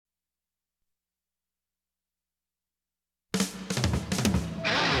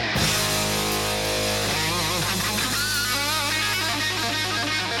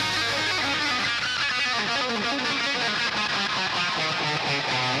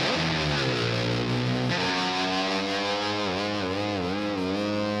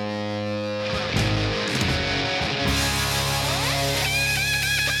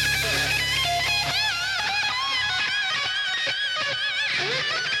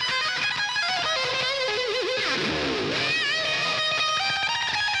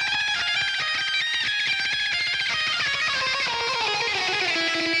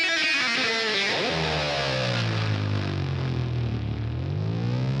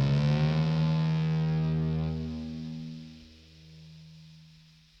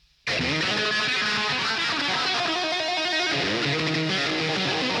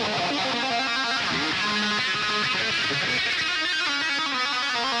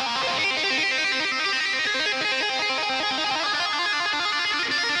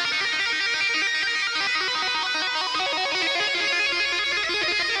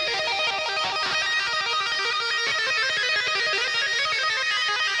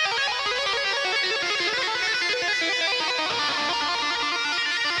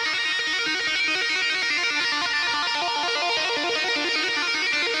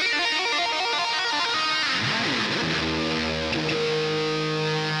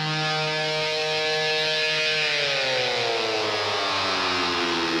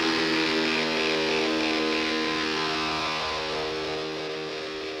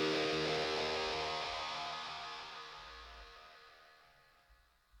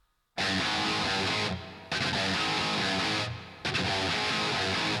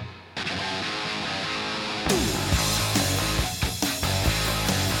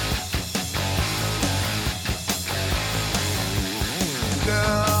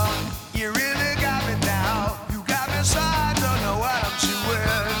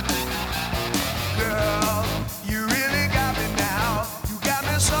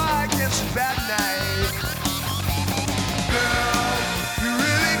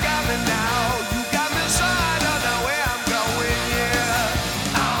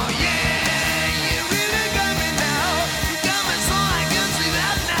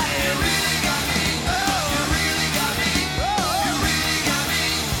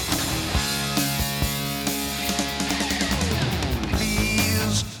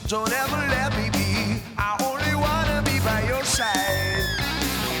don't ever let me be. I only wanna be by your side.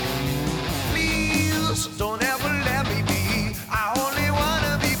 Please, don't ever let me be. I only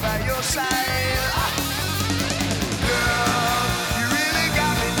wanna be by your side. Girl, you really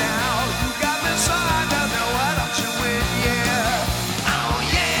got me now. You got me so I don't know what I'm doing, yeah. Oh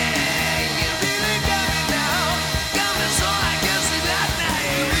yeah, you really got me now. Got me so I can't sleep at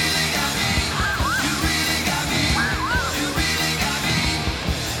night. You really got me. You really got me. You really got me.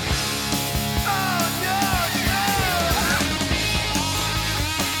 Oh no, no.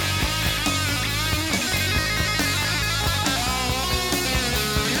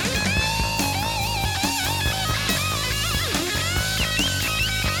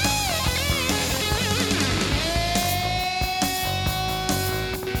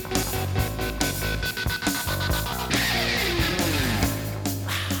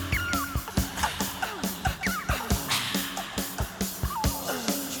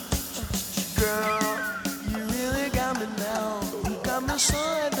 Girl, you really got me now. You got me so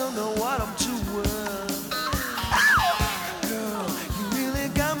I don't know what I'm doing. Girl, you really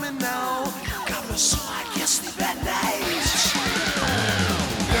got me now. You got me so I can't sleep at night.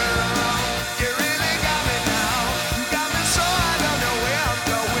 Girl, you really got me now. You got me so I don't know where I'm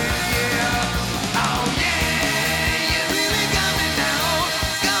going, yeah. Oh yeah, you really got me now.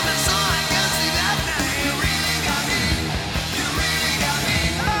 Got me so I can't sleep at night. You really got me. You really got me.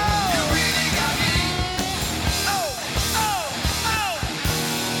 Oh, you really got me. Oh, oh, oh.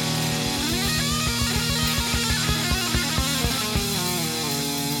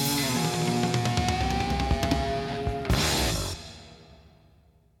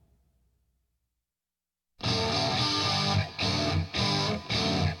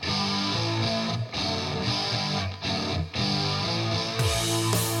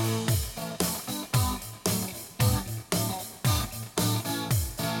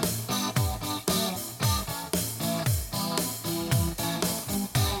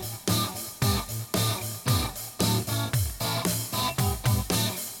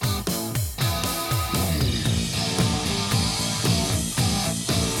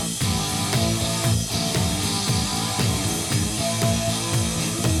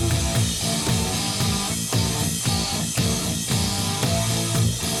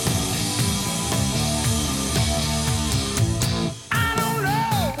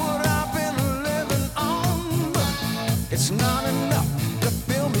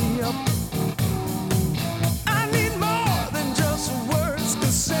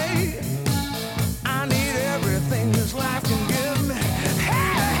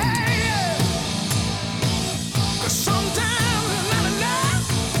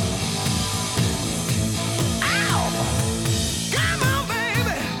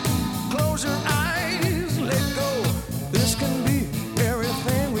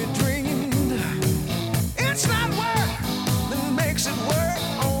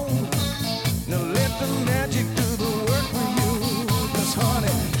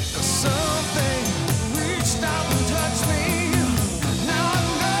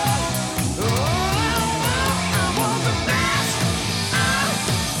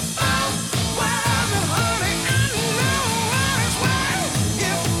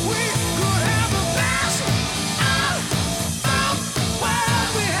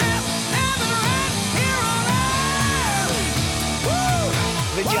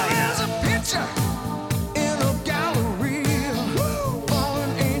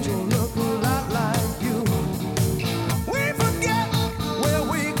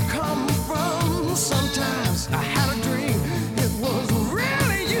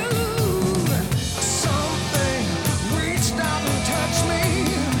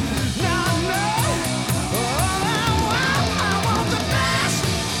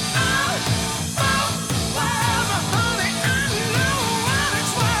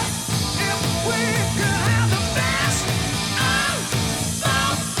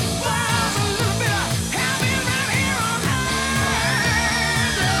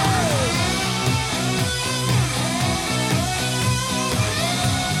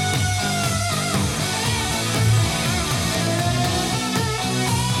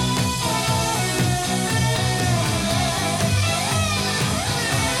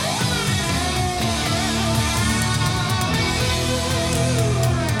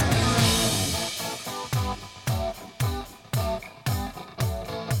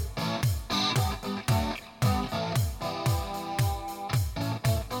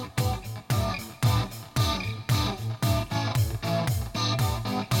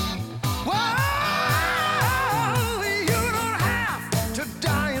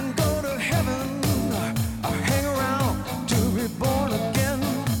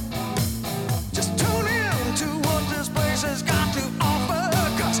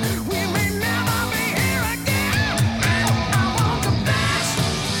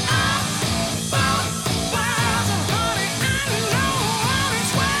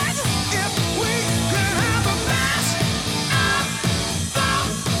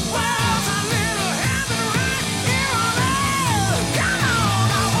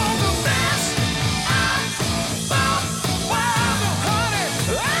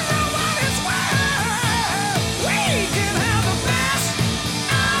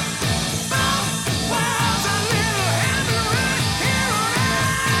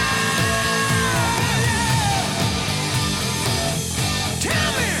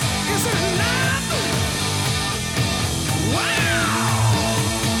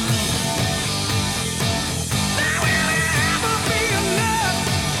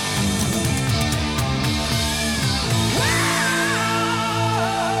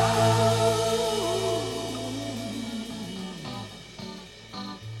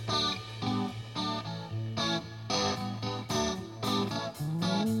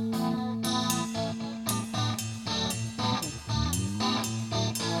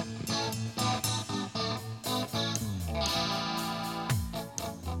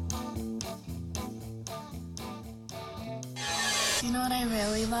 what I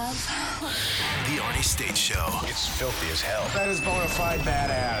really love? The Arnie State Show. It's filthy as hell. That is bona fide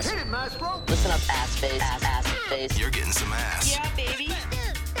badass. Hit it, maestro. Listen up, ass face, ass face. You're getting some ass. Yeah, baby.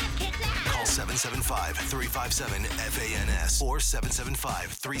 Call 775-357-FANS or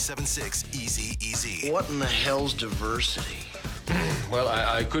 775-376-EASY-EASY. What in the hell's diversity? Well,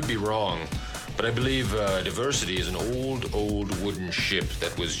 I could be wrong, but I believe diversity is an old wooden ship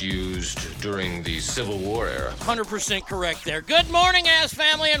that was used during the Civil War era. 100% correct there. Good morning, ass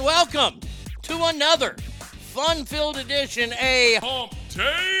family, and welcome to another fun-filled edition,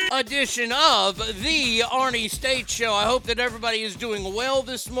 edition of the Arnie State Show. I hope that everybody is doing well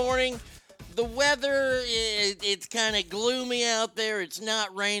this morning. The weather, it's kind of gloomy out there. It's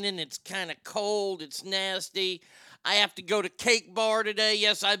not raining. It's kind of cold. It's nasty. I have to go to Cake Bar today.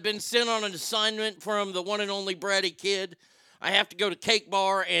 Yes, I've been sent on an assignment from the one and only Bratty Kid. I have to go to Cake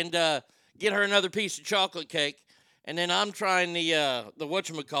Bar and get her another piece of chocolate cake. And then I'm trying the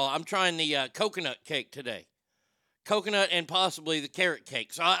whatchamacallit, I'm trying the coconut cake today. Coconut and possibly the carrot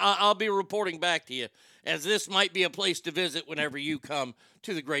cake. So I'll be reporting back to you, as this might be a place to visit whenever you come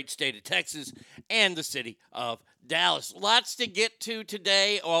to the great state of Texas and the city of Dallas. Lots to get to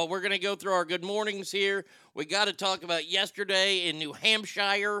today. Well, we're going to go through our good mornings here. We got to talk about yesterday in New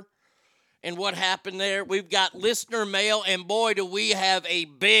Hampshire and what happened there. We've got listener mail, and boy, do we have a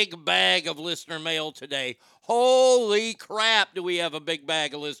big bag of listener mail today. Holy crap, do we have a big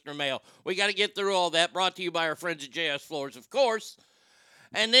bag of listener mail. We got to get through all that. Brought to you by our friends at JS Floors, of course.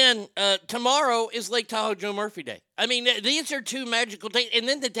 And then tomorrow is Lake Tahoe Joe Murphy Day. I mean, these are two magical days. And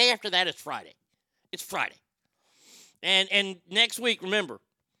then the day after that is Friday. It's Friday. And next week, remember,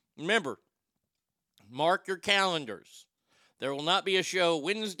 mark your calendars. There will not be a show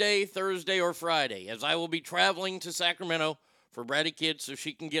Wednesday, Thursday, or Friday, as I will be traveling to Sacramento for Bratty Kid so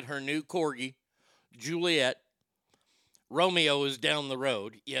she can get her new corgi, Juliet. Romeo is down the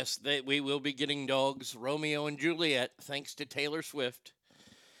road. Yes, we will be getting dogs, Romeo and Juliet, thanks to Taylor Swift.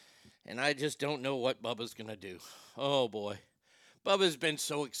 And I just don't know what Bubba's going to do. Oh, boy. Bubba's been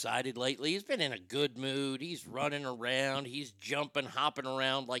so excited lately. He's been in a good mood. He's running around. He's jumping, hopping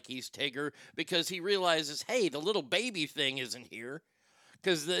around like he's Tigger because he realizes, hey, the little baby thing isn't here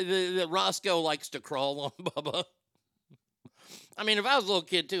because the Roscoe likes to crawl on Bubba. I mean, if I was a little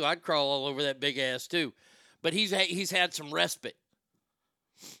kid, too, I'd crawl all over that big ass, too. But he's had some respite.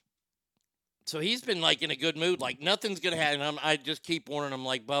 So he's been, like, in a good mood. Like, nothing's going to happen. I just keep warning him,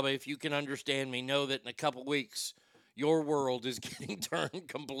 like, Bubba, if you can understand me, know that in a couple weeks, your world is getting turned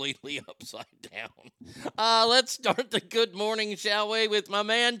completely upside down. Let's start the good morning, shall we, with my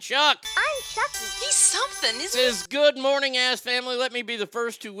man, Chuck. I'm Chucky. He's something, isn't he? Says, good morning, ass family. Let me be the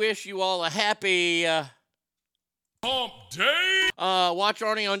first to wish you all a happy... Hump Day! Watch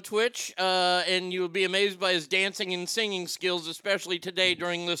Arnie on Twitch, and you'll be amazed by his dancing and singing skills, especially today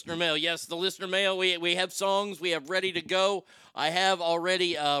during Listener Mail. Yes, the Listener Mail, we have songs we have ready to go. I have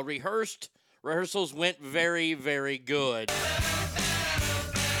already rehearsed. Rehearsals went very, very good.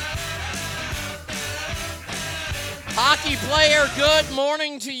 Hockey player, good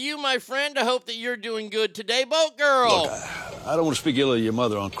morning to you, my friend. I hope that you're doing good today. Boat girl! Look, I don't want to speak ill of your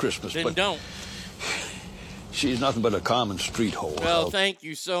mother on Christmas, then but... don't. She's nothing but a common street hole. Well, thank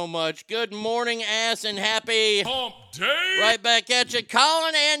you so much. Good morning, ass, and happy Hump Day. Right back at you,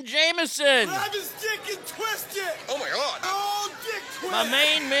 Colin and Jameson. Grab his dick and twist it. Oh, my God. Oh, dick twist. My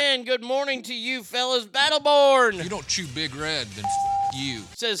main man, good morning to you, fellas. Battleborn You don't chew Big Red, then you.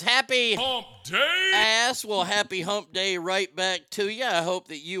 says happy Hump Day. ass. Well, happy hump day right back to you. I hope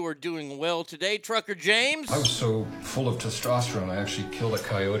that you are doing well today. Trucker James I was so full of testosterone, I actually killed a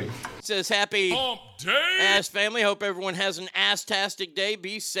coyote. says happy Hump Day. ass family. Hope everyone has an ass-tastic day.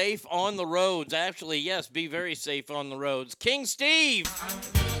 Be safe on the roads. Actually, yes, be very safe on the roads. King Steve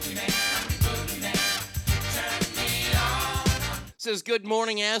says, good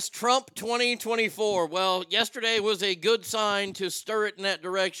morning, ass. Trump 2024. Well, yesterday was a good sign to stir it in that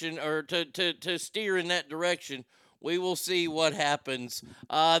direction, or to steer in that direction. We will see what happens.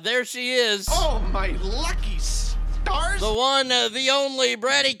 There she is. Oh, my lucky stars. The one, the only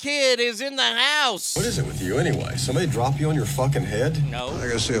Bratty Kid is in the house. What is it with you anyway? Somebody drop you on your fucking head? No. I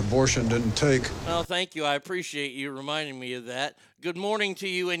guess the abortion didn't take. Well, thank you. I appreciate you reminding me of that. Good morning to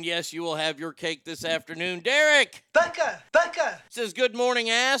you, and yes, you will have your cake this afternoon. Derek Becca says, good morning,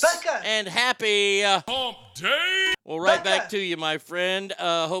 ass. Becca. And happy Hump Day. Well, right Becca. back to you, my friend.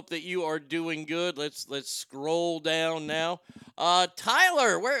 Hope that you are doing good. Let's scroll down now.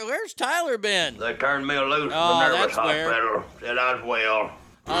 Tyler, where's Tyler been? They turned me loose Oh, from the nervous that's where. hospital. Said I was well.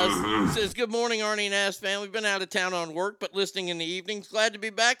 Says, good morning, Arnie and Ass family. We've been out of town on work, but listening in the evenings. Glad to be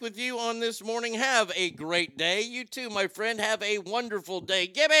back with you on this morning. Have a great day. You too, my friend. Have a wonderful day.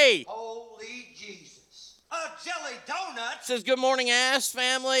 Gibby! Holy Jesus. A jelly donut? Says, good morning, Ass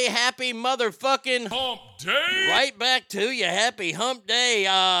family. Happy motherfucking hump day. Right back to you. Happy hump day.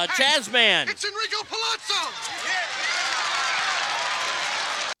 Chazman. It's Enrico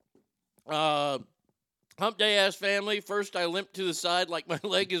Palazzo! Hump day, Ass family. First, I limp to the side like my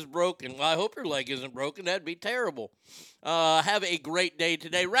leg is broken. Well, I hope your leg isn't broken. That'd be terrible. Have a great day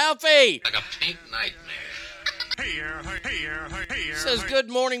today. Ralphie! Like a pink nightmare. Says, good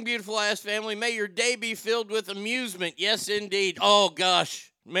morning, beautiful Ass family. May your day be filled with amusement. Yes, indeed. Oh,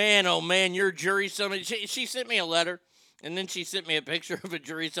 gosh. Man, oh, man, your jury summit. She sent me a letter, and then she sent me a picture of a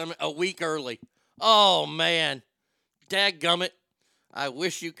jury summit a week early. Oh, man. Dadgummit. I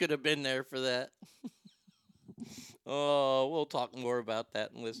wish you could have been there for that. Oh, we'll talk more about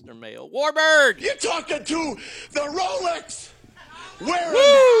that in Listener Mail. Warbird! You're talking to the Rolex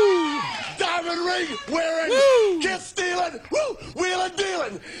wearing, diamond ring wearing, kiss stealing, wheeling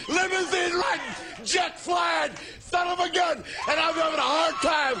dealing, limousine riding, jet flying, son of a gun, and I'm having a hard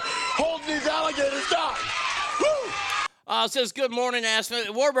time holding these alligators down. Woo! Says, good morning, Ass.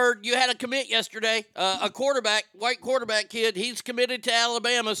 Warbird, you had a commit yesterday. A quarterback, white quarterback kid. He's committed to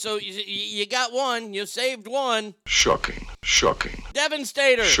Alabama, so you got one. You saved one. Shocking.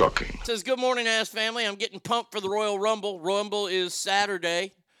 Devastator. Shocking. Says, good morning, Ass family. I'm getting pumped for the Royal Rumble. Rumble is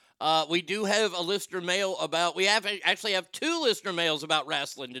Saturday. We do have a listener mail about, we actually have 2 listener mails about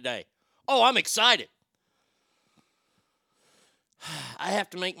wrestling today. Oh, I'm excited. I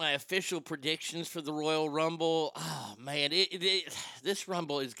have to make my official predictions for the Royal Rumble. Oh, man, this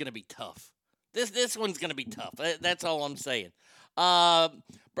Rumble is going to be tough. This one's going to be tough. That's all I'm saying.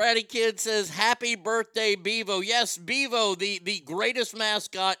 Bratty Kid says, happy birthday, Bevo. Yes, Bevo, the greatest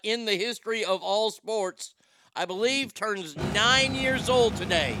mascot in the history of all sports, I believe turns 9 years old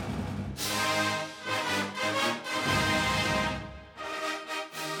today.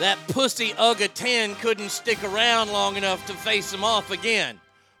 That pussy Ugga 10 couldn't stick around long enough to face him off again.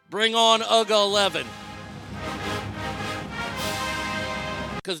 Bring on Ugga 11.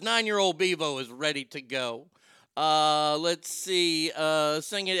 Because 9-year-old Bevo is ready to go. Let's see.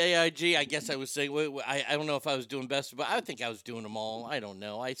 Sing it AIG. I guess I was singing. I don't know if I was doing best, but I think I was doing them all. I don't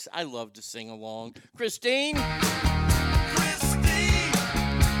know. I love to sing along. Christine?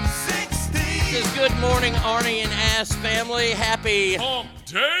 Says, good morning, Arnie and Ass family. Happy hump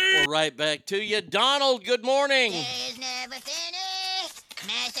day. We're right back to you. Donald, good morning. Day's never finished.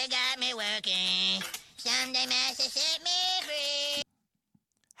 Master got me working. Someday Master set me free.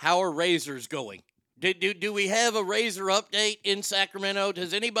 How are razors going? Do we have a razor update in Sacramento?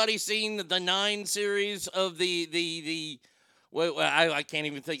 Has anybody seen the 9 series of the I can't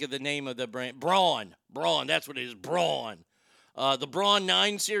even think of the name of the brand. Braun, that's what it is, Braun. The Braun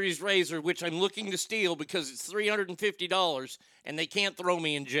 9 Series razor, which I'm looking to steal because it's $350 and they can't throw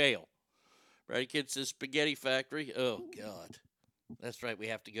me in jail. Right, kids, says Spaghetti Factory. Oh, God. That's right, we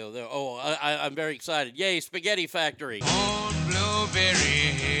have to go there. Oh, I'm very excited. Yay, Spaghetti Factory. On Blueberry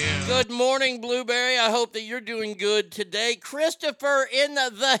Hill. Good morning, Blueberry. I hope that you're doing good today. Christopher in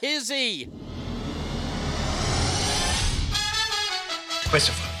the hizzy.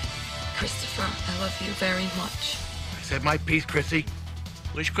 Christopher, I love you very much. I said my piece, Chrissy.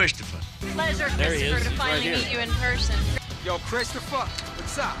 Where's Christopher? Pleasure, There he Christopher, is. to He's finally right meet here. you in person. Yo, Christopher,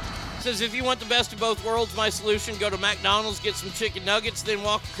 what's up? Says, if you want the best of both worlds, my solution, go to McDonald's, get some chicken nuggets, then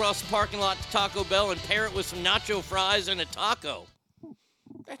walk across the parking lot to Taco Bell and pair it with some nacho fries and a taco.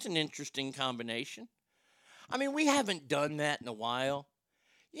 That's an interesting combination. I mean, we haven't done that in a while.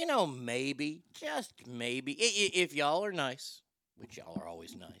 You know, maybe, just maybe, if y'all are nice, which y'all are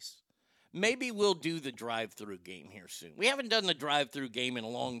always nice, maybe we'll do the drive-through game here soon. We haven't done the drive-through game in a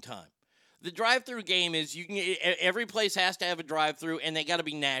long time. The drive-through game is every place has to have a drive-through, and they got to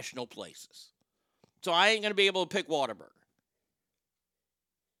be national places. So I ain't going to be able to pick Whataburger.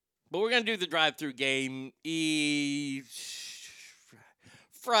 But we're going to do the drive-through game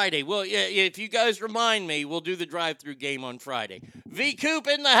Friday. Well, yeah, if you guys remind me, we'll do the drive-through game on Friday. V. Coop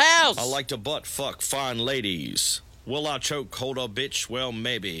in the house. I like to butt fuck fine ladies. Will I choke hold a bitch? Well,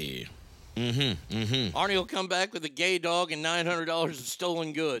 maybe. Arnie will come back with a gay dog and $900 of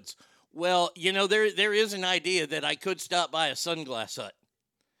stolen goods. Well, you know, there is an idea that I could stop by a Sunglass Hut.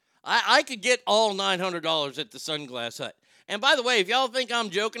 I could get all $900 at the Sunglass Hut. And by the way, if y'all think I'm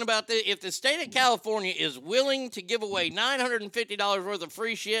joking about this, if the state of California is willing to give away $950 worth of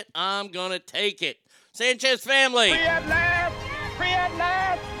free shit, I'm going to take it. Sanchez family. Free at last! Free at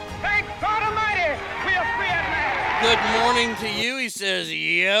last! Thank God Almighty! We are free at last! Good morning to you. He says,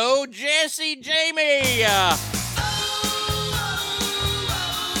 yo, Jesse Jamie.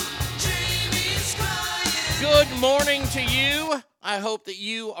 Good morning to you. I hope that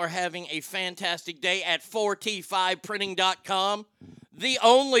you are having a fantastic day at 4t5printing.com. The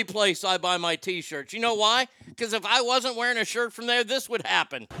only place I buy my t-shirts. You know why? Because if I wasn't wearing a shirt from there, this would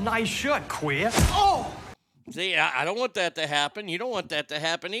happen. Nice shirt, queer. Oh! See, I don't want that to happen. You don't want that to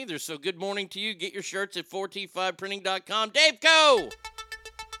happen either. So good morning to you. Get your shirts at 4t5printing.com. Dave Co!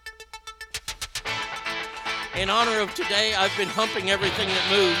 In honor of today, I've been humping everything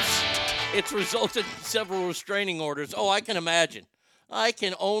that moves. It's resulted in several restraining orders. Oh, I can imagine. I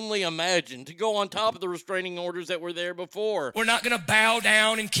can only imagine to go on top of the restraining orders that were there before. We're not going to bow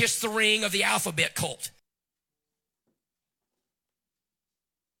down and kiss the ring of the alphabet cult.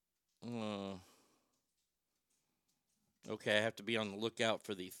 Okay, I have to be on the lookout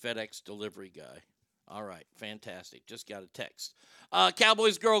for the FedEx delivery guy. All right, fantastic. Just got a text.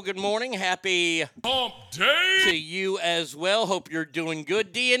 Cowboys Girl, good morning. Happy Hump Day to you as well. Hope you're doing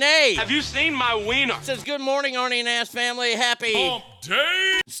good. DNA. Have you seen my wiener? Says, good morning, Arnie and Ass family. Happy Hump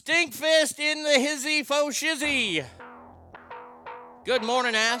Day. Stinkfist in the hizzy faux shizzy. Good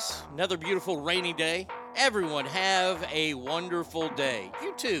morning, Ass. Another beautiful rainy day. Everyone have a wonderful day.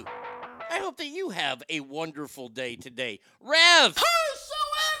 You too. I hope that you have a wonderful day today. Rev!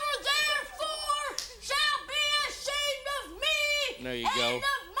 Whosoever therefore shall be ashamed of me There you and go. of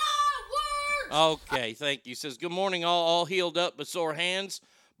my words. Okay, thank you. Says, good morning, all healed up but sore hands.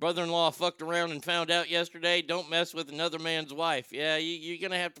 Brother-in-law fucked around and found out yesterday. Don't mess with another man's wife. Yeah, you're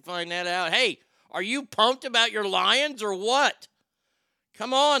going to have to find that out. Hey, are you pumped about your Lions or what?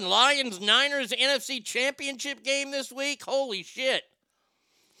 Come on, Lions-Niners NFC Championship game this week? Holy shit.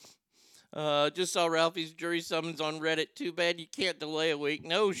 Just saw Ralphie's jury summons on Reddit. Too bad you can't delay a week.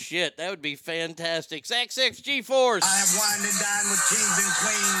 No shit. That would be fantastic. X6G-Force. I have wined and dined with kings and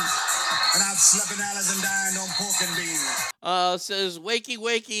queens, and I've slept in alleys and dined on pork and beans. Says,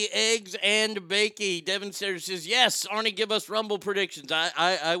 wakey, eggs and bakey. Devin Stater says, yes, Arnie, give us Rumble predictions.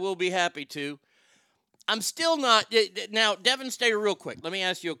 I will be happy to. I'm still not. Now, Devin Stater, real quick, let me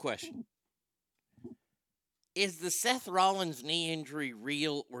ask you a question. Is the Seth Rollins knee injury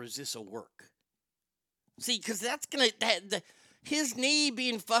real, or is this a work? See, because that's going to, his knee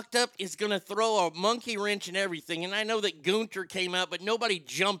being fucked up is going to throw a monkey wrench and everything. And I know that Gunther came out, but nobody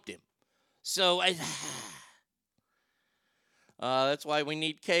jumped him. So, that's why we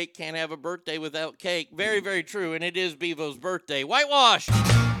need cake. Can't have a birthday without cake. Very, very true. And it is Bevo's birthday. Whitewash.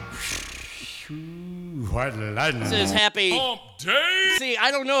 White lightning. Says happy Hump Day. See,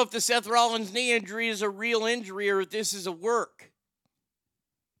 I don't know if the Seth Rollins knee injury is a real injury or if this is a work.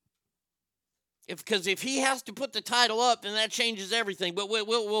 Because if he has to put the title up, then that changes everything. But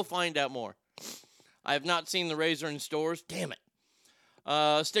we'll find out more. I have not seen the Razor in stores. Damn it.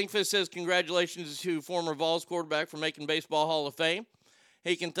 Stinkfist says congratulations to former Vols quarterback for making Baseball Hall of Fame.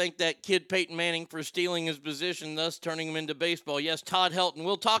 He can thank that kid Peyton Manning for stealing his position, thus turning him into baseball. Yes, Todd Helton.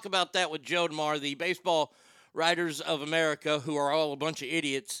 We'll talk about that with Joe tomorrow. The Baseball Writers of America, who are all a bunch of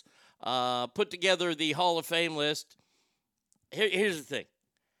idiots, put together the Hall of Fame list. Here's the thing.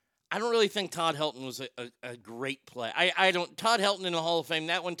 I don't really think Todd Helton was a great play. I don't. Todd Helton in the Hall of Fame,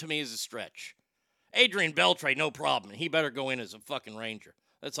 that one to me is a stretch. Adrian Beltre, no problem. He better go in as a fucking Ranger.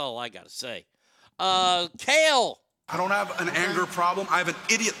 That's all I got to say. Kale. I don't have an anger problem. I have an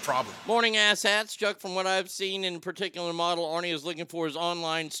idiot problem. Morning, asshats. Chuck, from what I've seen in particular model, Arnie is looking for his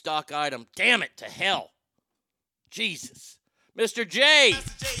online stock item. Damn it to hell. Jesus. Mr. J.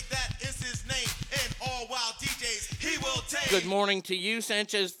 Mr. J, that is his name. And all wild DJs, he will take. Good morning to you.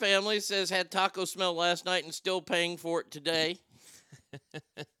 Sanchez family says had taco smell last night and still paying for it today.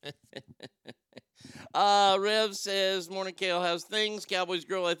 Rev says, morning, Kale, how's things? Cowboys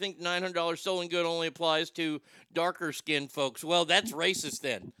Girl, I think $900 stolen good only applies to darker skinned folks. Well, that's racist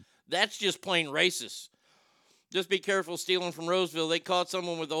then. That's just plain racist. Just be careful stealing from Roseville. They caught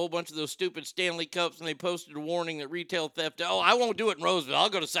someone with a whole bunch of those stupid Stanley Cups, and they posted a warning that retail theft. Oh, I won't do it in Roseville. I'll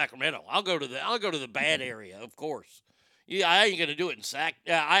go to Sacramento. I'll go to the bad area, of course. Yeah, I ain't gonna do it in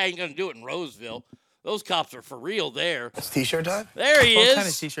I ain't gonna do it in Roseville. Those cops are for real there. It's t-shirt time? There he is. What kind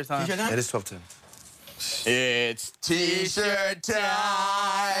of t-shirt time? It is 12-10. It's t-shirt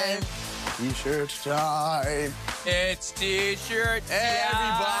time. T-shirt time. It's t-shirt time.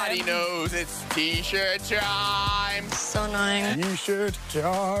 Everybody knows it's t-shirt time. So annoying. T-shirt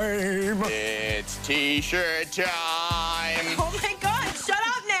time. It's t-shirt time. Oh my God, shut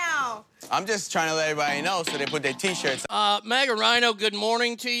up now. I'm just trying to let everybody know so they put their t-shirts on. Maga Rhino, good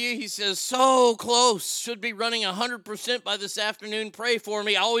morning to you. He says, so close. Should be running 100% by this afternoon. Pray for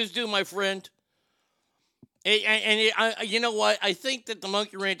me. I always do, my friend. You know what? I think that the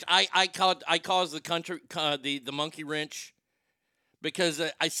monkey wrench, I caused the monkey wrench because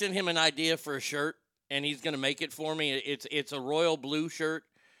I sent him an idea for a shirt, and he's going to make it for me. It's a royal blue shirt,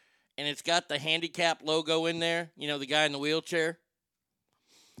 and it's got the handicap logo in there, you know, the guy in the wheelchair.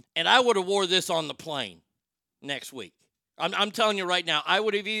 And I would have wore this on the plane next week. I'm telling you right now, I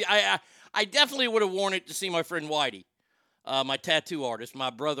definitely would have worn it to see my friend Whitey, my tattoo artist,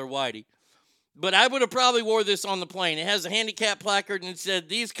 my brother Whitey. But I would have probably wore this on the plane. It has a handicap placard, and it said,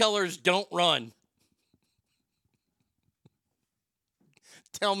 "These colors don't run."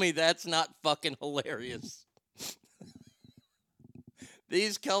 Tell me that's not fucking hilarious.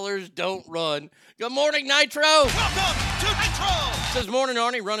 These colors don't run. Good morning, Nitro. Welcome to Nitro. Says, morning,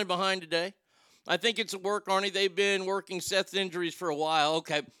 Arnie. Running behind today. I think it's at work, Arnie. They've been working Seth's injuries for a while.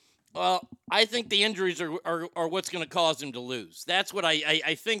 Okay. Well, I think the injuries are what's going to cause him to lose. That's what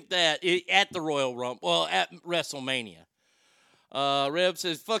I think that at the Royal Rumble, well, at WrestleMania. Rev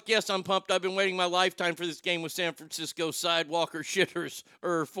says, fuck yes, I'm pumped. I've been waiting my lifetime for this game with San Francisco Sidewalker Shitters,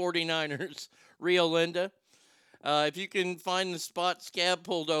 or 49ers. Rio Linda. If you can find the spot Scab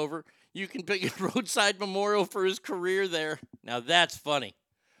pulled over, you can pick a roadside memorial for his career there. Now, that's funny.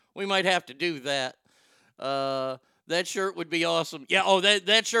 We might have to do that. That shirt would be awesome. Yeah,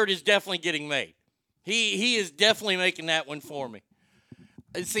 that shirt is definitely getting made. He is definitely making that one for me.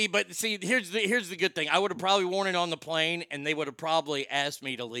 See, here's the good thing. I would have probably worn it on the plane, and they would have probably asked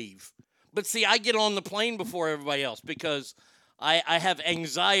me to leave. But see, I get on the plane before everybody else because I have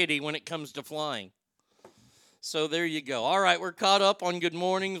anxiety when it comes to flying. So there you go. All right, we're caught up on good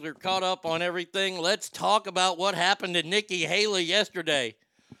mornings. We're caught up on everything. Let's talk about what happened to Nikki Haley yesterday.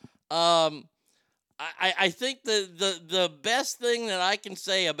 I think the best thing that I can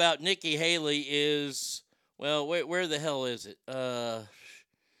say about Nikki Haley is, well, where the hell is it?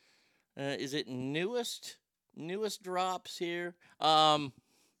 Is it newest drops here? Yeah,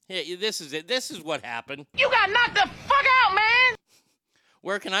 this is it. This is what happened. You got knocked the fuck out, man!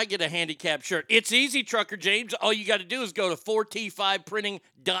 Where can I get a handicap shirt? It's easy, Trucker James. All you got to do is go to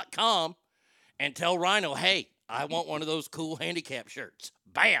 4t5printing.com and tell Rhino, hey, I want one of those cool handicap shirts.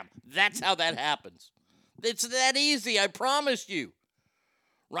 Bam! That's how that happens. It's that easy, I promise you.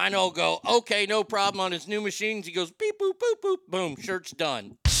 Rhino will go, okay, no problem on his new machines. He goes, beep, boop, boop, boop, boom, shirt's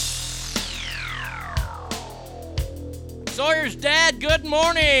done. Sawyer's dad, good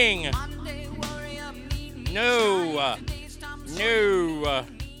morning. No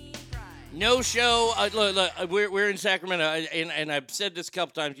show. Look, we're in Sacramento, and I've said this a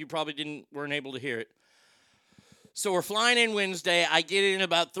couple times. You probably weren't able to hear it. So we're flying in Wednesday. I get in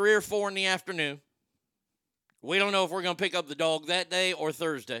about 3 or 4 in the afternoon. We don't know if we're going to pick up the dog that day or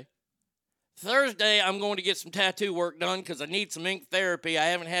Thursday. Thursday, I'm going to get some tattoo work done because I need some ink therapy. I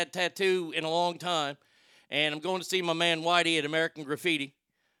haven't had tattoo in a long time. And I'm going to see my man Whitey at American Graffiti.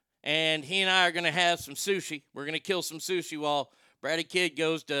 And he and I are going to have some sushi. We're going to kill some sushi while Brady Kid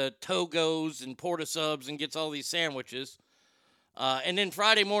goes to Togo's and Porta Subs and gets all these sandwiches. And then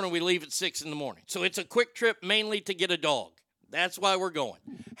Friday morning, we leave at 6 in the morning. So it's a quick trip mainly to get a dog. That's why we're going.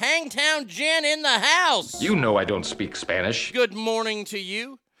 Hangtown Jen in the house. You know I don't speak Spanish. Good morning to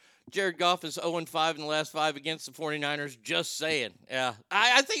you. Jared Goff is 0-5 in the last 5 against the 49ers. Just saying. Yeah.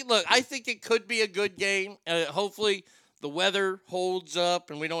 I think it could be a good game. Hopefully the weather holds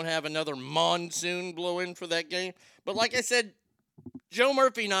up and we don't have another monsoon blow in for that game. But like I said, Joe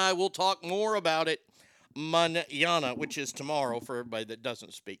Murphy and I will talk more about it mañana, which is tomorrow for everybody that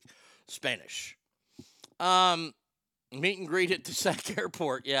doesn't speak Spanish. Meet and greet at the Sac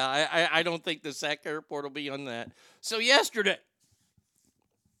Airport. Yeah, I don't think the Sac Airport will be on that. So yesterday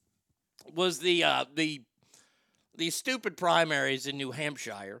was the stupid primaries in New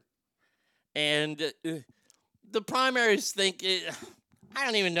Hampshire. And the primaries I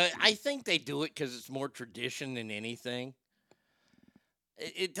don't even know. I think they do it because it's more tradition than anything.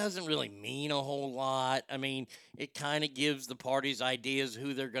 It doesn't really mean a whole lot. I mean, it kind of gives the parties ideas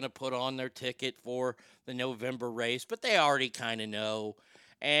who they're going to put on their ticket for the November race, but they already kind of know.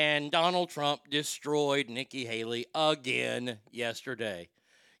 And Donald Trump destroyed Nikki Haley again yesterday.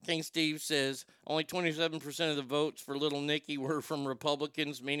 King Steve says only 27% of the votes for little Nikki were from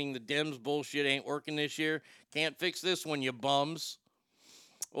Republicans, meaning the Dems bullshit ain't working this year. Can't fix this one, you bums.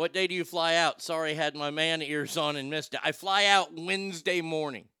 What day do you fly out? Sorry, had my man ears on and missed it. I fly out Wednesday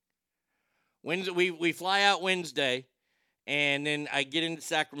morning. We fly out Wednesday, and then I get into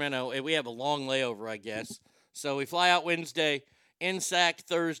Sacramento. And we have a long layover, I guess. So we fly out Wednesday, in Sac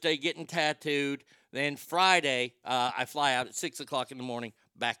Thursday, getting tattooed. Then Friday, I fly out at 6 o'clock in the morning,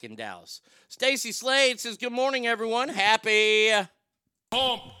 back in Dallas. Stacy Slade says, good morning, everyone. Happy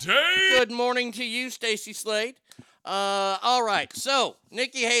Hump day. Good morning to you, Stacey Slade. All right, so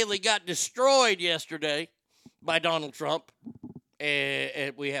Nikki Haley got destroyed yesterday by Donald Trump.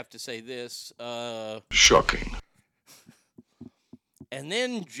 And we have to say this. Shocking. And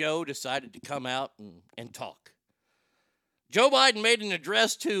then Joe decided to come out and talk. Joe Biden made an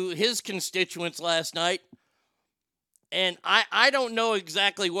address to his constituents last night. And I don't know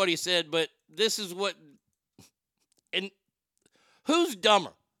exactly what he said, but this is what... And who's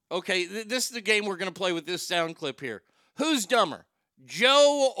dumber? Okay, this is the game we're going to play with this sound clip here. Who's dumber,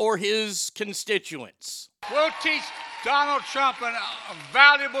 Joe or his constituents? We'll teach Donald Trump a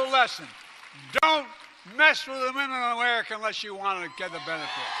valuable lesson. Don't mess with the women in America unless you want to get the benefit.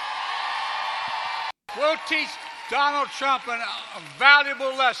 We'll teach Donald Trump a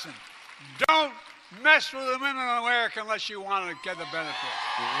valuable lesson. Don't mess with the women in America unless you want to get the benefit.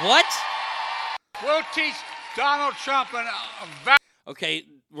 What? We'll teach Donald Trump Okay,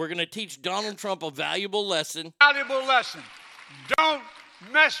 we're going to teach Donald Trump a valuable lesson. Valuable lesson. Don't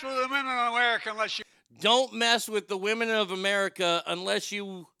mess with the women in America unless you... Don't mess with the women of America unless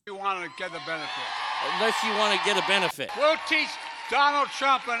you want to get the benefit. Unless you want to get a benefit. We'll teach Donald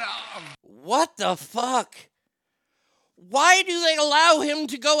Trump What the fuck? Why do they allow him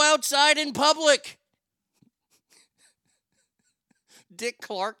to go outside in public? Dick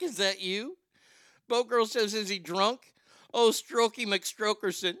Clark, is that you? Boat Girl says, is he drunk? Oh, Strokey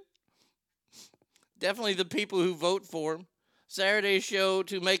McStrokerson. Definitely the people who vote for him. Saturday show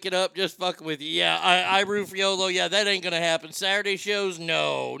to make it up, just fucking with you. Yeah, I root for YOLO. Yeah, that ain't gonna happen. Saturday shows,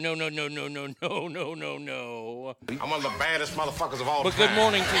 no. I'm one of the baddest motherfuckers of all time. But good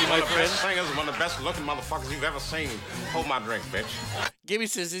morning to you, my friend. One of the best singers, one of the best looking motherfuckers you've ever seen. Hold my drink, bitch. Gibby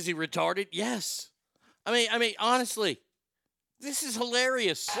says, is he retarded? Yes. I mean, honestly, this is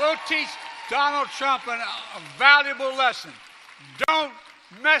hilarious. We'll teach Donald Trump a valuable lesson. Don't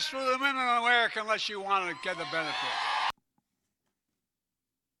mess with the women in America unless you want to get the benefit.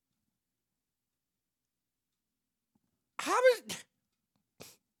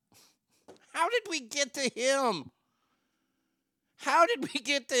 How did we get to him? How did we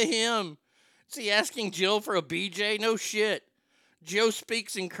get to him? Is he asking Jill for a BJ? No shit. Joe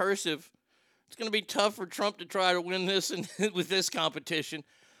speaks in cursive. It's going to be tough for Trump to try to win this with this competition.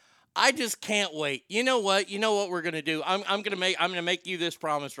 I just can't wait. You know what? You know what we're going to do? I'm going to make you this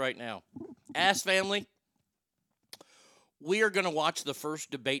promise right now. Ass family, we are going to watch the first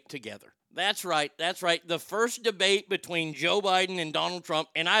debate together. That's right. The first debate between Joe Biden and Donald Trump,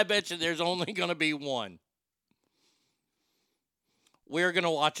 and I bet you there's only going to be one. We're going to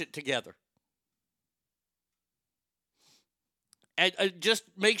watch it together. And just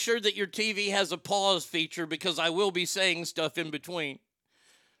make sure that your TV has a pause feature because I will be saying stuff in between.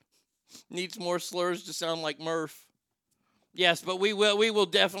 Needs more slurs to sound like Murph. Yes, but we will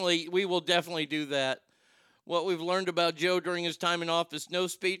definitely do that. What we've learned about Joe during his time in office, no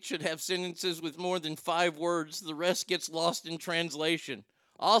speech should have sentences with more than 5 words. The rest gets lost in translation.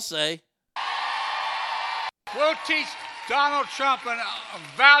 I'll say. We'll teach Donald Trump a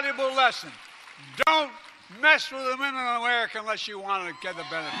valuable lesson. Don't mess with the women in America unless you want to get the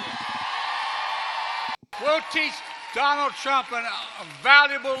benefit. We'll teach Donald Trump a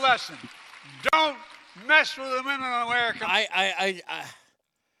valuable lesson. Don't mess with the women in America.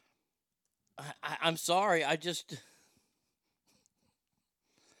 I'm sorry.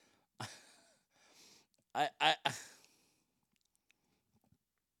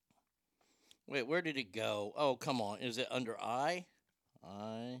 Wait, where did it go? Oh, come on. Is it under I?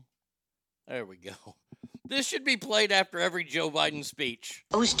 There we go. This should be played after every Joe Biden speech.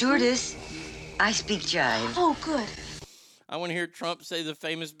 Oh, stewardess, I speak jive. Oh, good. I want to hear Trump say the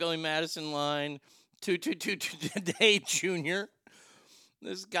famous Billy Madison line, today, Junior.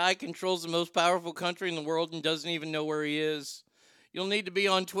 This guy controls the most powerful country in the world and doesn't even know where he is. You'll need to be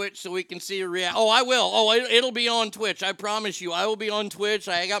on Twitch so we can see your reaction. Oh, I will. Oh, it'll be on Twitch. I promise you. I will be on Twitch.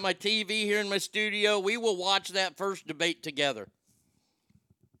 I got my TV here in my studio. We will watch that first debate together.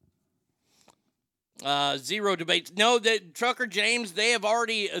 0 debates. No, Trucker James, they've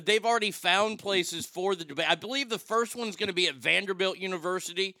already found places for the debate. I believe the first one's going to be at Vanderbilt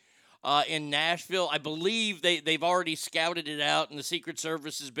University in Nashville. I believe they've already scouted it out, and the Secret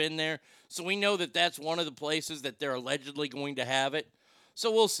Service has been there. So we know that that's one of the places that they're allegedly going to have it.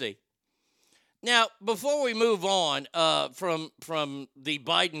 So we'll see. Now, before we move on from the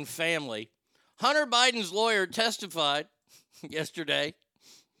Biden family, Hunter Biden's lawyer testified yesterday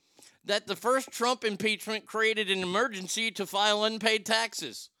that the first Trump impeachment created an emergency to file unpaid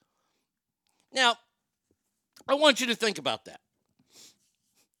taxes. Now, I want you to think about that.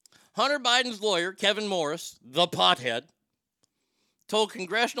 Hunter Biden's lawyer, Kevin Morris, the pothead, told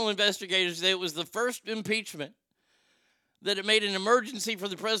congressional investigators that it was the first impeachment that it made an emergency for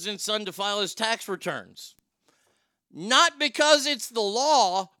the president's son to file his tax returns. Not because it's the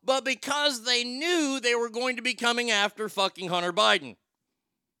law, but because they knew they were going to be coming after fucking Hunter Biden.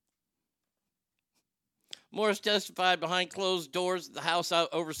 Morris testified behind closed doors at the House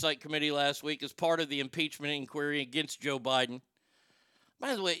Oversight Committee last week as part of the impeachment inquiry against Joe Biden.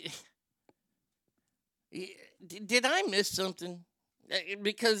 By the way, did I miss something?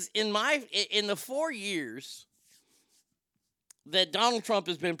 Because in the 4 years that Donald Trump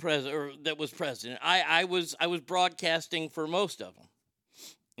has been president, or that was president, I was broadcasting for most of them.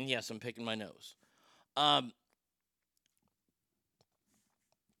 And yes, I'm picking my nose.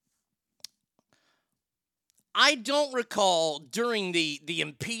 I don't recall during the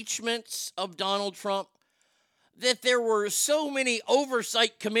impeachments of Donald Trump that there were so many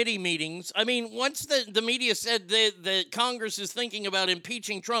oversight committee meetings. I mean, once the media said that Congress is thinking about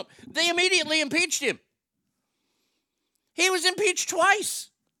impeaching Trump, they immediately impeached him. He was impeached twice.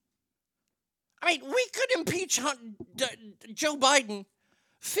 I mean, we could impeach Joe Biden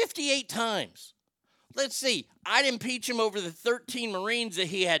 58 times. Let's see. I'd impeach him over the 13 Marines that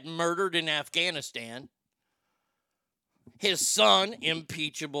he had murdered in Afghanistan. His son,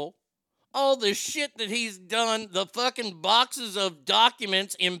 impeachable. All the shit that he's done, the fucking boxes of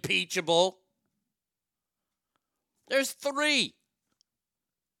documents, impeachable. There's 3.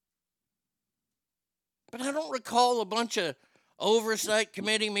 But I don't recall a bunch of oversight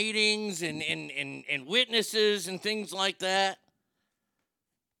committee meetings and witnesses and things like that.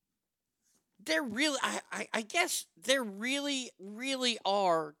 There really, I guess there really, really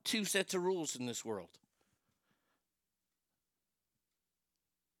are 2 sets of rules in this world.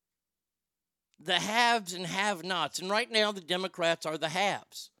 The haves and have-nots. And right now, the Democrats are the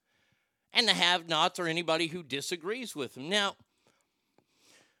haves. And the have-nots are anybody who disagrees with them. Now,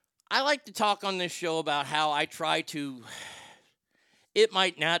 I like to talk on this show about how I try to... It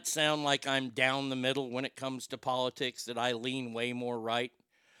might not sound like I'm down the middle when it comes to politics, that I lean way more right.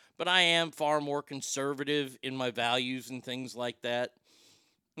 But I am far more conservative in my values and things like that.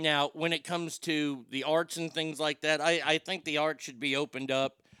 Now, when it comes to the arts and things like that, I think the art should be opened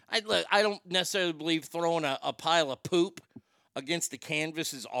up. I don't necessarily believe throwing a pile of poop against the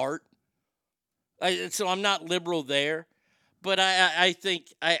canvas is art. So I'm not liberal there. But I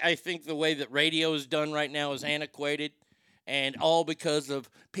think the way that radio is done right now is antiquated. And all because of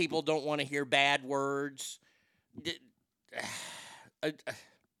people don't want to hear bad words.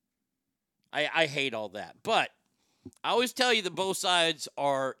 I hate all that. But I always tell you that both sides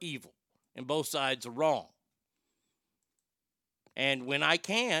are evil. And both sides are wrong. And when I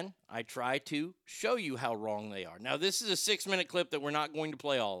can, I try to show you how wrong they are. Now, this is a 6-minute clip that we're not going to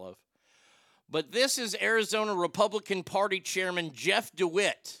play all of. But this is Arizona Republican Party Chairman Jeff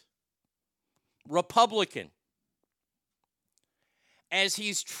DeWitt, Republican, as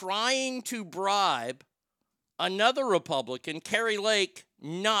he's trying to bribe another Republican, Carrie Lake,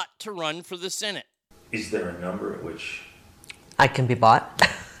 not to run for the Senate. Is there a number at which I can be bought?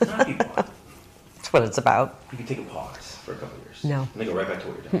 not be bought? That's what it's about. You can take a pause for a couple of years. No. And then go right back to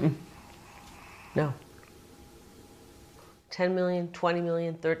what you're doing. No. 10 million, 20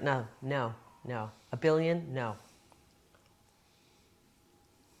 million, 30, no. $1 billion, no.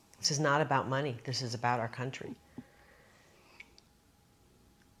 This is not about money. This is about our country.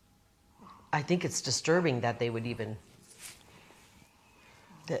 I think it's disturbing that they would even,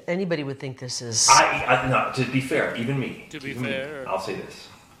 that anybody would think this is... No, to be fair, even me. I'll say this.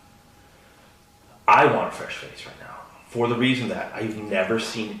 I want a fresh face right now. For the reason that I've never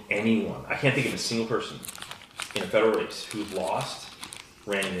seen anyone, I can't think of a single person in a federal race who's lost,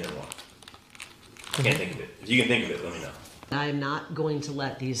 ran in and won. I can't think of it. If you can think of it, let me know. I am not going to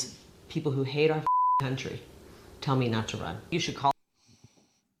let these people who hate our country tell me not to run. You should call.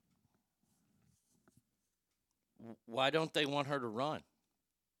 Why don't they want her to run?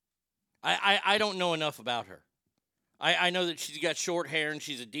 I don't know enough about her. I know that she's got short hair and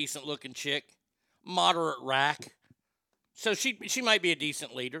she's a decent looking chick. Moderate rack. So she might be a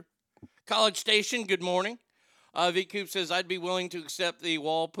decent leader. College Station, good morning. V. Coop says, I'd be willing to accept the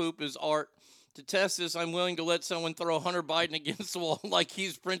wall poop as art. To test this, I'm willing to let someone throw Hunter Biden against the wall like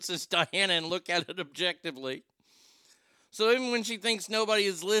he's Princess Diana and look at it objectively. So even when she thinks nobody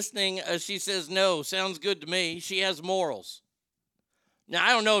is listening, she says, no, sounds good to me. She has morals. Now, I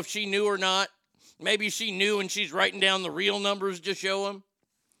don't know if she knew or not. Maybe she knew and she's writing down the real numbers to show him.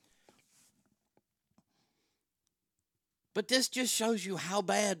 But this just shows you how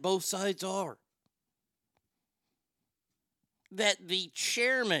bad both sides are. That the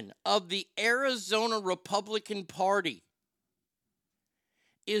chairman of the Arizona Republican Party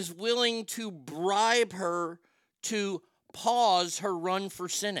is willing to bribe her to pause her run for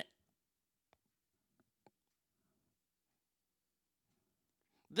Senate.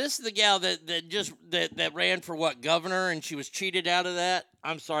 This is the gal that ran for what, governor, and she was cheated out of that.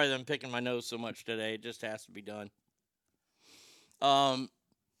 I'm sorry that I'm picking my nose so much today. It just has to be done. Why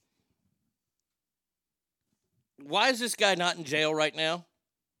is this guy not in jail right now?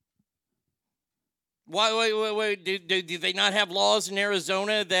 Wait. Do they not have laws in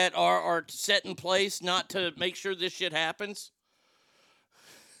Arizona that are set in place not to make sure this shit happens?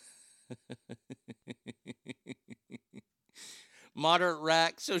 Moderate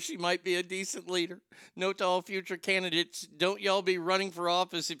rack, so she might be a decent leader. Note to all future candidates, don't y'all be running for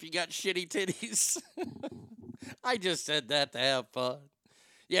office if you got shitty titties. I just said that to have fun.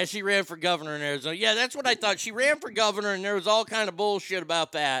 Yeah, she ran for governor in Arizona. Yeah, that's what I thought. She ran for governor, and there was all kind of bullshit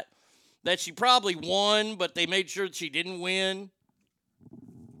about that. That she probably won, but they made sure that she didn't win.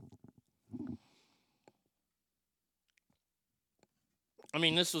 I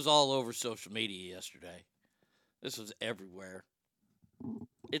mean, this was all over social media yesterday. This was everywhere.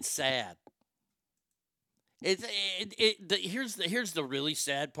 It's sad. Here's the really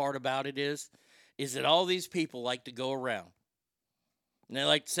sad part about it is that all these people like to go around and they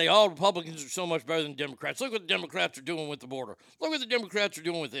like to say, "Oh, Republicans are so much better than Democrats. Look what the Democrats are doing with the border. Look what the Democrats are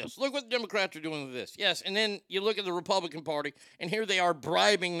doing with this. Look what the Democrats are doing with this." Yes, and then you look at the Republican Party, and here they are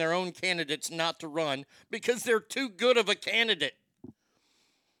bribing their own candidates not to run because they're too good of a candidate.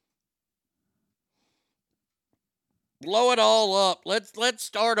 Blow it all up. Let's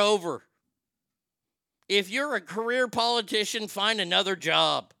start over. If you're a career politician, find another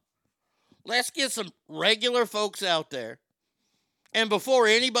job. Let's get some regular folks out there. And before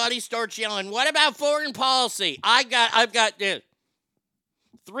anybody starts yelling, "What about foreign policy?" I've got this.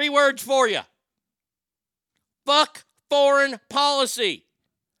 3 words for you. Fuck foreign policy.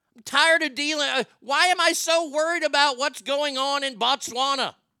 I'm tired of dealing. Why am I so worried about what's going on in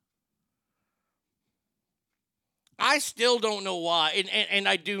Botswana? I still don't know why, and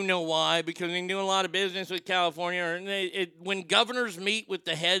I do know why, because they do a lot of business with California. And when governors meet with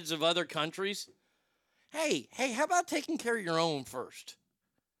the heads of other countries, hey, how about taking care of your own first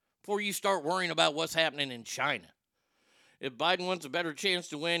before you start worrying about what's happening in China? If Biden wants a better chance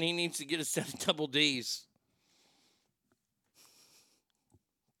to win, he needs to get a set of double Ds.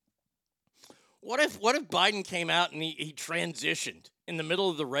 What if Biden came out and he transitioned in the middle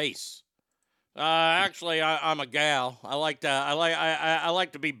of the race? Actually, I'm a gal. I like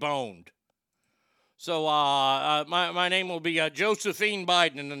to be boned. So my name will be Josephine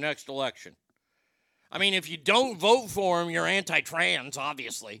Biden in the next election. I mean, if you don't vote for him, you're anti-trans,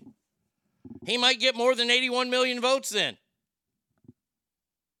 obviously. He might get more than 81 million votes then.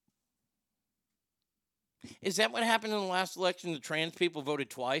 Is that what happened in the last election? The trans people voted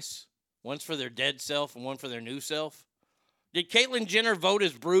twice? Once for their dead self and one for their new self? Did Caitlyn Jenner vote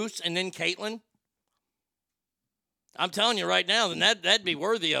as Bruce and then Caitlyn? I'm telling you right now, then that'd be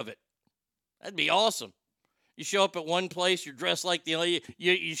worthy of it. That'd be awesome. You show up at one place, you're dressed like the other.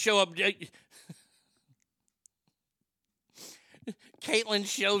 You show up. Caitlyn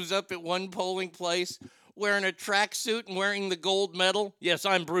shows up at one polling place wearing a tracksuit and wearing the gold medal. Yes,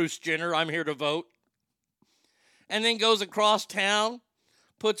 I'm Bruce Jenner. I'm here to vote. And then goes across town,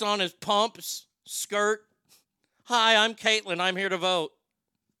 puts on his pumps, skirt. "Hi, I'm Caitlyn. I'm here to vote."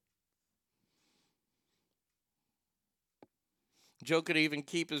 Joe could even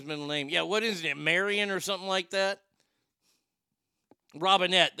keep his middle name. Yeah, what is it, Marion or something like that?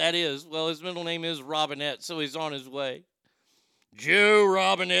 Robinette, that is. Well, his middle name is Robinette, so he's on his way. Joe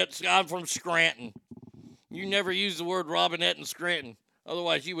Robinette, I'm from Scranton. You never use the word Robinette in Scranton.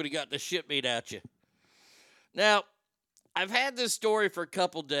 Otherwise, you would have got the shit beat at you. Now, I've had this story for a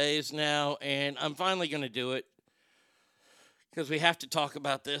couple days now, and I'm finally going to do it. Because we have to talk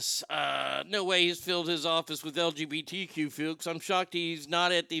about this. No way he's filled his office with LGBTQ folks. I'm shocked he's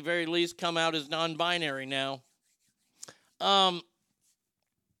not at the very least come out as non-binary now.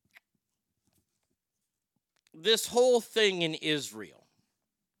 This whole thing in Israel.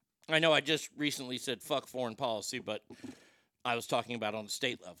 I know I just recently said fuck foreign policy, but I was talking about on the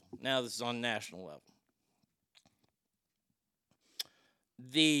state level. Now this is on national level.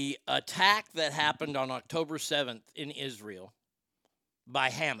 The attack that happened on October 7th in Israel by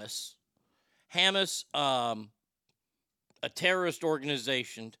Hamas. Hamas, a terrorist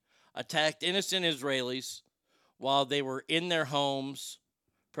organization, attacked innocent Israelis while they were in their homes,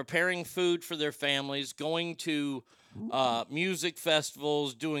 preparing food for their families, going to music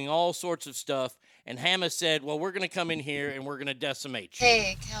festivals, doing all sorts of stuff. And Hamas said, well, we're going to come in here and we're going to decimate you.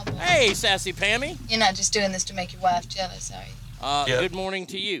 Hey, cowboy. Hey, Sassy Pammy. You're not just doing this to make your wife jealous, are you? Good morning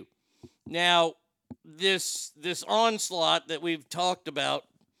to you. Now, this onslaught that we've talked about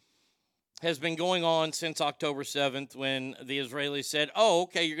has been going on since October 7th when the Israelis said, oh,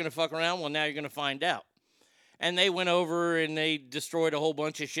 okay, you're going to fuck around? Well, now you're going to find out. And they went over and they destroyed a whole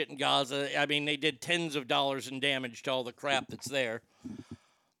bunch of shit in Gaza. I mean, they did tens of dollars in damage to all the crap that's there.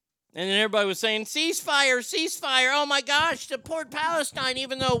 And then everybody was saying, ceasefire, ceasefire. Oh, my gosh, support Palestine,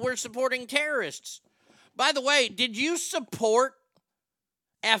 even though we're supporting terrorists. By the way, did you support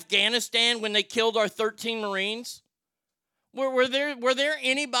Afghanistan when they killed our 13 Marines? Were there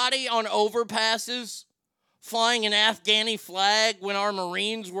anybody on overpasses flying an Afghani flag when our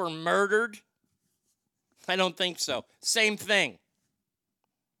Marines were murdered? I don't think so. Same thing.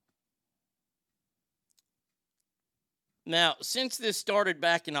 Now, since this started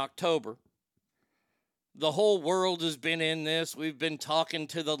back in October, the whole world has been in this. We've been talking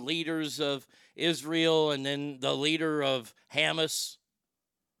to the leaders of Israel and then the leader of Hamas.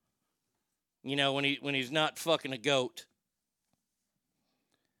 You know, when he's not fucking a goat.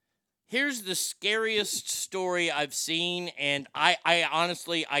 Here's the scariest story I've seen, and I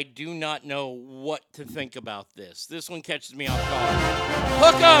honestly, I do not know what to think about this. This one catches me off guard.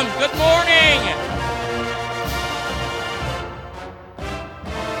 Hook 'em! Good morning!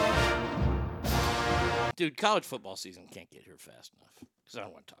 Dude, college football season can't get here fast enough, because I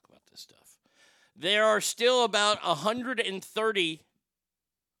don't want to talk about this stuff. There are still about 130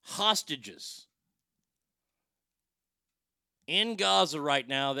 hostages in Gaza right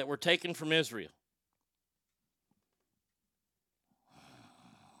now that were taken from Israel.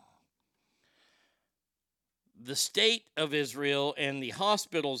 The state of Israel and the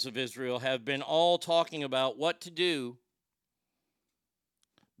hospitals of Israel have been all talking about what to do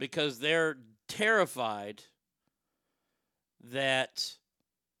because they're terrified that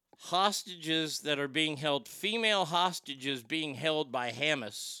hostages that are being held, female hostages being held by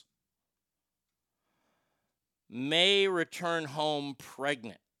Hamas, may return home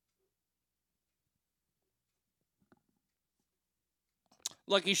pregnant.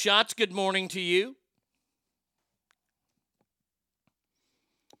 Lucky Shots, good morning to you.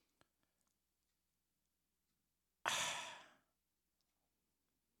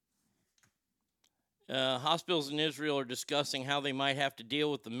 Hospitals in Israel are discussing how they might have to deal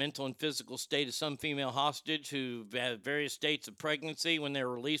with the mental and physical state of some female hostage who have various states of pregnancy when they're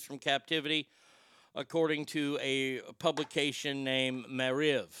released from captivity, according to a publication named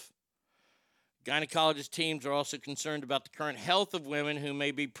Mariv. Gynecologist teams are also concerned about the current health of women who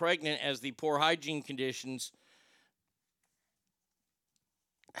may be pregnant as the poor hygiene conditions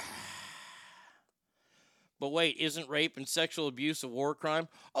But wait, isn't rape and sexual abuse a war crime?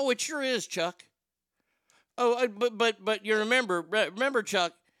 Oh, it sure is, Chuck. Oh, but you remember,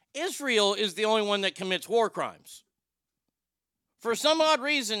 Chuck, Israel is the only one that commits war crimes. For some odd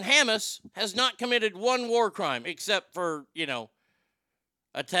reason, Hamas has not committed one war crime except for,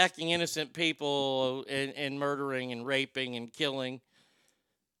 attacking innocent people and murdering and raping and killing.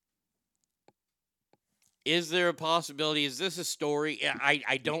 Is there a possibility? Is this a story?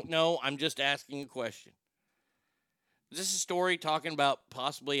 I don't know. I'm just asking a question. Is this a story talking about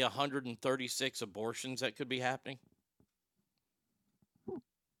possibly 136 abortions that could be happening?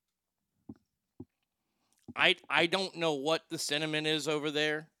 I don't know what the sentiment is over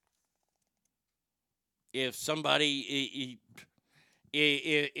there. If somebody,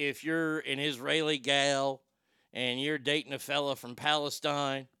 if you're an Israeli gal and you're dating a fella from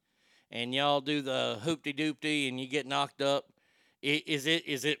Palestine and y'all do the hoopty-doopty and you get knocked up, is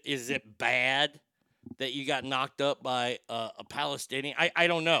it bad that you got knocked up by a Palestinian? I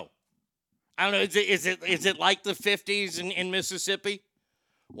don't know. I don't know. Is it like the 50s in Mississippi?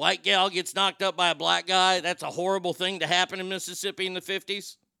 White gal gets knocked up by a black guy. That's a horrible thing to happen in Mississippi in the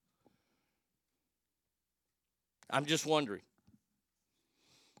 50s. I'm just wondering.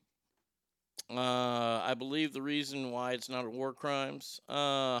 I believe the reason why it's not a war crimes.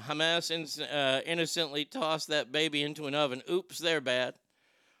 Hamas innocently tossed that baby into an oven. Oops, they're bad.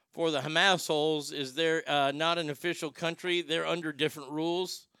 For the Hamas holes, is there not an official country? They're under different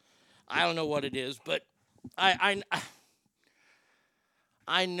rules. I don't know what it is, but I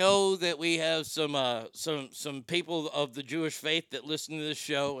know that we have some people of the Jewish faith that listen to this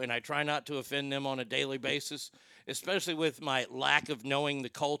show, and I try not to offend them on a daily basis, especially with my lack of knowing the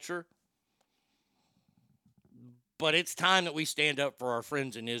culture. But it's time that we stand up for our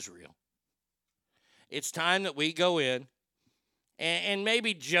friends in Israel. It's time that we go in, and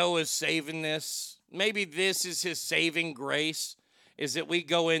maybe Joe is saving this. Maybe this is his saving grace, is that we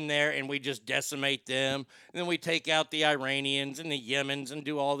go in there and we just decimate them. And then we take out the Iranians and the Yemens and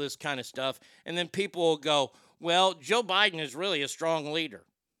do all this kind of stuff. And then people will go, Well, Joe Biden is really a strong leader.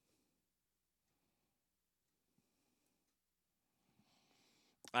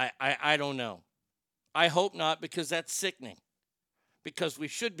 I don't know. I hope not, because that's sickening. Because we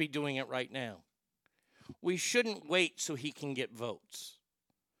should be doing it right now. We shouldn't wait so he can get votes.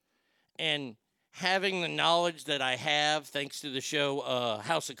 And having the knowledge that I have, thanks to the show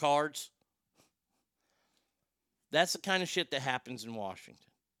House of Cards, that's the kind of shit that happens in Washington.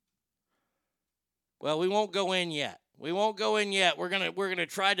 Well, we won't go in yet. We're gonna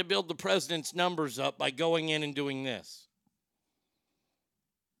try to build the president's numbers up by going in and doing this.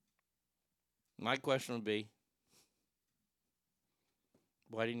 My question would be,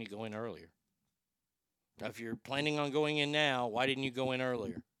 why didn't you go in earlier? If you're planning on going in now, why didn't you go in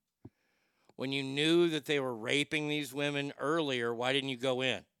earlier? When you knew that they were raping these women earlier, why didn't you go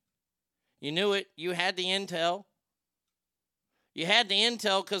in? You knew it. You had the intel. You had the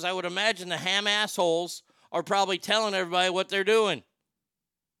intel because I would imagine the ham assholes are probably telling everybody what they're doing.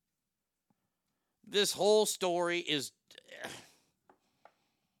 This whole story is...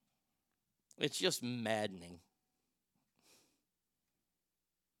 it's just maddening.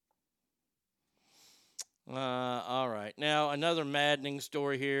 All right. Now, another maddening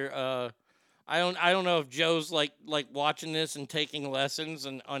story here. I don't know if Joe's like watching this and taking lessons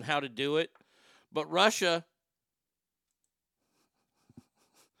on how to do it, but Russia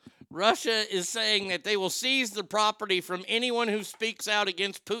is saying that they will seize the property from anyone who speaks out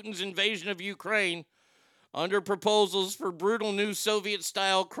against Putin's invasion of Ukraine under proposals for brutal new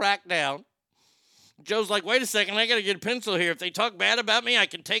Soviet-style crackdown. Joe's like, wait a second, I got to get a pencil here. If they talk bad about me, I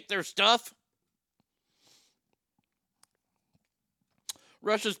can take their stuff.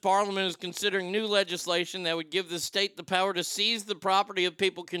 Russia's parliament is considering new legislation that would give the state the power to seize the property of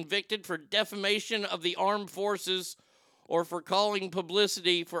people convicted for defamation of the armed forces or for calling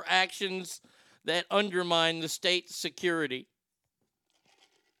publicity for actions that undermine the state's security.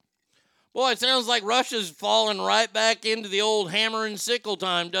 Boy, it sounds like Russia's falling right back into the old hammer and sickle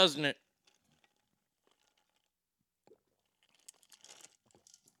time, doesn't it?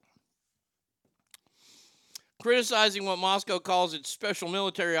 Criticizing what Moscow calls its special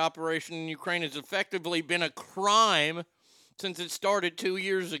military operation in Ukraine has effectively been a crime since it started 2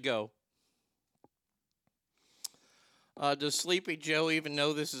 years ago. Does Sleepy Joe even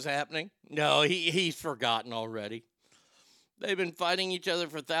know this is happening? No, he's forgotten already. They've been fighting each other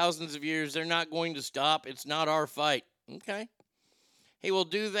for thousands of years. They're not going to stop. It's not our fight. Okay. He will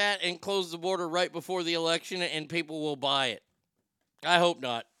do that and close the border right before the election, and people will buy it. I hope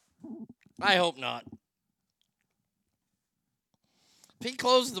not. I hope not. If he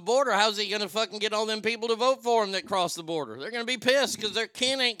closes the border, how's he going to fucking get all them people to vote for him that cross the border? They're going to be pissed because their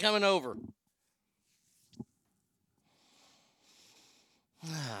kin ain't coming over.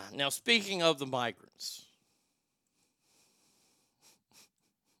 Now, speaking of the migrants,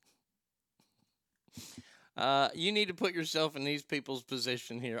 you need to put yourself in these people's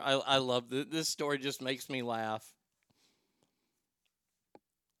position here. I love this story. Just makes me laugh.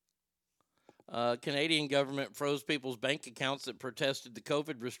 Canadian government froze people's bank accounts that protested the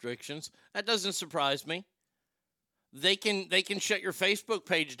COVID restrictions. That doesn't surprise me. They can shut your Facebook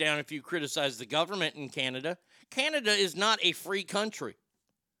page down if you criticize the government in Canada. Canada is not a free country.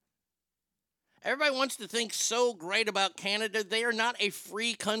 Everybody wants to think so great about Canada. They are not a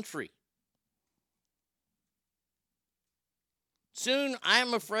free country. Soon,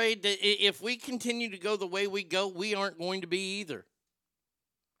 I'm afraid that if we continue to go the way we go, we aren't going to be either.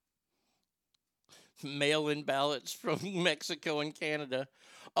 Mail-in ballots from Mexico and Canada.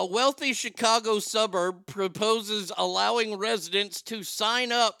 A wealthy Chicago suburb proposes allowing residents to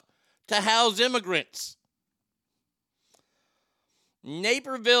sign up to house immigrants.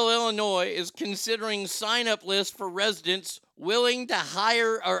 Naperville, Illinois is considering sign-up lists for residents willing to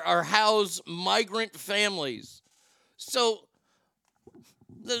hire or house migrant families. So,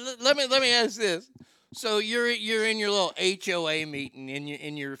 let me ask this. So you're in your little HOA meeting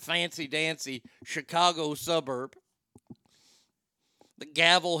in your fancy-dancy Chicago suburb. The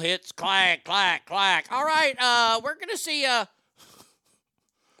gavel hits, clack, clack, clack. All right, we're going to see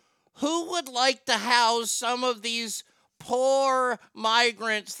who would like to house some of these poor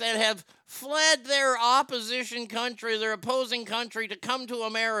migrants that have fled their opposition country, their opposing country, to come to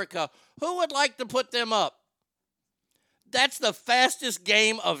America. Who would like to put them up? That's the fastest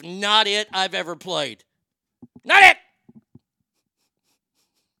game of not it I've ever played. Not it! I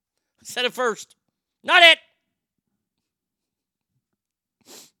said it first. Not it!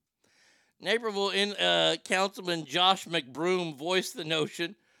 Naperville Councilman Josh McBroom voiced the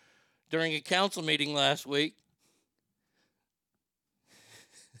notion during a council meeting last week.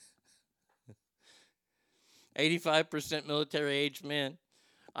 85% military-aged men.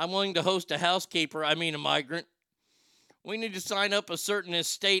 I'm willing to host a housekeeper, a migrant. We need to sign up a certain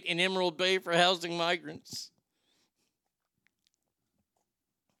estate in Emerald Bay for housing migrants.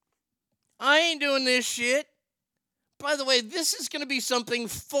 I ain't doing this shit. By the way, this is going to be something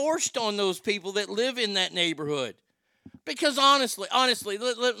forced on those people that live in that neighborhood. Because honestly,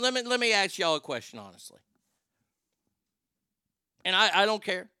 let me ask y'all a question, honestly. And I don't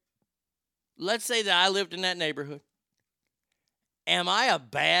care. Let's say that I lived in that neighborhood. Am I a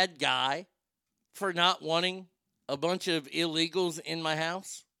bad guy for not wanting a bunch of illegals in my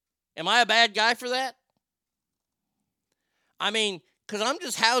house? Am I a bad guy for that? Because I'm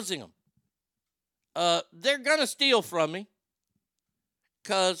just housing them. They're going to steal from me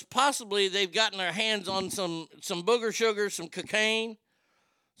because possibly they've gotten their hands on some booger sugar, some cocaine,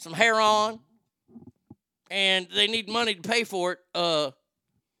 some heroin, and they need money to pay for it.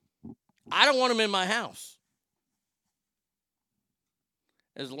 I don't want them in my house.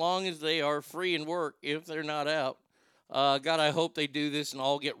 As long as they are free and work, if they're not out. God, I hope they do this and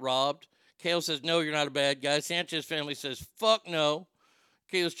all get robbed. Kale says, no, you're not a bad guy. Sanchez family says, fuck no.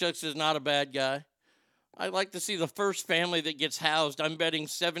 Kale's Chuck says, not a bad guy. I'd like to see the first family that gets housed. I'm betting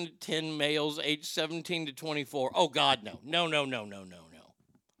 7 to 10 males aged 17 to 24. Oh, God, no. No.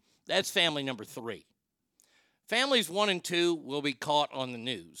 That's family number 3. Families 1 and 2 will be caught on the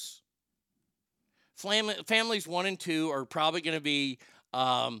news. Families 1 and 2 are probably going to be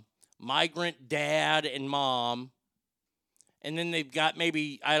migrant dad and mom. And then they've got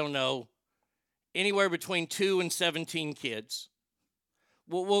maybe, I don't know, anywhere between 2 and 17 kids.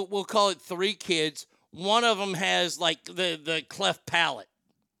 We'll call it 3 kids. One of them has like the cleft palate.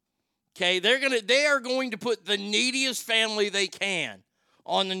 Okay, they are going to put the neediest family they can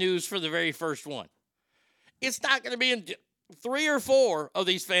on the news for the very first one. It's not going to be in 3 or 4 of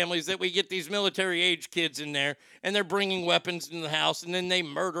these families that we get these military-age kids in there, and they're bringing weapons into the house, and then they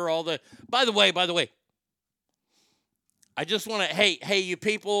murder all the... By the way, I just want to... Hey, you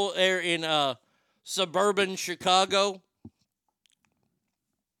people there in suburban Chicago,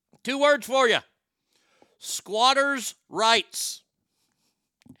 2 words for you. Squatters' rights.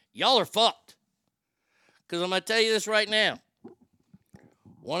 Y'all are fucked. Because I'm going to tell you this right now.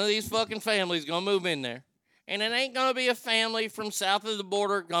 One of these fucking families going to move in there. And it ain't going to be a family from south of the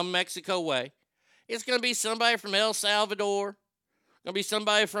border come Mexico way. It's going to be somebody from El Salvador. Going to be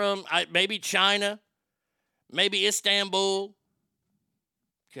somebody from maybe China. Maybe Istanbul.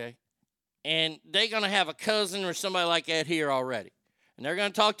 Okay. And they're going to have a cousin or somebody like that here already. And they're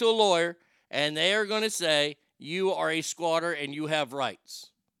going to talk to a lawyer. And they are going to say, you are a squatter and you have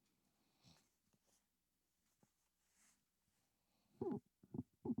rights.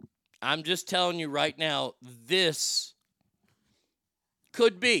 I'm just telling you right now, this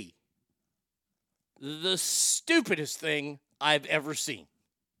could be the stupidest thing I've ever seen.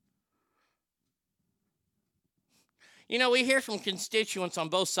 You know, we hear from constituents on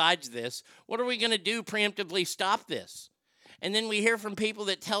both sides of this. What are we going to do preemptively stop this? And then we hear from people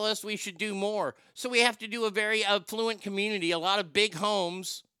that tell us we should do more. So we have to do a very affluent community, a lot of big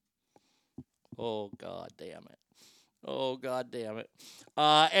homes. Oh, God damn it.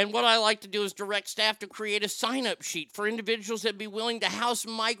 And what I like to do is direct staff to create a sign-up sheet for individuals that be willing to house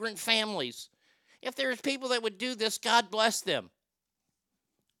migrant families. If there's people that would do this, God bless them.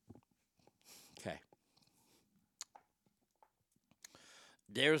 Okay.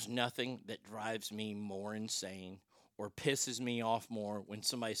 There's nothing that drives me more insane or pisses me off more when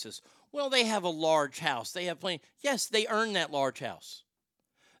somebody says, well, they have a large house. They have plenty. Yes, they earned that large house.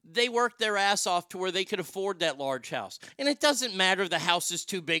 They worked their ass off to where they could afford that large house. And it doesn't matter if the house is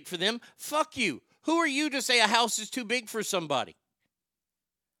too big for them. Fuck you. Who are you to say a house is too big for somebody?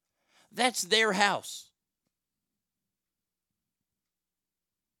 That's their house.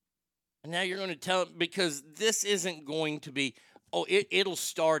 And now you're going to tell them, because this isn't going to be, it'll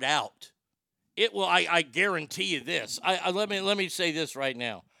start out. It will. I guarantee you this. Let me say this right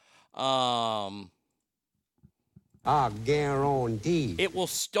now. I guarantee. It will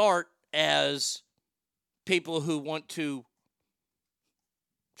start as people who want to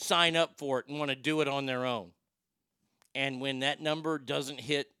sign up for it and want to do it on their own. And when that number doesn't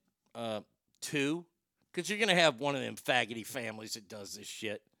hit 2, because you're going to have one of them faggoty families that does this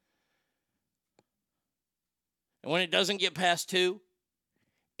shit. And when it doesn't get past 2,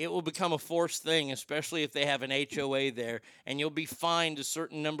 it will become a forced thing, especially if they have an HOA there, and you'll be fined a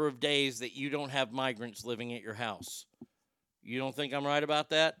certain number of days that you don't have migrants living at your house. You don't think I'm right about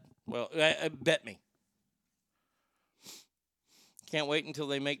that? Well, bet me. Can't wait until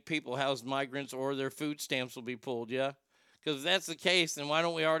they make people house migrants or their food stamps will be pulled, yeah? Because if that's the case, then why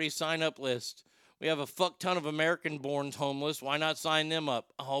don't we already sign up list? We have a fuck ton of American-borns homeless. Why not sign them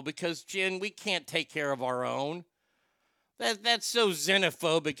up? Oh, because, Jen, we can't take care of our own. That's so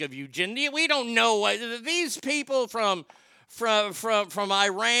xenophobic of you, Jen. We don't know what these people from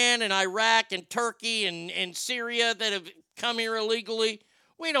Iran and Iraq and Turkey and Syria that have come here illegally,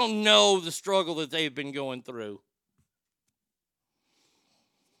 we don't know the struggle that they've been going through.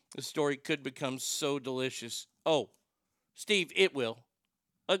 The story could become so delicious. Oh, Steve, it will.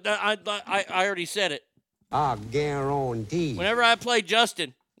 I already said it. I guarantee. Whenever I play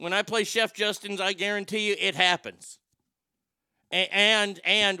Justin, when I play Chef Justin's, I guarantee you it happens.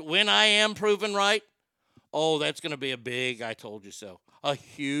 And when I am proven right, oh, that's going to be a big I told you so. A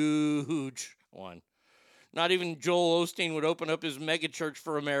huge one. Not even Joel Osteen would open up his megachurch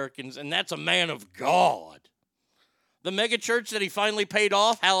for Americans, and that's a man of God. The megachurch that he finally paid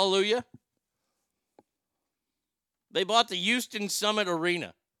off, hallelujah. They bought the Houston Summit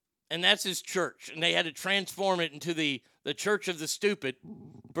Arena, and that's his church, and they had to transform it into the Church of the Stupid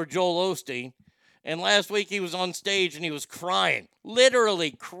for Joel Osteen. And last week he was on stage and he was crying,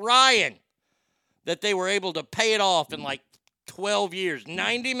 literally crying, that they were able to pay it off in like 12 years.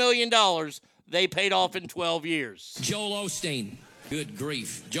 $90 million they paid off in 12 years. Joel Osteen. Good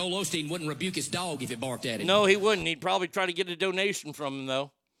grief. Joel Osteen wouldn't rebuke his dog if it barked at him. No, he wouldn't. He'd probably try to get a donation from him,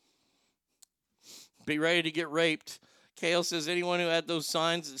 though. Be ready to get raped. Kale says anyone who had those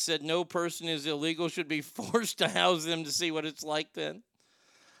signs that said no person is illegal should be forced to house them to see what it's like then.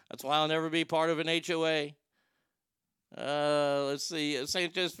 That's why I'll never be part of an HOA. Let's see.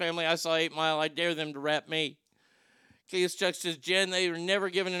 St. Joe's family, I saw 8 Mile. I dare them to rap me. Case Chuck says, Jen, they were never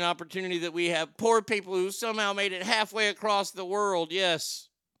given an opportunity that we have. Poor people who somehow made it halfway across the world, yes.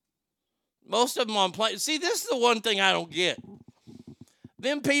 Most of them on planes. See, this is the one thing I don't get.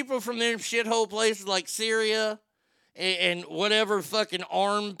 Them people from them shithole places like Syria and whatever fucking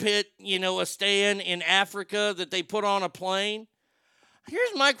armpit, a stand in Africa that they put on a plane.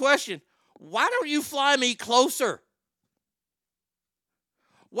 Here's my question. Why don't you fly me closer?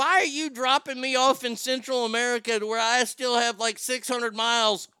 Why are you dropping me off in Central America to where I still have like 600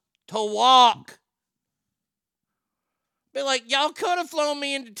 miles to walk? Be like, y'all could have flown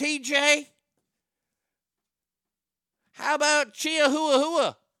me into TJ. How about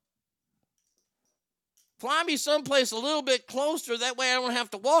Chihuahua? Fly me someplace a little bit closer. That way I don't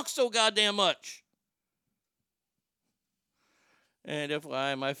have to walk so goddamn much. And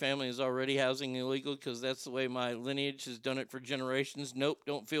FYI, my family is already housing illegal because that's the way my lineage has done it for generations. Nope,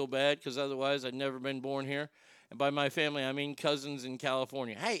 don't feel bad because otherwise I'd never been born here. And by my family, I mean cousins in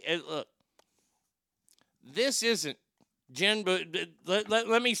California. Hey, look, this isn't, Jen, but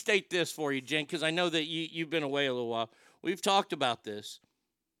let me state this for you, Jen, because I know that you've been away a little while. We've talked about this.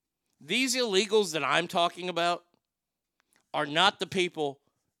 These illegals that I'm talking about are not the people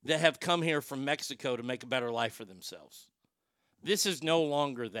that have come here from Mexico to make a better life for themselves. This is no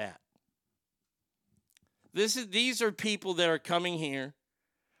longer that. These are people that are coming here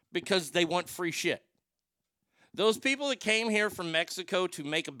because they want free shit. Those people that came here from Mexico to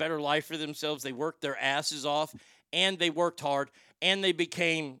make a better life for themselves, they worked their asses off, and they worked hard, and they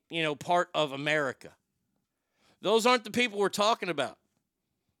became, part of America. Those aren't the people we're talking about.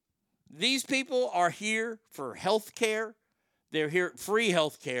 These people are here for health care. They're here free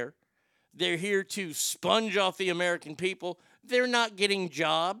health care. They're here to sponge off the American people. They're not getting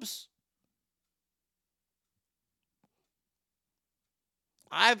jobs.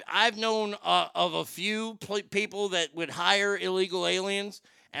 I've known of a few people that would hire illegal aliens,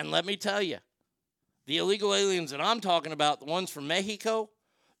 and let me tell you, the illegal aliens that I'm talking about, the ones from Mexico,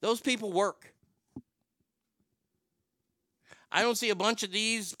 those people work. I don't see a bunch of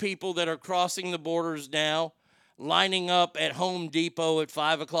these people that are crossing the borders now, lining up at Home Depot at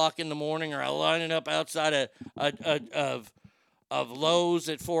 5 o'clock in the morning, or lining up outside of Lowe's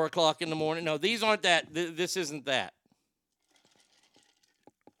at 4 o'clock in the morning. No, these aren't that. This isn't that.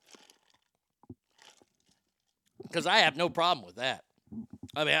 Because I have no problem with that.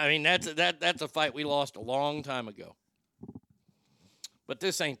 I mean that's a fight we lost a long time ago. But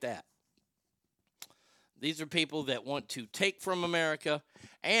this ain't that. These are people that want to take from America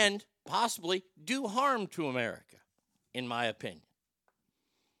and possibly do harm to America, in my opinion.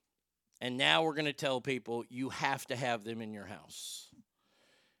 And now we're going to tell people you have to have them in your house.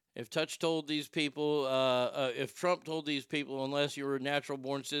 If Trump told these people, unless you're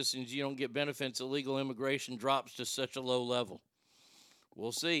natural-born citizens, you don't get benefits, illegal immigration drops to such a low level.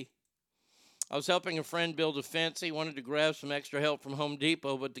 We'll see. I was helping a friend build a fence. He wanted to grab some extra help from Home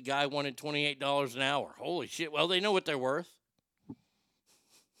Depot, but the guy wanted $28 an hour. Holy shit. Well, they know what they're worth.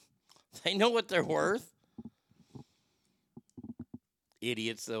 They know what they're worth.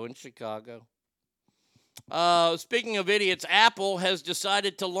 Idiots, though, in Chicago. Speaking of idiots, Apple has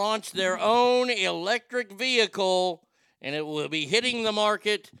decided to launch their own electric vehicle, and it will be hitting the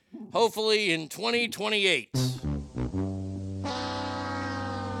market hopefully in 2028.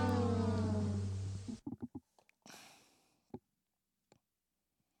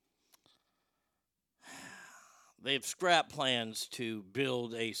 They've scrapped plans to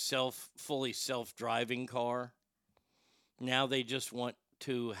build a fully self-driving car. Now they just want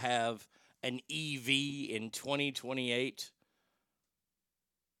to have an EV in 2028.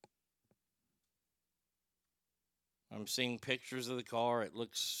 I'm seeing pictures of the car. It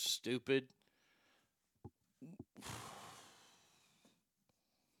looks stupid.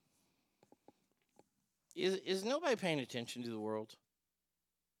 Is nobody paying attention to the world?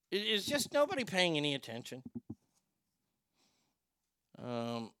 Is just nobody paying any attention?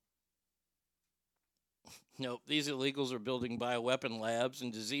 Nope, these illegals are building bioweapon labs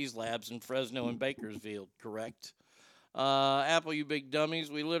and disease labs in Fresno and Bakersfield, correct? Apple, you big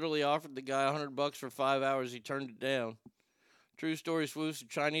dummies. We literally offered the guy $100 for 5 hours. He turned it down. True story, swoosh. A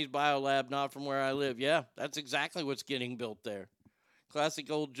Chinese biolab, not from where I live. Yeah, that's exactly what's getting built there.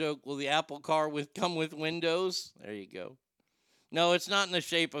 Classic old joke. Will the Apple car come with windows? There you go. No, it's not in the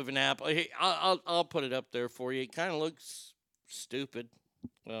shape of an apple. Hey, I'll put it up there for you. It kind of looks stupid.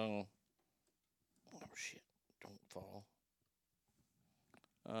 Oh, shit. Don't fall.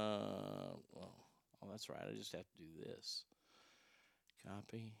 That's right. I just have to do this.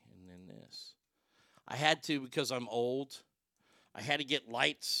 Copy, and then this. I had to, because I'm old, I had to get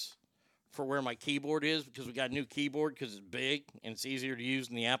lights for where my keyboard is, because we got a new keyboard because it's big and it's easier to use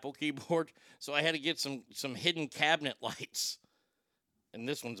than the Apple keyboard. So I had to get some hidden cabinet lights. And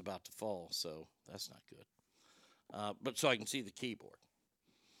this one's about to fall, so that's not good. But so I can see the keyboard.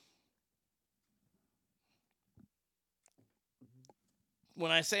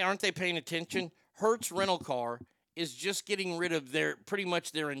 When I say aren't they paying attention, Hertz Rental Car is just getting rid of pretty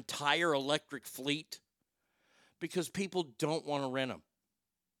much their entire electric fleet because people don't want to rent them.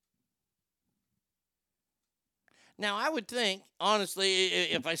 Now, I would think, honestly,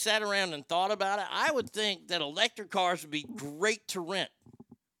 if I sat around and thought about it, I would think that electric cars would be great to rent.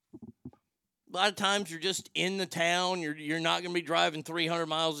 A lot of times you're just in the town. You're not going to be driving 300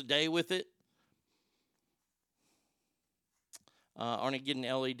 miles a day with it. Aren't you getting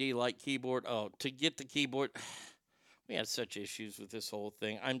LED light keyboard? Oh, to get the keyboard, we had such issues with this whole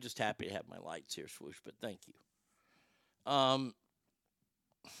thing. I'm just happy to have my lights here, swoosh, but thank you.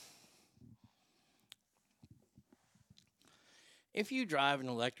 If you drive an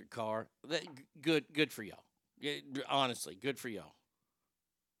electric car, good for y'all. Honestly, good for y'all.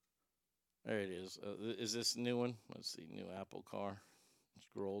 There it is. Is this the new one? Let's see, new Apple car.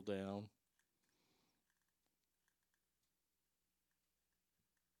 Scroll down.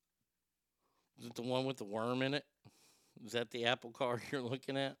 Is it the one with the worm in it? Is that the Apple car you're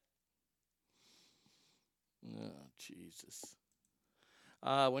looking at? Oh, Jesus.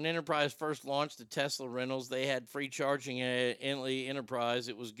 When Enterprise first launched the Tesla rentals, they had free charging at Intley Enterprise.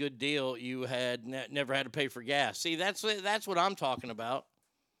 It was a good deal. You had never had to pay for gas. See, that's what I'm talking about.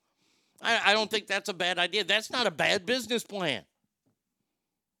 I don't think that's a bad idea. That's not a bad business plan.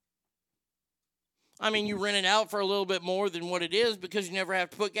 I mean, you rent it out for a little bit more than what it is because you never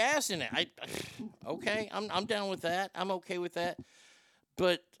have to put gas in it. Okay, I'm down with that. I'm okay with that.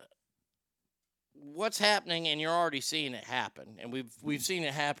 But what's happening, and you're already seeing it happen, and we've seen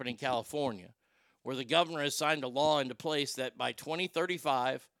it happen in California, where the governor has signed a law into place that by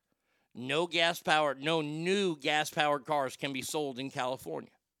 2035, no new gas-powered cars can be sold in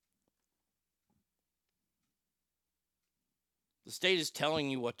California. The state is telling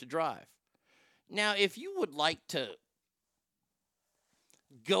you what to drive. Now, if you would like to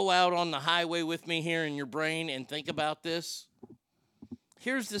go out on the highway with me here in your brain and think about this,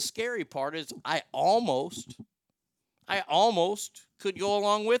 here's the scary part is I almost could go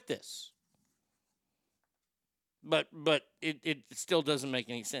along with this. But it still doesn't make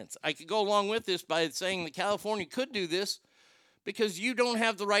any sense. I could go along with this by saying that California could do this because you don't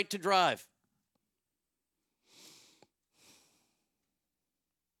have the right to drive.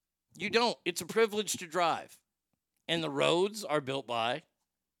 You don't. It's a privilege to drive. And the roads are built by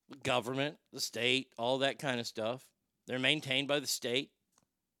the government, the state, all that kind of stuff. They're maintained by the state.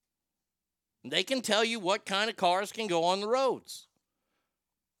 They can tell you what kind of cars can go on the roads.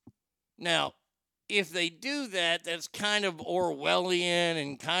 Now, if they do that, that's kind of Orwellian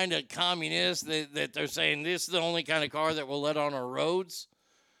and kind of communist that they're saying this is the only kind of car that we'll let on our roads.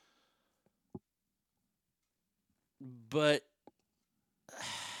 But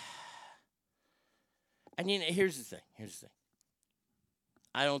and here's the thing.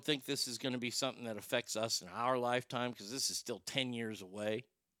 I don't think this is going to be something that affects us in our lifetime because this is still 10 years away,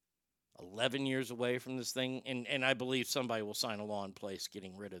 11 years away from this thing. And I believe somebody will sign a law in place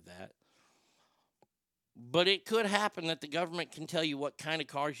getting rid of that. But it could happen that the government can tell you what kind of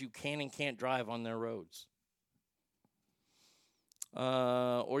cars you can and can't drive on their roads.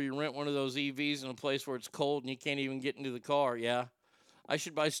 Or you rent one of those EVs in a place where it's cold and you can't even get into the car. Yeah. I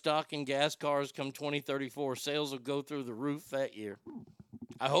should buy stock in gas cars come 2034. Sales will go through the roof that year.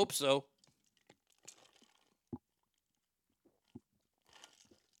 I hope so.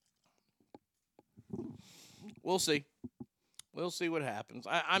 We'll see. We'll see what happens.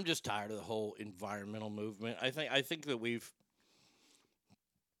 I'm just tired of the whole environmental movement. I think that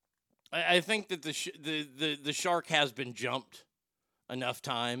I think that the shark has been jumped enough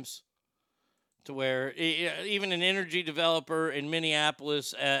times to where even an energy developer in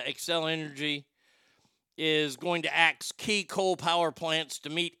Minneapolis, Xcel Energy, is going to axe key coal power plants to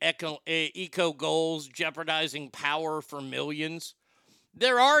meet eco goals, jeopardizing power for millions.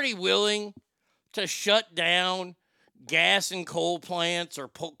 They're already willing to shut down gas and coal plants or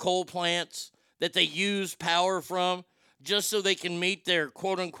coal plants that they use power from just so they can meet their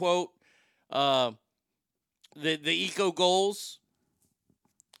quote-unquote the eco goals.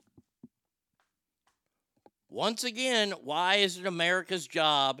 Once again, why is it America's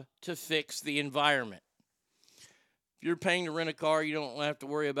job to fix the environment? If you're paying to rent a car, you don't have to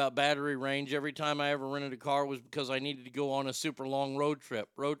worry about battery range. Every time I ever rented a car was because I needed to go on a super long road trip.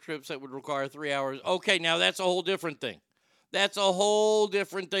 Road trips that would require 3 hours. Okay, now that's a whole different thing. That's a whole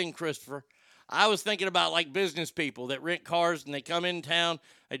different thing, Christopher. I was thinking about like business people that rent cars and they come in town,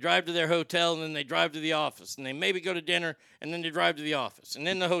 they drive to their hotel, and then they drive to the office. And they maybe go to dinner, and then they drive to the office, and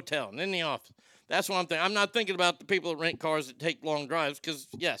then the hotel, and then the office. That's what I'm thinking. I'm not thinking about the people that rent cars that take long drives because,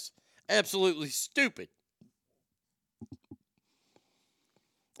 yes, absolutely stupid.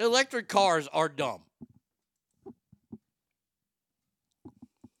 Electric cars are dumb.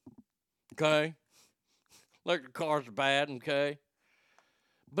 Okay? Electric cars are bad, okay?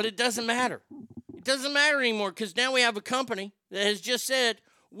 But it doesn't matter. It doesn't matter anymore because now we have a company that has just said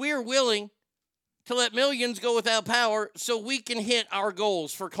we're willing to let millions go without power so we can hit our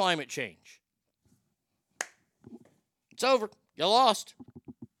goals for climate change. It's over. You lost.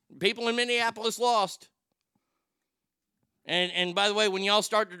 People in Minneapolis lost. And by the way, when y'all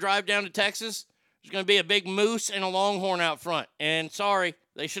start to drive down to Texas, there's going to be a big moose and a longhorn out front. And sorry,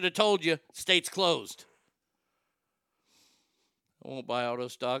 they should have told you, state's closed. I won't buy auto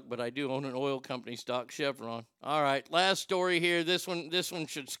stock, but I do own an oil company stock, Chevron. All right, last story here. This one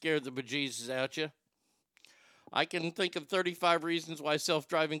should scare the bejesus out you. I can think of 35 reasons why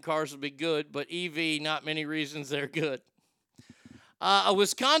self-driving cars would be good, but EV, not many reasons they're good. A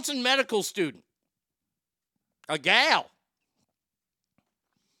Wisconsin medical student, a gal.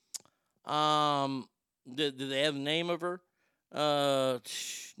 Do they have the name of her?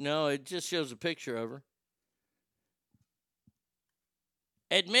 No, it just shows a picture of her.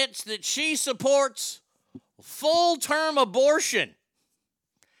 Admits that she supports full-term abortion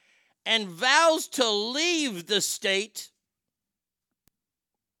and vows to leave the state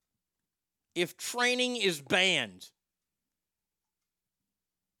if training is banned.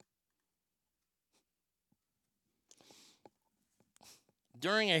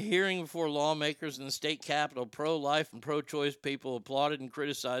 During a hearing before lawmakers in the state capitol, pro-life and pro-choice people applauded and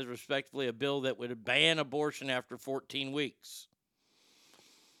criticized, respectively, a bill that would ban abortion after 14 weeks.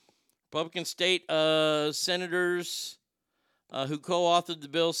 Republican state senators who co-authored the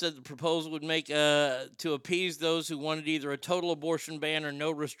bill said the proposal would make to appease those who wanted either a total abortion ban or no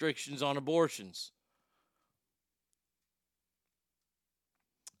restrictions on abortions.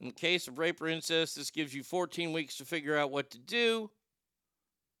 In the case of rape or incest, this gives you 14 weeks to figure out what to do.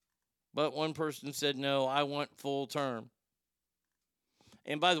 But one person said, no, I want full term.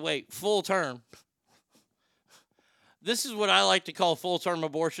 And by the way, full term. This is what I like to call full-term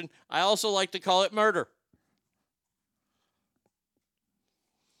abortion. I also like to call it murder.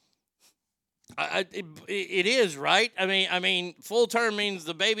 It is, right? I mean, full-term means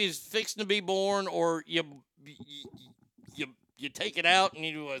the baby's fixing to be born, or you take it out and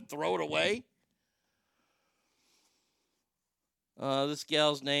you throw it away. This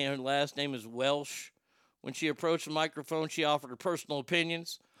gal's name, her last name is Welsh. When she approached the microphone, she offered her personal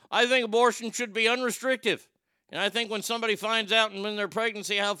opinions. I think abortion should be unrestricted. And I think when somebody finds out and when they're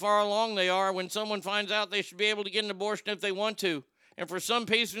pregnancy how far along they are, when someone finds out they should be able to get an abortion if they want to. And for some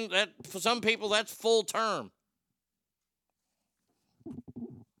people, that's full term.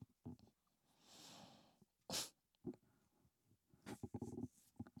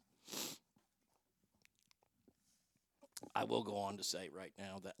 will go on to say right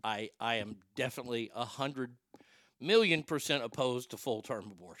now that I am definitely 100,000,000% opposed to full-term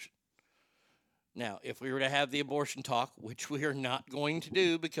abortion. Now, if we were to have the abortion talk, which we are not going to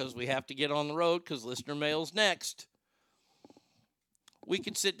do because we have to get on the road because Listner Mail's next, we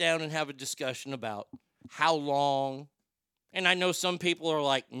could sit down and have a discussion about how long. And I know some people are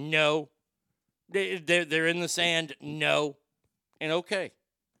like, no. They're in the sand, no. And okay.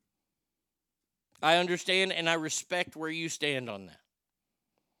 I understand and I respect where you stand on that.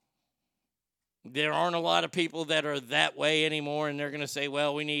 There aren't a lot of people that are that way anymore, and they're going to say,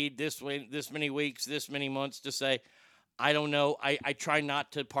 well, we need this many weeks, this many months to say, I don't know. I try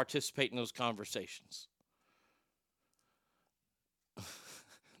not to participate in those conversations.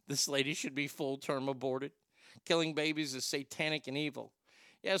 This lady should be full-term aborted. Killing babies is satanic and evil.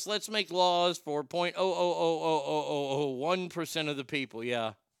 Yes, let's make laws for 0.0000001% of the people.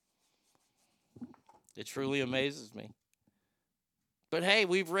 Yeah. It truly amazes me. But hey,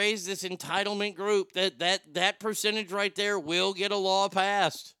 we've raised this entitlement group. That percentage right there will get a law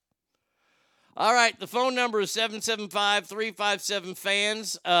passed. All right, the phone number is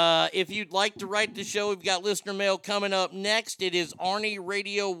 775-357-FANS. If you'd like to write the show, we've got listener mail coming up next. It is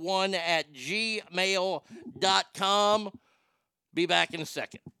arnieradio1@gmail.com. Be back in a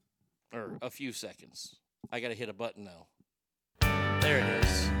second, or a few seconds. I got to hit a button, though. There it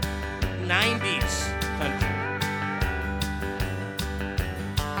is. 90s country.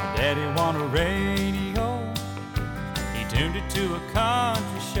 Daddy wanted a radio. He tuned it to a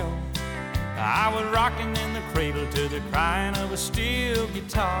country show. I was rocking in the cradle to the crying of a steel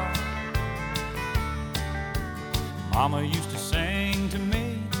guitar. Mama used to sing to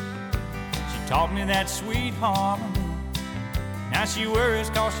me. She taught me that sweet harmony. Now she worries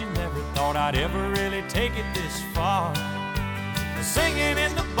 'cause she never thought I'd ever really take it this far. Singing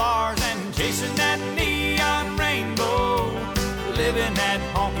in the bars and chasing that neon rainbow, living that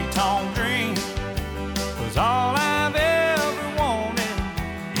honky-tonk dream. 'Cause all I've ever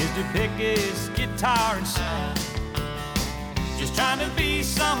wanted is to pick his guitar and sing. Just trying to be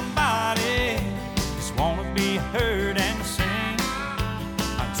somebody, just wanna be heard and sing.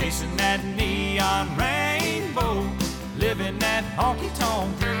 I'm chasing that neon rainbow, living that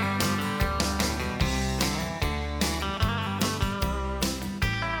honky-tonk dream.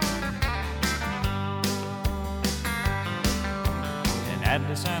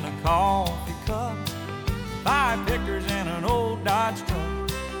 Atlas and a coffee cup, 5 pickers and an old Dodge truck.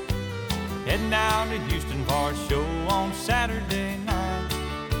 Heading down to Houston for a show on Saturday night.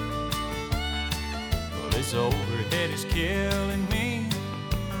 Well, this overhead is killing me.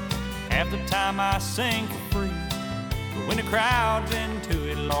 Half the time I sing for free, but when the crowd's into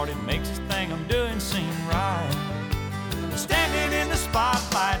it, Lord, it makes this thing I'm doing seem right. Standing in the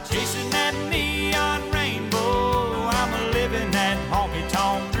spotlight, chasing that neon rainbow, I'm a living that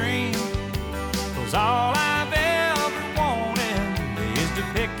honky-tonk dream. 'Cause all I've ever wanted is to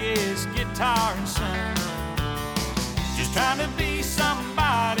pick his guitar and sing. Just trying to be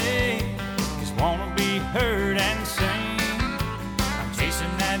somebody, just wanna be heard and sing. I'm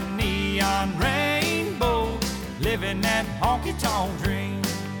chasing that neon rainbow, living that honky-tonk dream.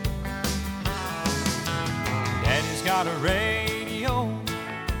 Daddy's got a radio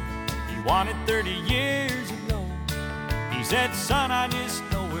he wanted 30 years ago. He said, son, I just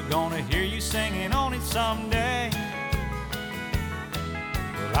know we're gonna hear you singing on it someday.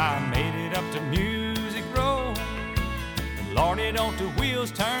 Well, I made it up to Music Row. Lordy, don't the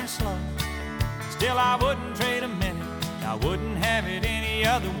wheels turn slow. Still, I wouldn't trade a minute, I wouldn't have it any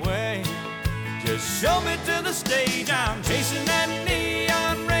other way. Just show me to the stage, I'm chasing that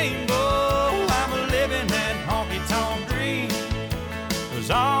neon rainbow. I'm a living that honky-tonk dream. 'Cause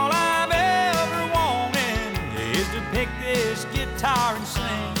all I've ever wanted is to pick this guitar and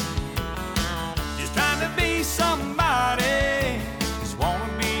sing. Just trying to be somebody, just wanna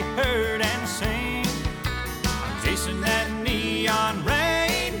be heard and sing. I'm chasing that neon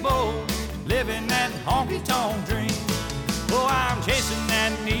rainbow, living that honky-tonk dream. Oh, I'm chasing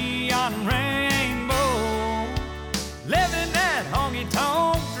that neon rainbow, living that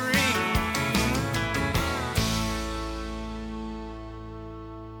honky-tonk dream.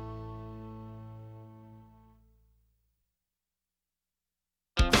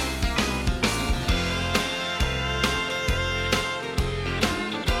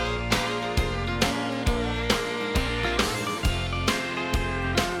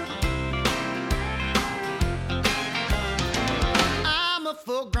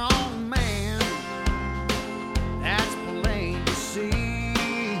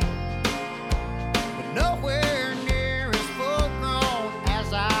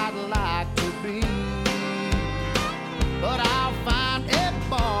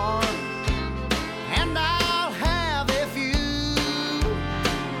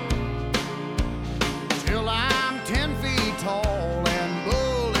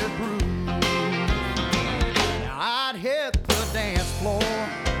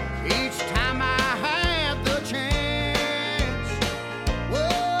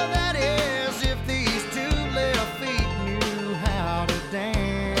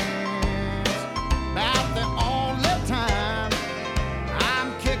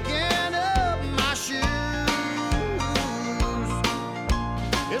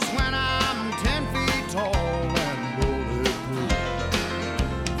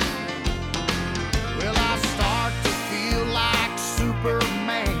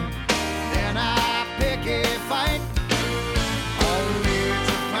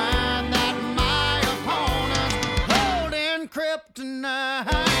 tonight.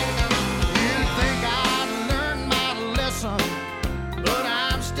 You think I learned my lesson, but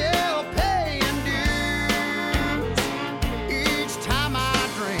I'm still paying dues. Each time I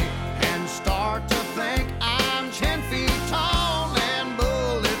drink and start to think I'm 10 feet tall and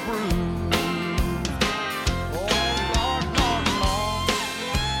bulletproof. Oh, Lord, Lord, Lord.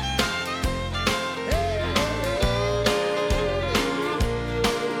 Hey,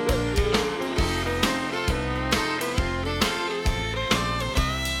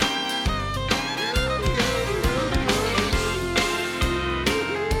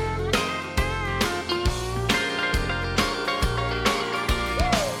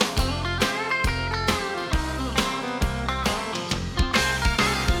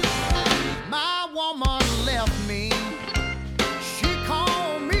 my woman left me. She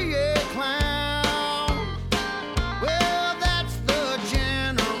called me a clown. Well, that's the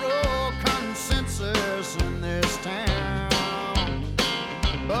general consensus in this town.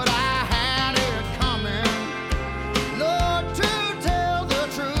 But I had it coming, Lord, to tell the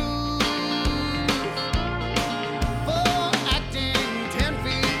truth. For acting 10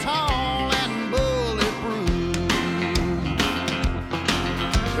 feet tall and bulletproof.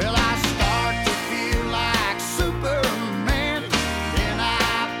 Well, I start to feel like Superman. Then I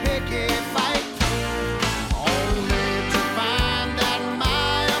pick a fight, only to find that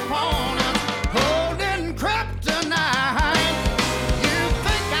my opponent's holding kryptonite. You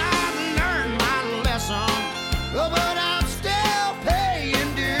think I've learned my lesson, but I'm still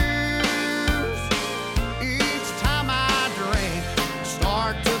paying dues. Each time I drink,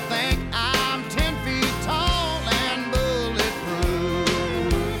 start to think I'm 10 feet tall and bulletproof.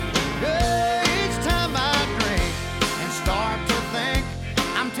 Yeah, each time I drink and start to think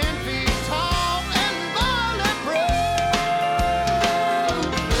I'm 10 feet tall and bulletproof.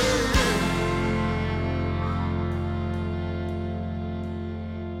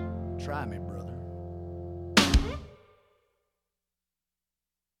 Try me, brother.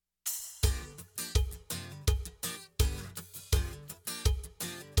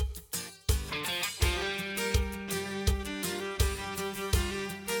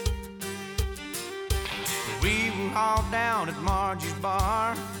 We were all down at Margie's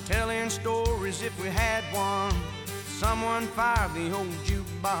bar, telling stories if we had one. Someone fired the old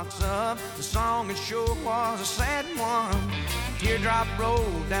jukebox up. The song it sure was a sad one. A teardrop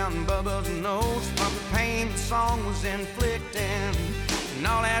rolled down Bubba's nose from the pain the song was inflicting. And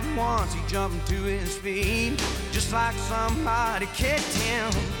all at once he jumped to his feet, just like somebody kicked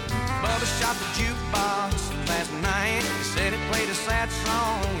him. Bubba shot the jukebox last night. He said it played a sad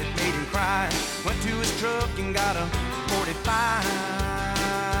song, it made him cry. Went to his truck and got a 45.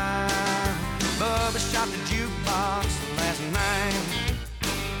 Bubba shot the jukebox last night.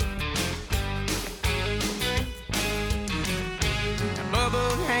 Bubba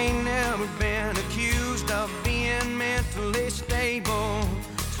ain't never been accused of being mentally stable,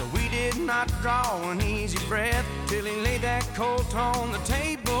 so we did not draw an easy breath till he laid that colt on the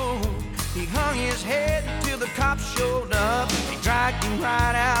table. He hung his head till the cops showed up. They dragged him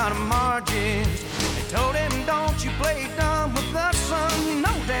right out of Margie's. They told him, don't you play dumb with us, son. You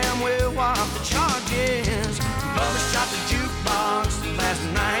know damn well what the charge is. Bubba shot the jukebox last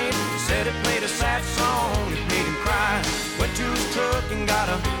night. Said it played a sad song, it made him cry. Went to his truck and got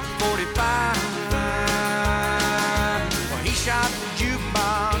a 45. Well, he shot the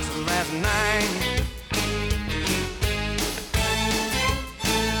jukebox last night.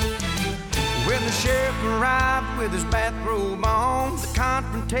 When the sheriff arrived with his bathrobe on, the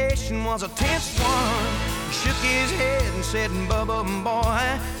confrontation was a tense one. He shook his head and said, Bubba,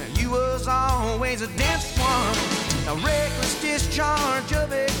 boy, you was always a dense one. A reckless discharge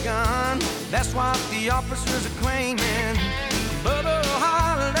of a gun, that's what the officers are claiming. Bubba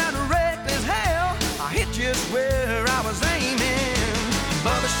hollered at reckless hell, I hit just where I was aiming.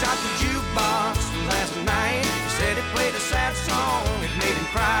 Bubba shot the jukebox last night. Said it played a sad song, it made him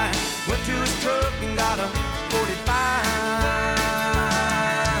cry. Went to his truck and got a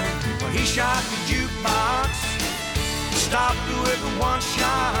 45. Well, he shot the jukebox, stopped with one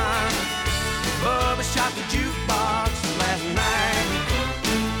shot. Bubba shot the jukebox last night.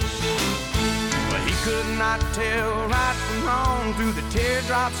 Well, he could not tell right from wrong through the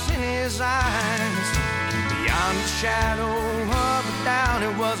teardrops in his eyes. Beyond the shadow of a doubt,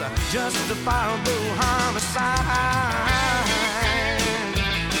 it was a justifiable homicide.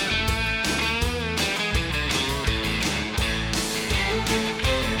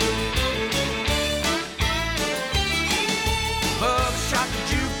 Bubba shot the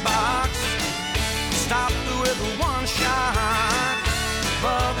jukebox, stopped with one shot.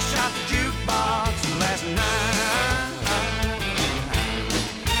 Bubba shot the jukebox last night.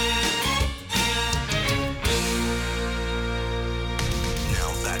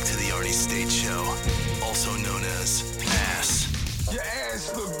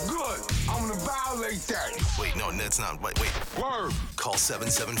 look good. I'm gonna violate that. Wait, no, that's not. Wait. Word. Call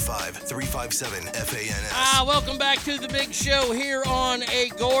 775-357-FANS. Welcome back to the big show here on a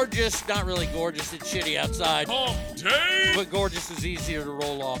gorgeous, not really gorgeous, it's shitty outside. Day. But gorgeous is easier to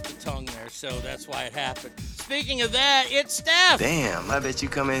roll off the tongue there, so that's why it happened. Speaking of that, it's Steph. Damn, I bet you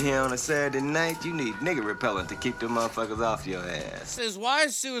come in here on a Saturday night, you need nigga repellent to keep them motherfuckers off your ass. Says, why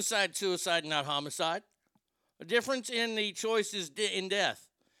is suicide not homicide? The difference in the choice is in death.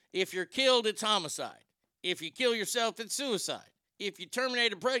 If you're killed, it's homicide. If you kill yourself, it's suicide. If you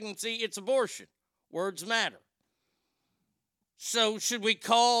terminate a pregnancy, it's abortion. Words matter. So should we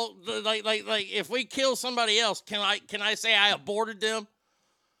call, like if we kill somebody else, can I say I aborted them?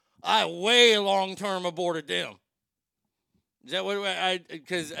 I way long-term aborted them. Is that what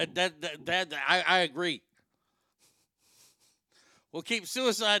because I agree. We'll keep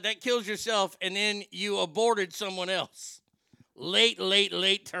suicide, that kills yourself, and then you aborted someone else.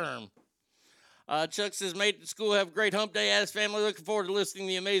 Late term. Chuck says, mate at school, have a great hump day. Ass family, looking forward to listening to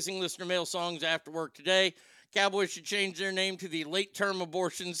the amazing Listener Mail songs after work today. Cowboys should change their name to the late term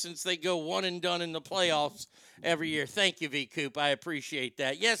abortions since they go one and done in the playoffs every year. Thank you, V. Coop. I appreciate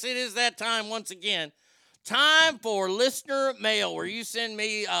that. Yes, it is that time once again. Time for Listener Mail, where you send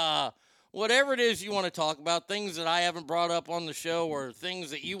me whatever it is you want to talk about, things that I haven't brought up on the show or things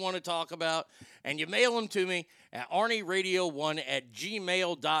that you want to talk about, and you mail them to me at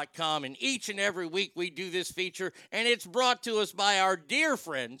arnieradio1@gmail.com. And each and every week we do this feature, and it's brought to us by our dear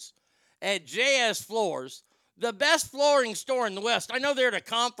friends at JS Floors, the best flooring store in the West. I know they're at a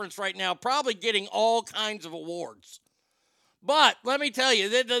conference right now, probably getting all kinds of awards. But let me tell you,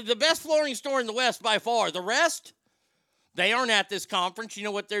 the best flooring store in the West by far. The rest, they aren't at this conference. You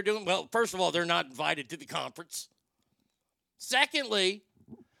know what they're doing? Well, first of all, they're not invited to the conference. Secondly,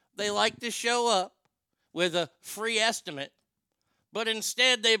 they like to show up with a free estimate, but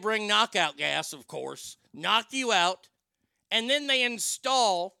instead they bring knockout gas, of course, knock you out, and then they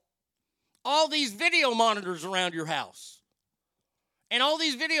install all these video monitors around your house. And all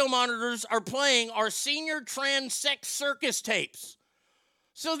these video monitors are playing our senior trans sex circus tapes.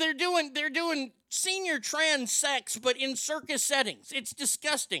 So they're doing senior trans sex, but in circus settings. It's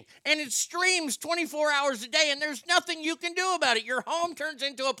disgusting. And it streams 24 hours a day, and there's nothing you can do about it. Your home turns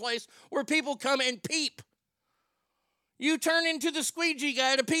into a place where people come and peep. You turn into the squeegee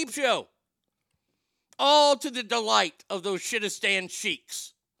guy at a peep show. All to the delight of those shit-a-stan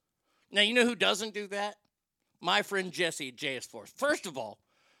sheiks. Now, you know who doesn't do that? My friend Jesse at JS Force. First of all,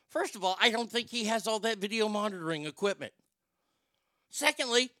 I don't think he has all that video monitoring equipment.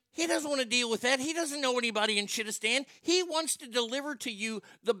 Secondly, he doesn't want to deal with that. He doesn't know anybody in Shittistan. He wants to deliver to you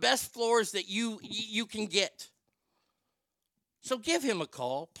the best floors that you can get. So give him a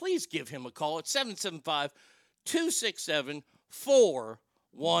call. Please give him a call at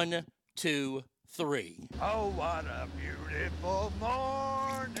 775-267-4123. Oh, what a beautiful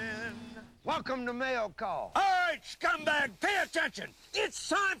morning. Welcome to Mail Call. All right, scumbag, pay attention. It's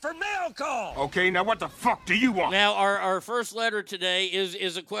time for Mail Call. Okay, now what the fuck do you want? Now, our first letter today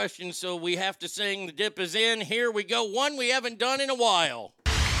is a question, so we have to sing The Dip Is In. Here we go, one we haven't done in a while.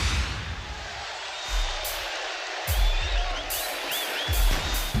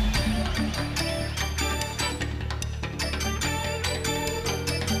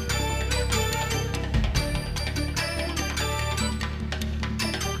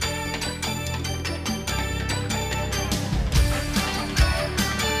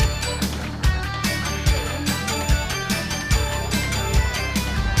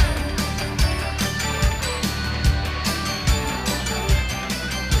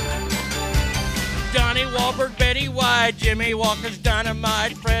 Wahlberg, Betty White, Jimmy Walker's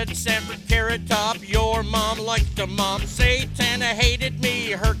Dynamite, Fred Sanford, Carrot Top, your mom liked the mom, Satana hated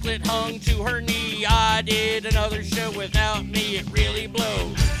me, her clit hung to her knee, I did another show without me, it really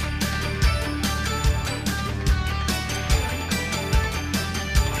blows.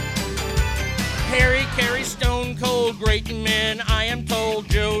 Harry, Carey, Stone Cold, great men, I am told,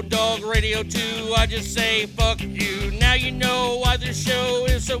 Joe Dog, Radio 2, I just say fuck you. Now you know why this show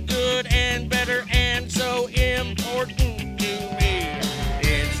is so good and better and so important to me.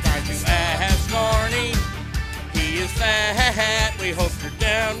 It's time to ask Arnie, he is fat, we hope you're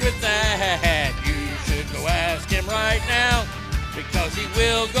down with that. You should go ask him right now, because he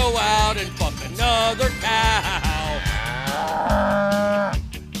will go out and fuck another cow.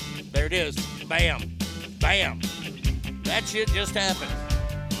 There it is. Bam. Bam. That shit just happened.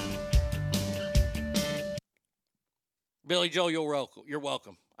 Billy Joel, you're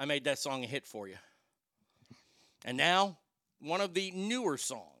welcome. I made that song a hit for you. And now, one of the newer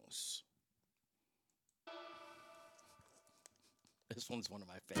songs. This one's one of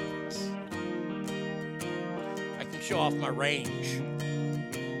my favorites. I can show off my range.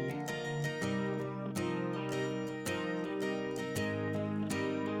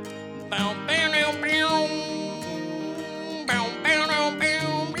 Bow, bow, bow, bow. Bow, bow, bow, bow,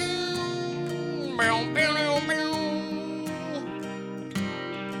 bow. Bow, bow, bow, bow.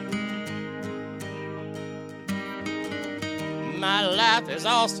 My life is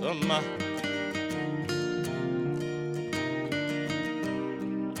awesome.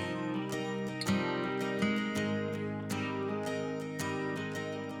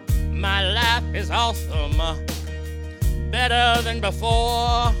 My life is awesome. Better than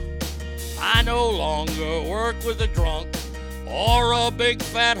before. I no longer work with a drunk or a big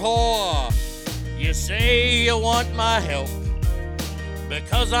fat whore. You say you want my help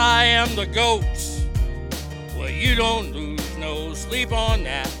because I am the goat. Well, you don't lose no sleep on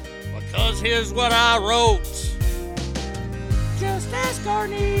that, because here's what I wrote. Just ask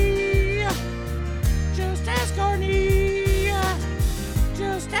Arnie. Just ask Arnie.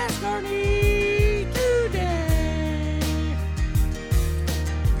 Just ask Arnie today.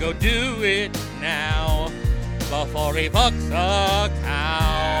 Go do it now before he fucks a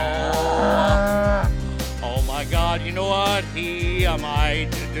cow. Oh my God, you know what he might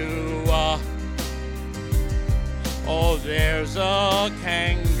do? Oh, there's a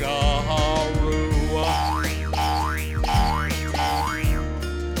kangaroo.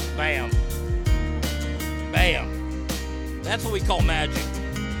 Bam. Bam. That's what we call magic.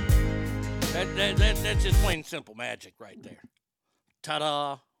 That's just plain simple magic right there.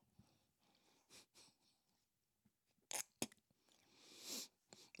 Ta-da.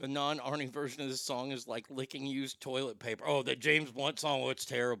 The non-Arnie version of this song is like licking used toilet paper. Oh, the James Blunt song, oh, it's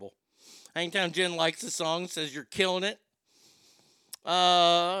terrible. Hangtown Jen likes the song, says you're killing it.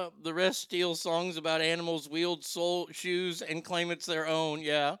 The rest steal songs about animals, wield shoes, and claim it's their own.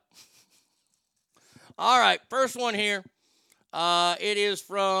 Yeah. All right, first one here. It is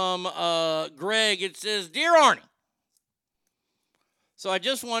from Greg. It says, Dear Arnie, so I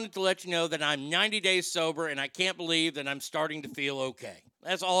just wanted to let you know that I'm 90 days sober, and I can't believe that I'm starting to feel okay.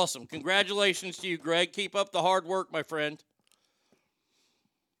 That's awesome. Congratulations to you, Greg. Keep up the hard work, my friend.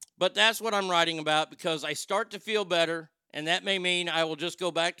 But that's what I'm writing about, because I start to feel better, and that may mean I will just go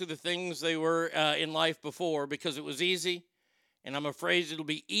back to the things they were in life before, because it was easy, and I'm afraid it'll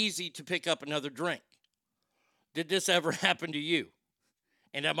be easy to pick up another drink. Did this ever happen to you?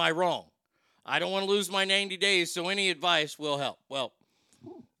 And am I wrong? I don't want to lose my 90 days, so any advice will help. Well,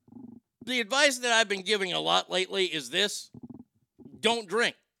 the advice that I've been giving a lot lately is this: don't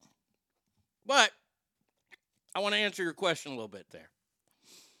drink. But I want to answer your question a little bit there.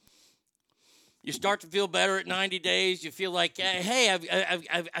 You start to feel better at 90 days. You feel like, hey,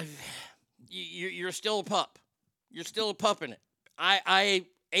 you're still a pup. You're still a pup in it.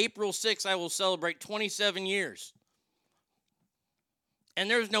 April 6th, I will celebrate 27 years. And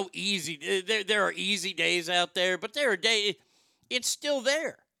there's no easy, there are easy days out there, but there are days, it's still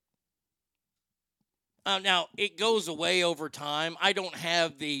there. Now, it goes away over time. I don't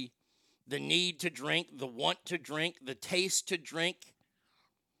have the need to drink, the want to drink, the taste to drink.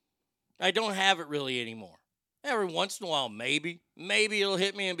 I don't have it really anymore. Every once in a while, maybe it'll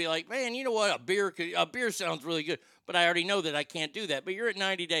hit me and be like, man, you know what? A beer sounds really good, but I already know that I can't do that. But you're at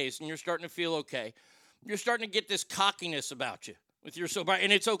 90 days and you're starting to feel okay. You're starting to get this cockiness about you with your sobriety,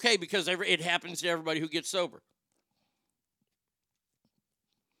 and it's okay because it happens to everybody who gets sober.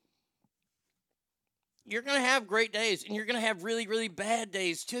 You're going to have great days, and you're going to have really, really bad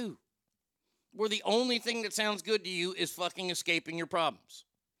days too, where the only thing that sounds good to you is fucking escaping your problems.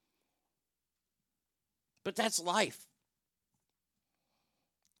 But that's life.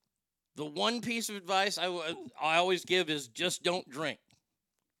 The one piece of advice I always give is just don't drink.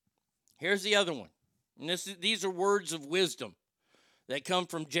 Here's the other one. And these are words of wisdom that come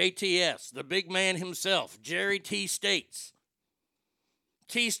from JTS, the big man himself, Jerry T. States.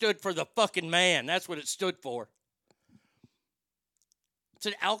 T stood for the fucking man. That's what it stood for. It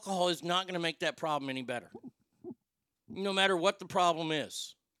said alcohol is not going to make that problem any better. No matter what the problem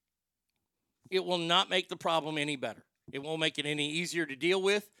is. It will not make the problem any better. It won't make it any easier to deal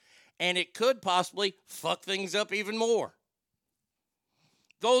with, and it could possibly fuck things up even more.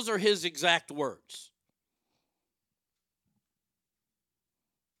 Those are his exact words.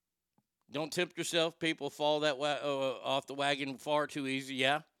 Don't tempt yourself. People fall that off the wagon far too easy.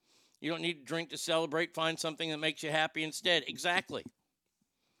 Yeah. You don't need to drink to celebrate. Find something that makes you happy instead. Exactly.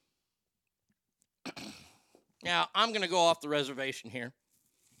 Now, I'm going to go off the reservation here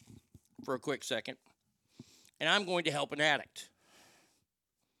for a quick second, and I'm going to help an addict,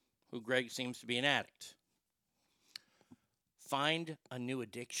 who Greg seems to be an addict. find a new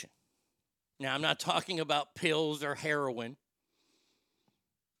addiction. Now, I'm not talking about pills or heroin.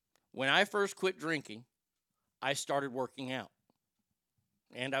 When I first quit drinking, I started working out.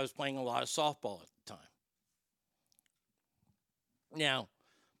 And I was playing a lot of softball at the time. Now,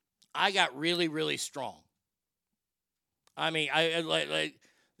 I got really, really strong. I mean, I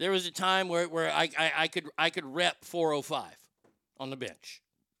there was a time where I could rep 405 on the bench.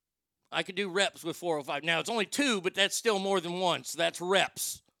 I could do reps with 405. Now, it's only 2, but that's still more than 1, so that's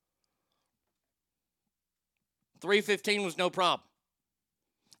reps. 315 was no problem.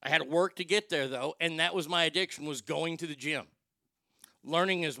 I had to work to get there, though, and that was my addiction, was going to the gym,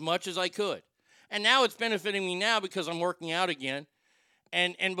 learning as much as I could. And now it's benefiting me now because I'm working out again.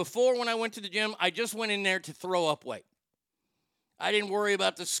 And before, when I went to the gym, I just went in there to throw up weight. I didn't worry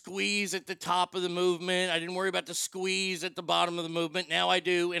about the squeeze at the top of the movement. I didn't worry about the squeeze at the bottom of the movement. Now I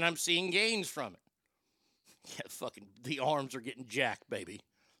do, and I'm seeing gains from it. Yeah, the arms are getting jacked, baby.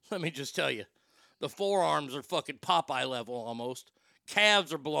 Let me just tell you. The forearms are fucking Popeye level almost.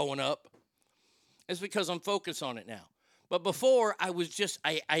 Calves are blowing up. It's because I'm focused on it now. But before, I was just,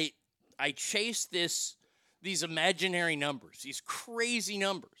 I chased these imaginary numbers, these crazy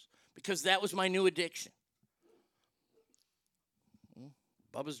numbers, because that was my new addiction.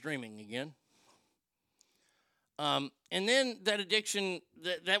 Bubba's dreaming again. And then that addiction,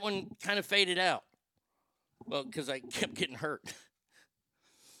 that one kind of faded out. Well, because I kept getting hurt.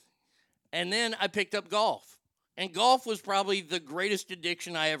 And then I picked up golf. And golf was probably the greatest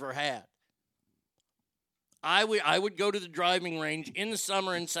addiction I ever had. I would go to the driving range in the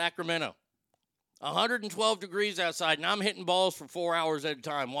summer in Sacramento. 112 degrees outside, and I'm hitting balls for 4 hours at a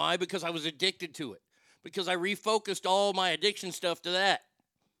time. Why? Because I was addicted to it. Because I refocused all my addiction stuff to that.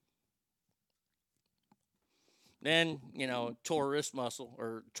 Then, tore a wrist muscle,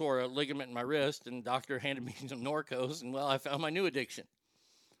 or tore a ligament in my wrist, and the doctor handed me some Norcos, and, well, I found my new addiction.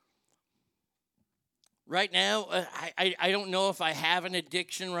 Right now, I don't know if I have an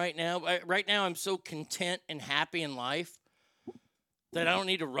addiction right now. Right now, I'm so content and happy in life that I don't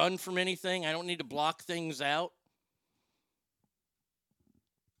need to run from anything. I don't need to block things out.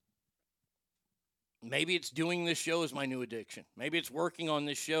 Maybe it's doing this show is my new addiction. Maybe it's working on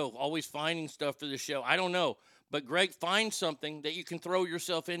this show, always finding stuff for the show. I don't know. But, Greg, find something that you can throw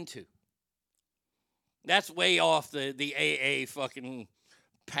yourself into. That's way off the AA fucking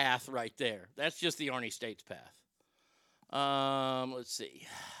path right there. That's just the Arnie States path. Let's see.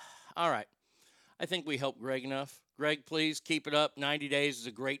 All right. I think we helped Greg enough. Greg, please keep it up. 90 days is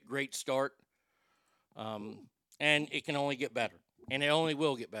a great, great start. And it can only get better. And it only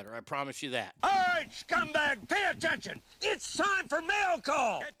will get better. I promise you that. All right, scumbag, pay attention. It's time for mail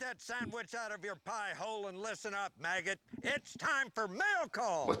call. Get that sandwich out of your pie hole and listen up, maggot. It's time for mail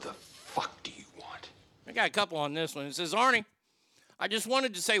call. What the fuck do you want? I got a couple on this one. It says, Arnie, I just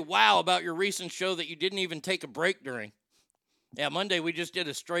wanted to say wow about your recent show that you didn't even take a break during. Yeah, Monday we just did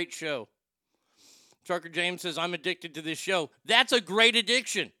a straight show. Trucker James says, I'm addicted to this show. That's a great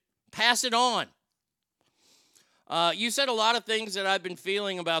addiction. Pass it on. You said a lot of things that I've been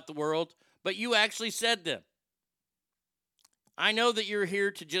feeling about the world, but you actually said them. I know that you're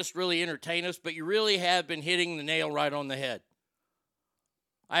here to just really entertain us, but you really have been hitting the nail right on the head.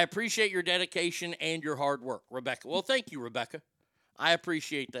 I appreciate your dedication and your hard work, Rebecca. Well, thank you, Rebecca. I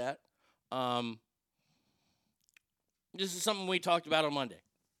appreciate that. This is something we talked about on Monday,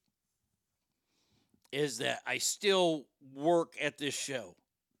 is that I still work at this show.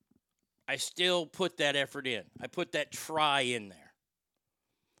 I still put that effort in. I put that try in there.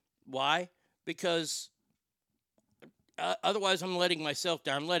 Why? Because otherwise I'm letting myself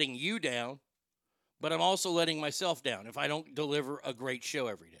down. I'm letting you down, but I'm also letting myself down if I don't deliver a great show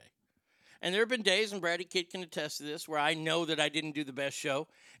every day. And there have been days, and Brady Kid can attest to this, where I know that I didn't do the best show,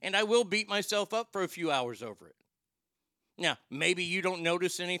 and I will beat myself up for a few hours over it. Now, maybe you don't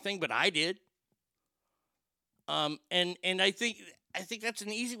notice anything, but I did. And I think that's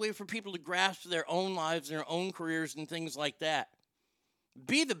an easy way for people to grasp their own lives, their own careers, and things like that.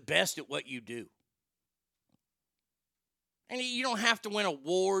 Be the best at what you do. And you don't have to win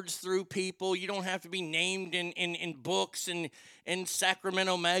awards through people. You don't have to be named in books and in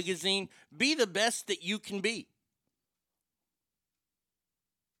Sacramento Magazine. Be the best that you can be.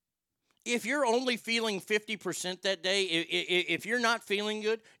 If you're only feeling 50% that day, if you're not feeling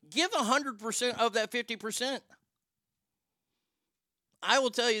good, give 100% of that 50%. I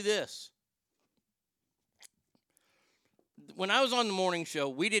will tell you this. When I was on the morning show,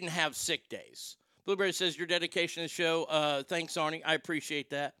 we didn't have sick days. Blueberry says, your dedication to the show, thanks, Arnie. I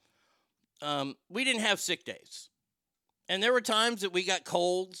appreciate that. We didn't have sick days. And there were times that we got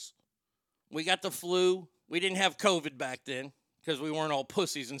colds. We got the flu. We didn't have COVID back then. because we weren't all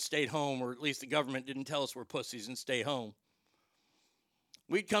pussies and stayed home, or at least the government didn't tell us we're pussies and stay home.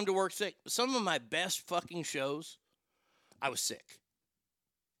 We'd come to work sick. Some of my best fucking shows, I was sick.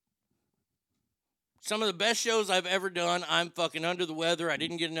 Some of the best shows I've ever done, I'm fucking under the weather. I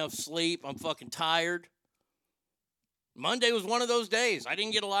didn't get enough sleep. I'm fucking tired. Monday was one of those days. I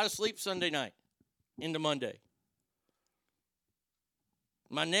didn't get a lot of sleep Sunday night into Monday.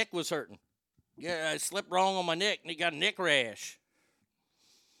 My neck was hurting. Yeah, I slept wrong on my neck, and it got a neck rash.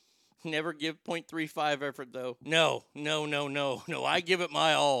 Never give 0.35 effort, though. No. I give it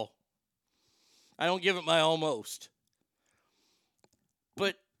my all. I don't give it my almost.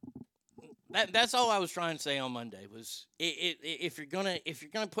 But that's all I was trying to say on Monday was if you're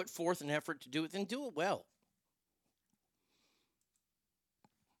gonna put forth an effort to do it, then do it well.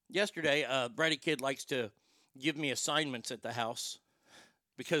 Yesterday, Brady Kid likes to give me assignments at the house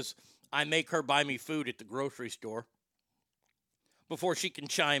because I make her buy me food at the grocery store before she can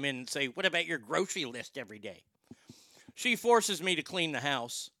chime in and say, "What about your grocery list every day?" She forces me to clean the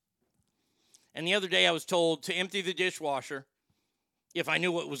house. And the other day I was told to empty the dishwasher if I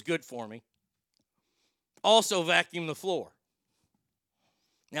knew what was good for me. Also vacuum the floor.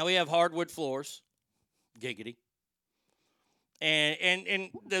 Now we have hardwood floors. Giggity. And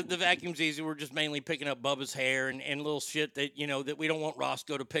the vacuum's easy. We're just mainly picking up Bubba's hair and little shit that, that we don't want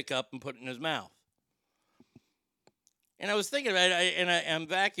Roscoe to pick up and put in his mouth. And I was thinking about it, and I'm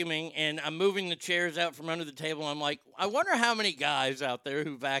vacuuming, and I'm moving the chairs out from under the table. And I'm like, I wonder how many guys out there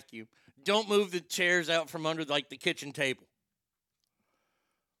who vacuum don't move the chairs out from under, like, the kitchen table.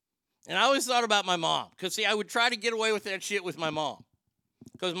 And I always thought about my mom. Because, see, I would try to get away with that shit with my mom.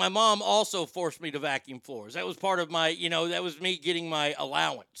 Because my mom also forced me to vacuum floors. That was part of my, that was me getting my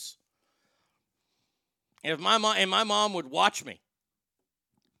allowance. And my mom would watch me.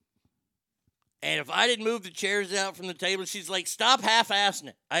 And if I didn't move the chairs out from the table, she's like, stop half-assing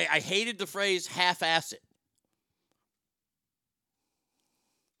it. I hated the phrase half-ass it.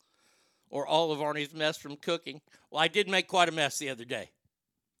 Or all of Arnie's mess from cooking. Well, I did make quite a mess the other day.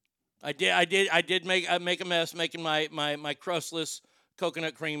 I did make a mess making my crustless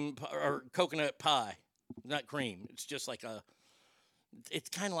coconut cream or coconut pie. Not cream. It's just like it's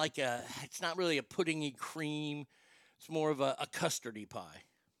kind of like it's not really a puddingy cream. It's more of a custardy pie.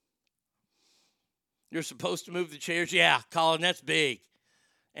 You're supposed to move the chairs? Yeah, Colin, that's big.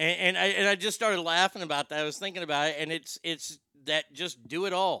 And I just started laughing about that. I was thinking about it, and it's that just do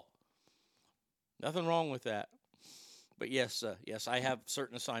it all. Nothing wrong with that. But yes, I have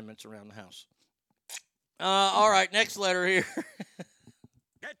certain assignments around the house. All right, next letter here.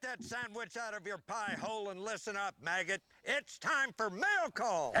 Get that sandwich out of your pie hole and listen up, maggot. It's time for mail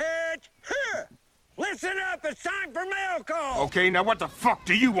call. It's here. Listen up, it's time for mail call. Okay, now what the fuck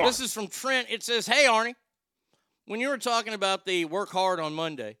do you want? This is from Trent. It says, hey, Arnie, when you were talking about the work hard on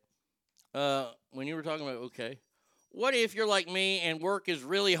Monday, what if you're like me and work is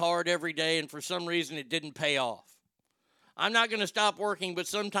really hard every day and for some reason it didn't pay off? I'm not going to stop working, but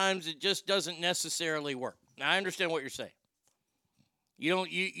sometimes it just doesn't necessarily work. Now, I understand what you're saying.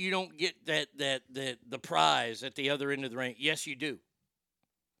 You don't get the prize at the other end of the ring. Yes, you do.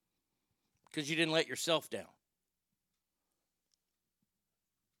 Because you didn't let yourself down.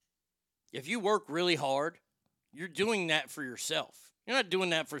 If you work really hard, you're doing that for yourself. You're not doing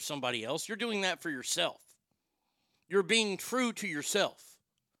that for somebody else. You're doing that for yourself. You're being true to yourself.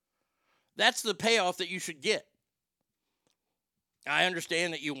 That's the payoff that you should get. I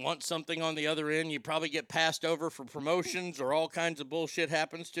understand that you want something on the other end. You probably get passed over for promotions or all kinds of bullshit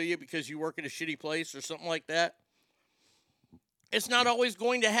happens to you because you work at a shitty place or something like that. It's not always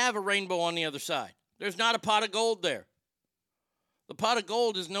going to have a rainbow on the other side. There's not a pot of gold there. The pot of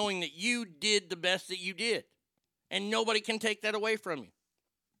gold is knowing that you did the best that you did. And nobody can take that away from you.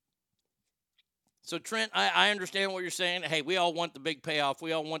 So, Trent, I understand what you're saying. Hey, we all want the big payoff.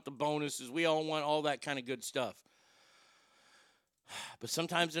 We all want the bonuses. We all want all that kind of good stuff. But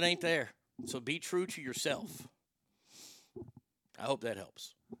sometimes it ain't there. So be true to yourself. I hope that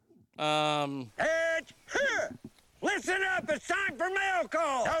helps. It's here. Listen up. It's time for mail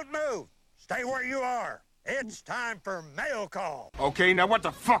call. Don't move. Stay where you are. It's time for mail call. Okay, now what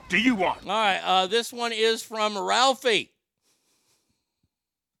the fuck do you want? All right, this one is from Ralphie.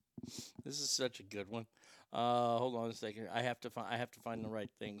 This is such a good one. Hold on a second. I have to find the right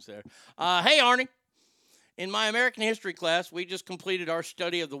things there. Hey, Arnie. In my American history class, we just completed our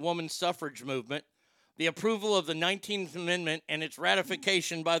study of the women's suffrage movement, the approval of the 19th Amendment, and its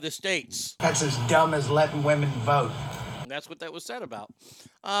ratification by the states. That's as dumb as letting women vote. And that's what that was said about.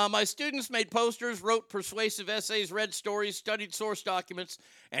 My students made posters, wrote persuasive essays, read stories, studied source documents,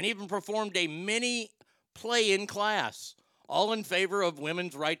 and even performed a mini play in class. all in favor of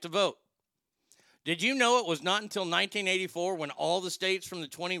women's right to vote. Did you know it was not until 1984 when all the states from the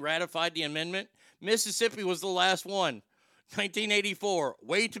 20 ratified the amendment? Mississippi was the last one. 1984,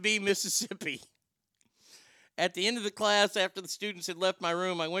 way to be Mississippi. At the end of the class, after the students had left my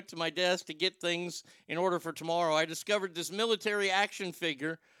room, I went to my desk to get things in order for tomorrow. I discovered this military action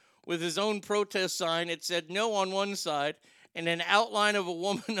figure with his own protest sign. It said no on one side and an outline of a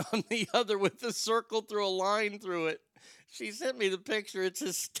woman on the other with a circle through a line through it. She sent me the picture. It's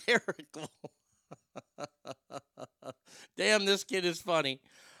hysterical. Damn, this kid is funny.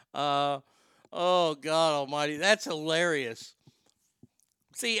 Oh, God almighty. That's hilarious.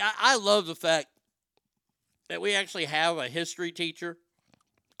 See, I love the fact that we actually have a history teacher,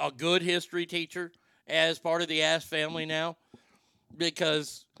 a good history teacher, as part of the Ass family now,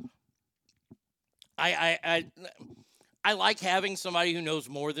 because I like having somebody who knows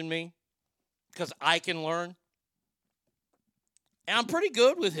more than me, because I can learn. And I'm pretty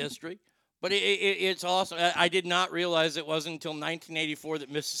good with history, but it's awesome. I did not realize it wasn't until 1984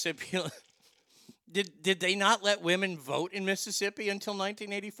 that Mississippi... Did they not let women vote in Mississippi until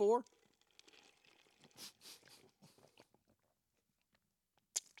 1984?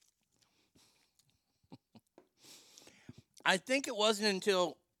 I think it wasn't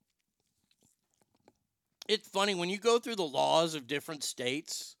until... It's funny, when you go through the laws of different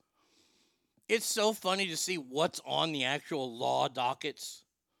states, it's so funny to see what's on the actual law dockets.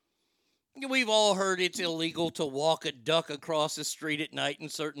 We've all heard it's illegal to walk a duck across the street at night in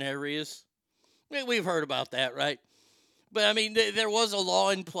certain areas. We've heard about that, right? But, I mean, there was a law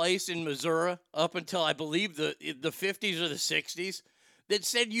in place in Missouri up until, I believe, the 50s or the 60s that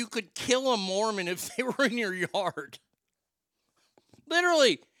said you could kill a Mormon if they were in your yard.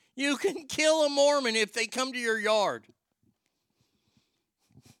 Literally, you can kill a Mormon if they come to your yard.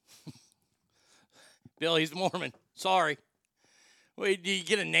 Bill, he's Mormon. Sorry. Wait, do you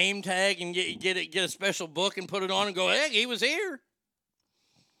get a name tag and get a special book and put it on and go, hey, he was here?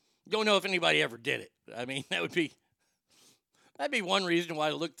 Don't know if anybody ever did it. I mean, that'd be one reason why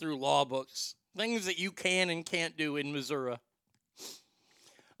I look through law books. Things that you can and can't do in Missouri.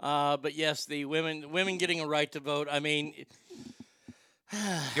 But yes, the women getting a right to vote. I mean...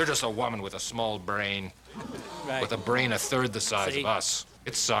 You're just a woman with a small brain. Right. With a brain a third the size of us.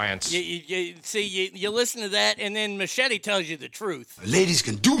 It's science. You listen to that, and then Machete tells you the truth. Ladies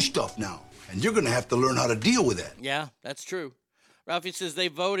can do stuff now, and you're going to have to learn how to deal with that. Yeah, that's true. Ralphie says they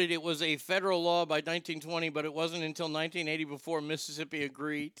voted. It was a federal law by 1920, but it wasn't until 1980 before Mississippi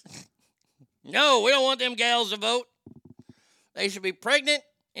agreed. No, we don't want them gals to vote. They should be pregnant,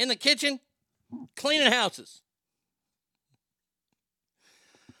 in the kitchen, cleaning houses.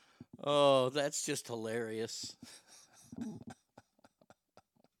 Oh, that's just hilarious.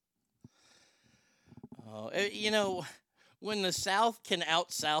 You know, when the South can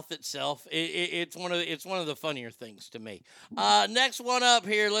out-South itself, it's one of the funnier things to me. Next one up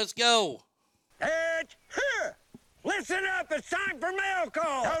here, let's go. It's here. Listen up, it's time for mail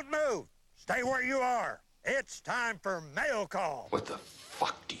call. Don't move. Stay where you are. It's time for mail call. What the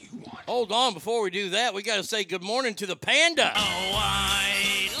fuck do you want? Hold on, before we do that, we got to say good morning to the panda. Oh,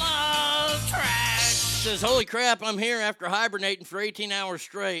 I love trash. Says, holy crap, I'm here after hibernating for 18 hours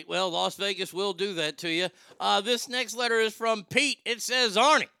straight. Well, Las Vegas will do that to you. This next letter is from Pete. It says,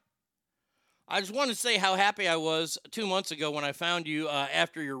 Arnie, I just want to say how happy I was 2 months ago when I found you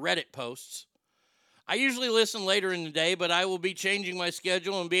after your Reddit posts. I usually listen later in the day, but I will be changing my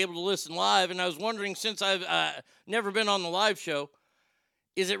schedule and be able to listen live. And I was wondering, since I've never been on the live show,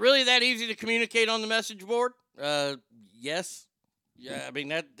 is it really that easy to communicate on the message board? Yes. Yeah, I mean,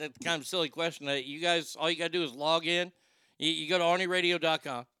 that's kind of a silly question. You guys, all you got to do is log in. You go to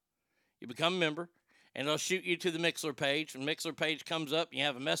ArnieRadio.com. You become a member, and it'll shoot you to the Mixler page. When the Mixler page comes up, you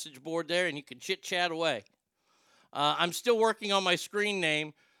have a message board there, and you can chit-chat away. I'm still working on my screen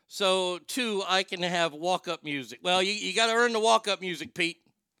name, so, too, I can have walk-up music. Well, you got to earn the walk-up music, Pete.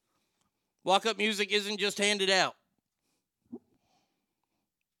 Walk-up music isn't just handed out.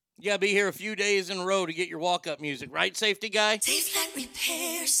 You got to be here a few days in a row to get your walk-up music. Right, safety guy? Safe like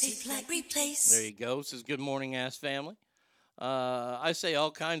repair, safe like replace. There you go. This is Good Morning, Ass Family. I say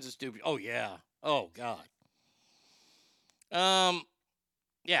all kinds of stupid... Oh, yeah. Oh, God.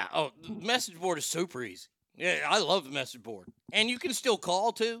 Yeah. Oh, the message board is super easy. Yeah, I love the message board. And you can still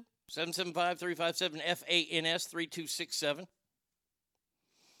call, too. 775-357-FANS-3267.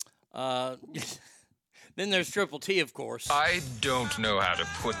 Then there's Triple T, of course. I don't know how to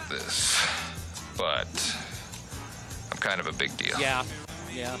put this, but I'm kind of a big deal. Yeah.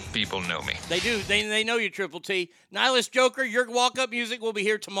 People know me. They do. They know you, Triple T. Nihilist Joker, your walk-up music will be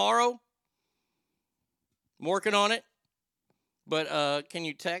here tomorrow. I'm working on it. But can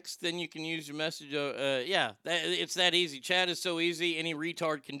you text? Then you can use your message. Yeah, it's that easy. Chat is so easy. Any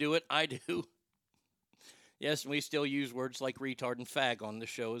retard can do it. I do. Yes, and we still use words like retard and fag on the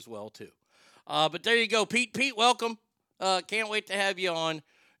show as well, too. But there you go. Pete, welcome. Can't wait to have you on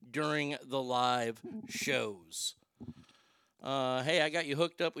during the live shows. Hey, I got you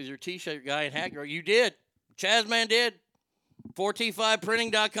hooked up with your T-shirt guy in Hackler. You did. Chazman did.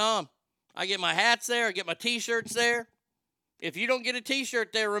 4T5printing.com. I get my hats there. I get my T-shirts there. If you don't get a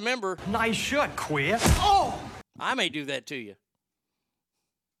T-shirt there, remember. Nice shirt, queer. Oh! I may do that to you.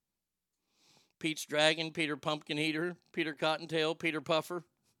 Pete's Dragon, Peter Pumpkin Heater, Peter Cottontail, Peter Puffer,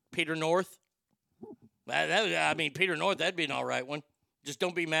 Peter North. Peter North, that'd be an all right one. Just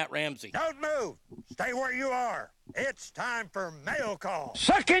don't be Matt Ramsey. Don't move. Stay where you are. It's time for mail call.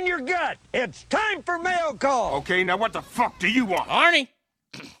 Suck in your gut. It's time for mail call. Okay, now what the fuck do you want? Arnie,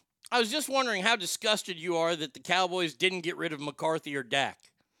 I was just wondering how disgusted you are that the Cowboys didn't get rid of McCarthy or Dak.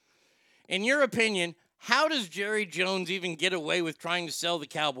 In your opinion, how does Jerry Jones even get away with trying to sell the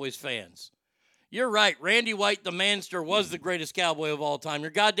Cowboys fans? You're right. Randy White, the Manster, was the greatest Cowboy of all time. You're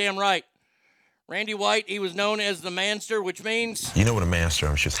goddamn right. Randy White, he was known as the Manster, which means... You know what a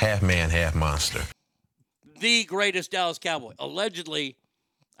Manster is. She's half man, half monster. The greatest Dallas Cowboy. Allegedly,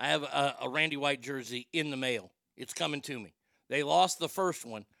 I have a Randy White jersey in the mail. It's coming to me. They lost the first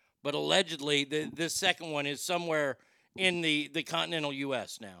one, but allegedly this second one is somewhere in the continental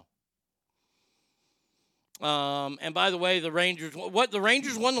U.S. now. And by the way, the Rangers... What, the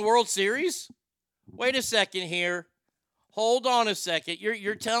Rangers won the World Series? Wait a second here. Hold on a second.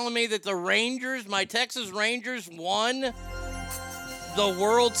 You're telling me that the Rangers, my Texas Rangers, won the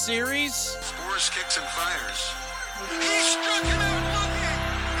World Series? Scores, kicks, and fires. He struck him out looking.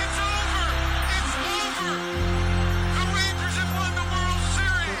 It's over. It's over. The Rangers have won the World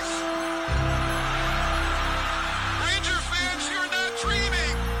Series. Ranger fans, you're not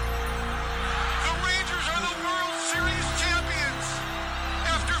dreaming. The Rangers are the World Series champions.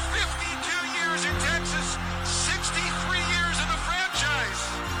 After 52 years in Texas, 63 years in the franchise.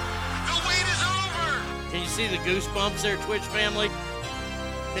 The wait is over. Can you see the goosebumps there, Twitch family?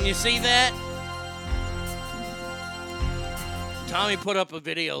 Can you see that? Tommy put up a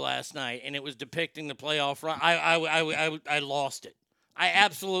video last night, and it was depicting the playoff run. I lost it. I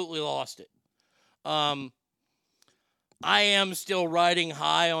absolutely lost it. I am still riding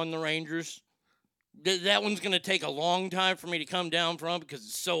high on the Rangers. That one's going to take a long time for me to come down from because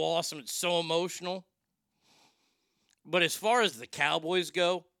it's so awesome. It's so emotional. But as far as the Cowboys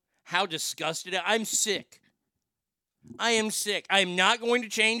go, how disgusted I'm sick. I am sick. I'm not going to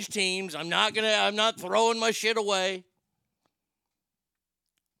change teams. I'm not throwing my shit away.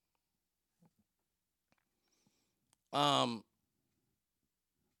 I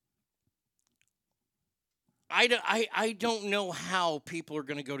don't know how people are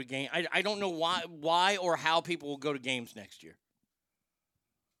going to go to games. I don't know why or how people will go to games next year.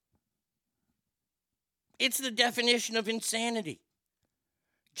 It's the definition of insanity.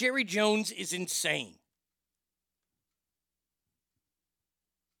 Jerry Jones is insane.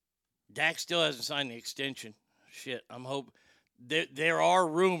 Dak still hasn't signed the extension. Shit, I'm hoping. There are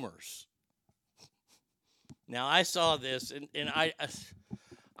rumors. Now, I saw this, and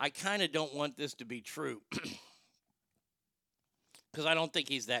I kind of don't want this to be true because I don't think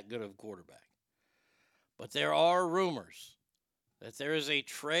he's that good of a quarterback. But there are rumors that there is a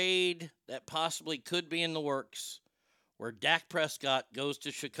trade that possibly could be in the works where Dak Prescott goes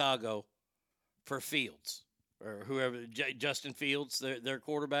to Chicago for Fields or whoever, Justin Fields, their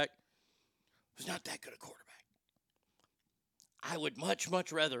quarterback, who's not that good a quarterback. I would much,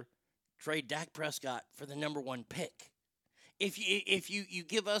 much rather trade Dak Prescott for the number one pick. If you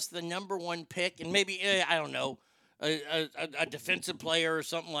give us the number one pick and maybe, I don't know, a defensive player or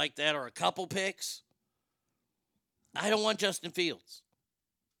something like that or a couple picks, I don't want Justin Fields.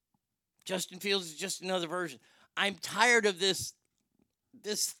 Justin Fields is just another version. I'm tired of this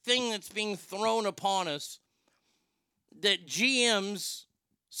thing that's being thrown upon us that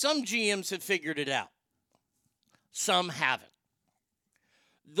some GMs have figured it out. Some haven't.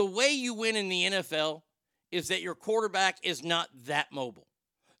 The way you win in the NFL is that your quarterback is not that mobile.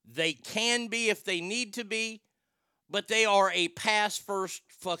 They can be if they need to be, but they are a pass-first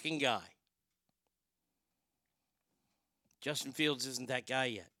fucking guy. Justin Fields isn't that guy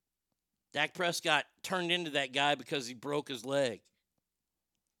yet. Dak Prescott turned into that guy because he broke his leg.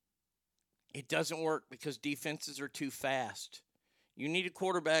 It doesn't work because defenses are too fast. You need a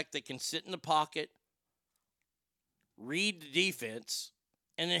quarterback that can sit in the pocket, read the defense,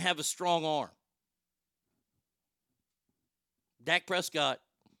 and then have a strong arm. Dak Prescott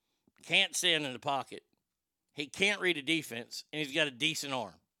can't stand in the pocket. He can't read a defense, and he's got a decent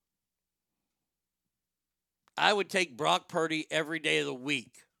arm. I would take Brock Purdy every day of the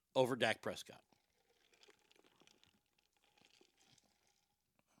week over Dak Prescott.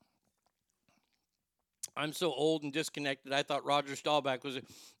 I'm so old and disconnected, I thought Roger Staubach was a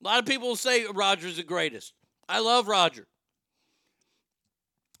lot of people will say Roger's the greatest. I love Roger.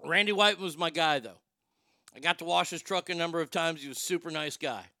 Randy White was my guy, though. I got to wash his truck a number of times. He was a super nice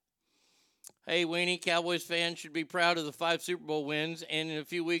guy. Hey, Weenie, Cowboys fans should be proud of the 5 Super Bowl wins, and in a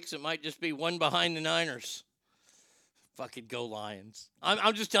few weeks it might just be one behind the Niners. Fucking go Lions.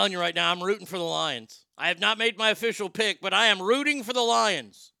 I'm just telling you right now, I'm rooting for the Lions. I have not made my official pick, but I am rooting for the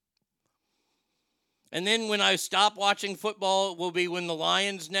Lions. And then when I stop watching football, it will be when the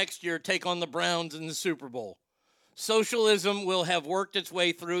Lions next year take on the Browns in the Super Bowl. Socialism will have worked its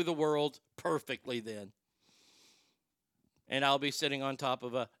way through the world perfectly then. And I'll be sitting on top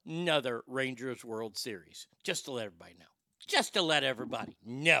of another Rangers World Series. Just to let everybody know. Just to let everybody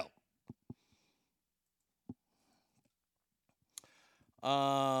know.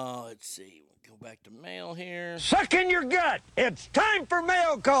 Let's see. We'll go back to mail here. Suck in your gut. It's time for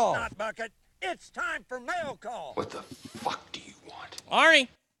mail call. Not bucket. It's time for mail call. What the fuck do you want? Arnie,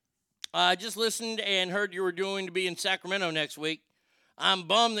 I just listened and heard you were going to be in Sacramento next week. I'm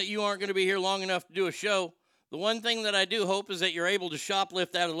bummed that you aren't going to be here long enough to do a show. The one thing that I do hope is that you're able to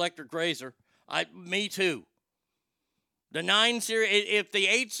shoplift that electric razor. Me too. The 9 series, if the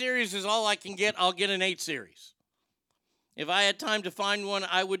 8 series is all I can get, I'll get an 8 series. If I had time to find one,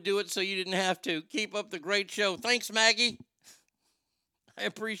 I would do it so you didn't have to. Keep up the great show. Thanks, Maggie. I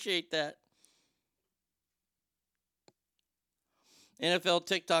appreciate that. NFL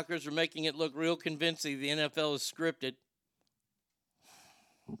TikTokers are making it look real convincing the NFL is scripted.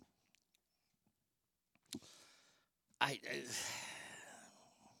 I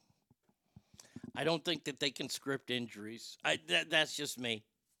don't think that they can script injuries. That's just me.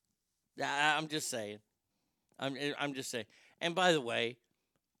 I'm just saying. I'm just saying. And by the way,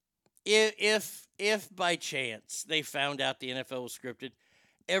 if by chance they found out the NFL was scripted,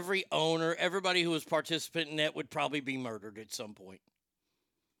 every owner, everybody who was participant in that would probably be murdered at some point.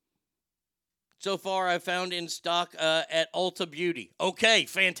 So far, I found in stock at Ulta Beauty. Okay,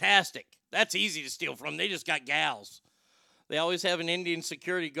 fantastic. That's easy to steal from. They just got gals. They always have an Indian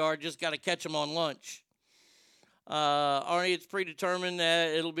security guard. Just got to catch them on lunch. Arnie, it's predetermined that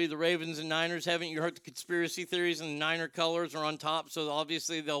it'll be the Ravens and Niners. Haven't you heard the conspiracy theories and the Niner colors are on top, so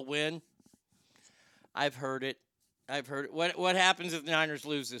obviously they'll win? I've heard it. What happens if the Niners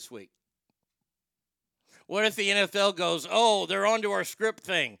lose this week? What if the NFL goes, oh, they're onto our script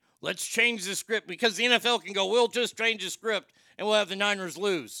thing. Let's change the script, because the NFL can go, we'll just change the script, and we'll have the Niners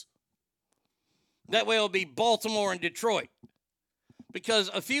lose. That way it'll be Baltimore and Detroit.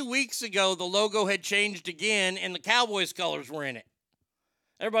 Because a few weeks ago, the logo had changed again, and the Cowboys colors were in it.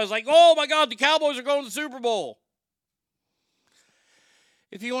 Everybody's like, oh, my God, the Cowboys are going to the Super Bowl.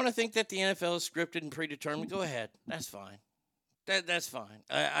 If you want to think that the NFL is scripted and predetermined, go ahead. That's fine. That's fine.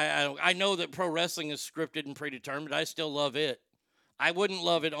 I know that pro wrestling is scripted and predetermined. I still love it. I wouldn't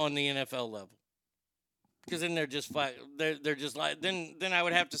love it on the NFL level. Because then they're just like then I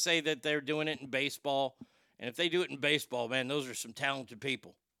would have to say that they're doing it in baseball. And if they do it in baseball, man, those are some talented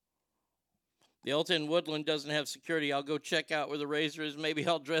people. The Ulta in Woodland doesn't have security. I'll go check out where the razor is. Maybe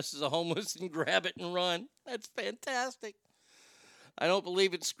I'll dress as a homeless and grab it and run. That's fantastic. I don't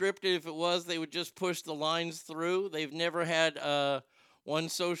believe it's scripted. If it was, they would just push the lines through. They've never had one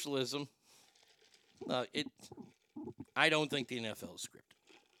socialism. I don't think the NFL is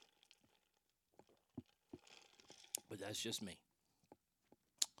scripted. But that's just me.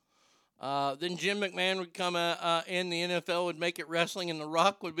 Then Jim McMahon would come in, the NFL would make it wrestling, and The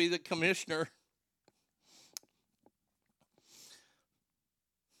Rock would be the commissioner.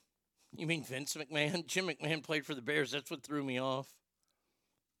 You mean Vince McMahon? Jim McMahon played for the Bears. That's what threw me off.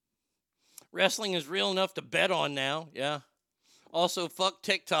 Wrestling is real enough to bet on now. Yeah. Also, fuck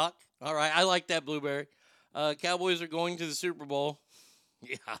TikTok. All right. I like that, Blueberry. Cowboys are going to the Super Bowl.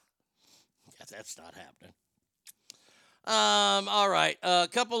 Yeah. That's not happening. All right.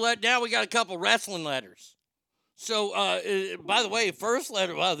 Now we got a couple wrestling letters. So, by the way, first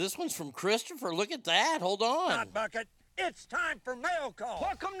letter. Wow, this one's from Christopher. Look at that. Hold on. Hot bucket. It's time for mail call.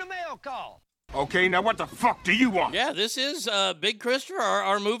 Welcome to mail call. Okay, now what the fuck do you want? Yeah, this is Big Christopher,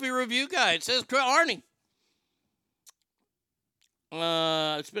 our movie review guy. It says, Arnie.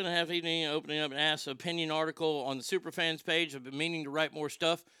 It's been a half evening opening up an Ask Opinion article on the Superfans page. I've been meaning to write more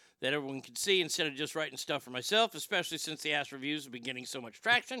stuff that everyone can see instead of just writing stuff for myself, especially since the Ask Reviews have been getting so much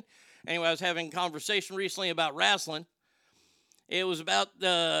traction. Anyway, I was having a conversation recently about wrestling. It was about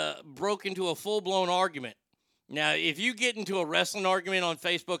broke into a full-blown argument. Now, if you get into a wrestling argument on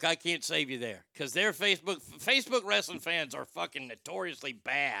Facebook, I can't save you there because their Facebook wrestling fans are fucking notoriously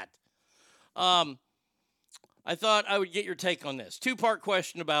bad. I thought I would get your take on this. 2-part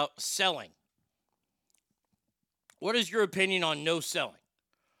question about selling. What is your opinion on no selling?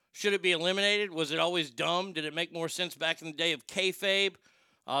 Should it be eliminated? Was it always dumb? Did it make more sense back in the day of kayfabe?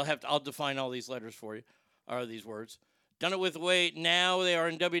 I'll define all these letters for you, or these words. Done it with the way now they are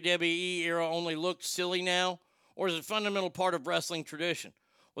in WWE era only looked silly now? Or is it a fundamental part of wrestling tradition?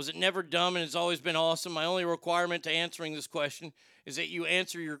 Was it never dumb and has always been awesome? My only requirement to answering this question is that you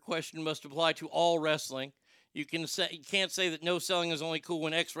answer your question must apply to all wrestling. You can't say that no selling is only cool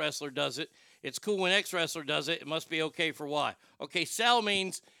when X wrestler does it. It's cool when X wrestler does it. It must be okay for Y. Okay, sell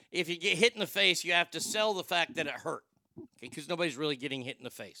means if you get hit in the face, you have to sell the fact that it hurt. Okay, because nobody's really getting hit in the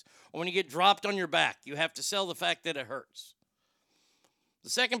face. Or when you get dropped on your back, you have to sell the fact that it hurts. The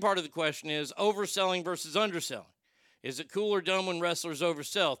second part of the question is overselling versus underselling. Is it cool or dumb when wrestlers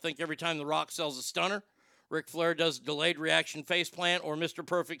oversell? Think every time The Rock sells a stunner, Ric Flair does a delayed reaction face plant, or Mr.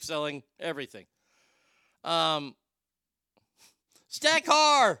 Perfect selling everything. Stackar,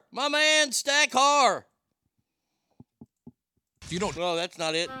 my man, Stackar. You don't. Well, that's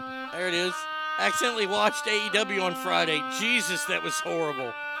not it. There it is. Accidentally watched AEW on Friday. Jesus, that was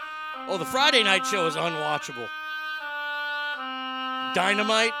horrible. Oh, the Friday night show is unwatchable.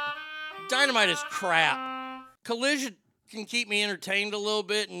 Dynamite is crap. Collision can keep me entertained a little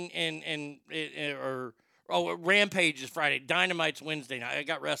bit, Rampage is Friday. Dynamite's Wednesday night. I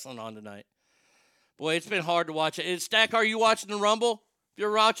got wrestling on tonight. Boy, it's been hard to watch it. Stack, are you watching the Rumble? If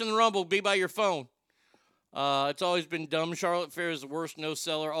you're watching the Rumble, be by your phone. It's always been dumb. Charlotte Flair is the worst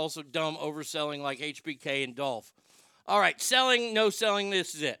no-seller. Also dumb overselling like HBK and Dolph. All right, selling, no-selling,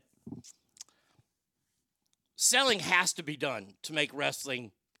 this is it. Selling has to be done to make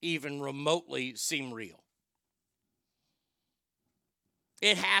wrestling even remotely seem real.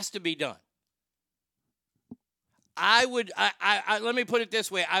 It has to be done. Let me put it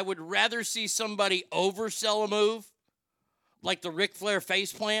this way. I would rather see somebody oversell a move, like the Ric Flair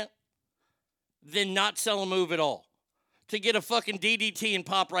face plant, than not sell a move at all. To get a fucking DDT and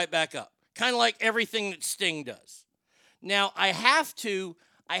pop right back up. Kind of like everything that Sting does. Now, I have to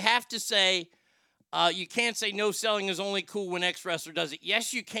say, you can't say no selling is only cool when X wrestler does it.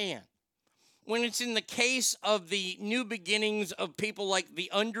 Yes, you can. When it's in the case of the new beginnings of people like The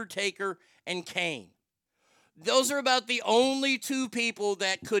Undertaker and Kane. Those are about the only two people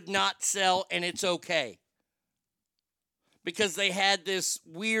that could not sell, and it's okay. Because they had this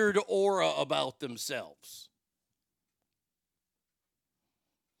weird aura about themselves.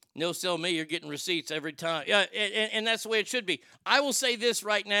 No sell me, you're getting receipts every time. Yeah, and that's the way it should be. I will say this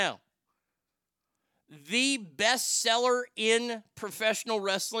right now. The best seller in professional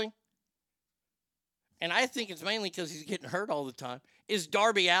wrestling, and I think it's mainly because he's getting hurt all the time, is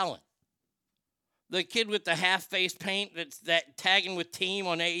Darby Allin. The kid with the half-face paint that's that tagging with Team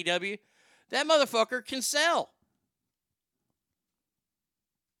on AEW. That motherfucker can sell.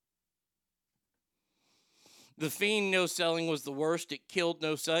 The Fiend no selling was the worst. It killed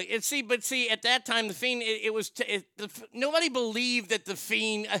no selling. But at that time, the Fiend, nobody believed that the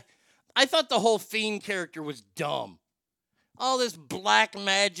Fiend. I thought the whole Fiend character was dumb. All this black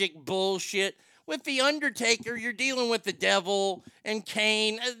magic bullshit. With The Undertaker, you're dealing with the devil and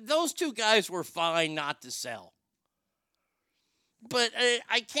Kane. Those two guys were fine not to sell. But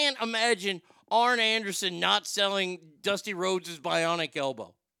I can't imagine Arn Anderson not selling Dusty Rhodes' bionic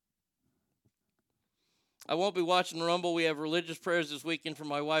elbow. I won't be watching the Rumble. We have religious prayers this weekend for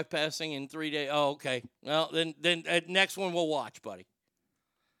my wife passing in 3 days. Oh, okay. Well, then next one we'll watch, buddy.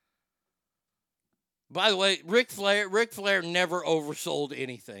 By the way, Ric Flair never oversold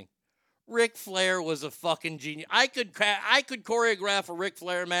anything. Ric Flair was a fucking genius. I could choreograph a Ric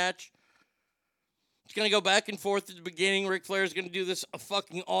Flair match. It's going to go back and forth at the beginning. Ric Flair's going to do a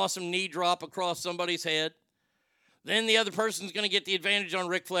fucking awesome knee drop across somebody's head. Then the other person's going to get the advantage on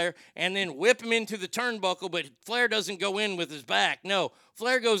Ric Flair and then whip him into the turnbuckle, but Flair doesn't go in with his back. No,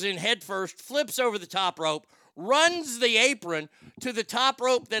 Flair goes in head first, flips over the top rope, runs the apron to the top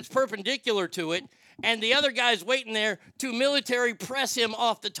rope that's perpendicular to it, and the other guy's waiting there to military press him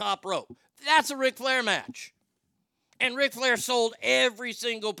off the top rope. That's a Ric Flair match. And Ric Flair sold every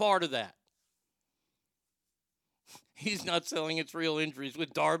single part of that. He's not selling its real injuries.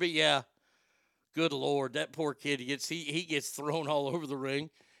 With Darby, yeah. Good Lord, that poor kid, he gets thrown all over the ring.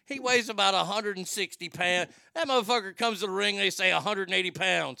 He weighs about 160 pounds. That motherfucker comes to the ring, they say 180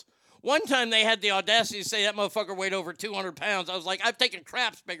 pounds. One time they had the audacity to say that motherfucker weighed over 200 pounds. I was like, I've taken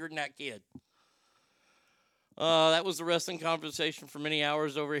craps bigger than that kid. That was the wrestling conversation for many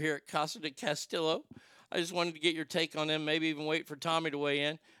hours over here at Casa de Castillo. I just wanted to get your take on them, maybe even wait for Tommy to weigh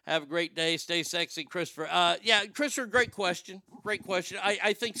in. Have a great day. Stay sexy, Christopher. Yeah, Christopher, great question. Great question.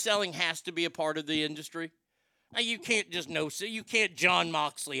 I think selling has to be a part of the industry. You can't just you can't John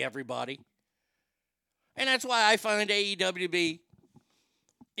Moxley everybody. And that's why I find AEW to be,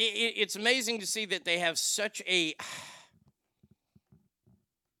 it's amazing to see that they have such a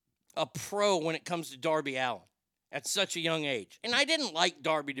pro when it comes to Darby Allin at such a young age. And I didn't like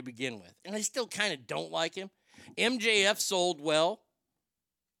Darby to begin with, and I still kind of don't like him. MJF sold well.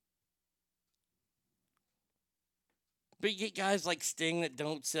 But you get guys like Sting that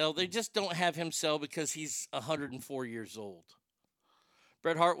don't sell. They just don't have him sell because he's 104 years old.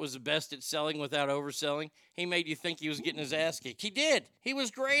 Bret Hart was the best at selling without overselling. He made you think he was getting his ass kicked. He did. He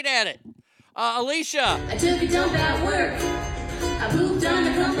was great at it. Alicia. I took a dump at work. I pooped on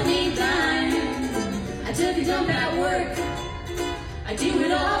the company dime. I took a dump at work. I do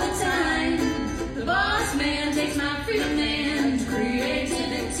it all the time. The boss man takes my freedom and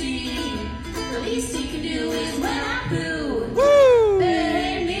creativity. The least he can do is when I poo. Woo!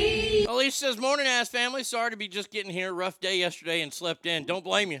 Hey, me. Alicia says, morning, ass family. Sorry to be just getting here. Rough day yesterday and slept in. Don't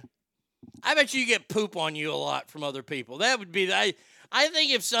blame you. I bet you get poop on you a lot from other people. That would be, I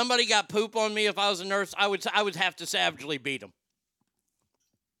think if somebody got poop on me, if I was a nurse, I would have to savagely beat them.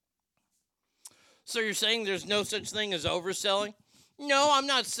 So you're saying there's no such thing as overselling? No, I'm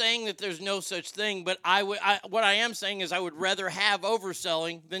not saying that there's no such thing, but what I am saying is I would rather have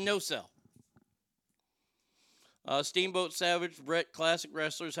overselling than no sell. Steamboat Savage, Brett, classic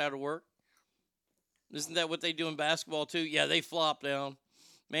wrestlers, how to work. Isn't that what they do in basketball too? Yeah, they flop down.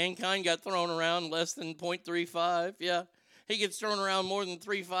 Mankind got thrown around less than 0.35. Yeah, he gets thrown around more than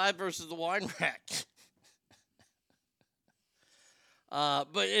 3.5 versus the wine rack.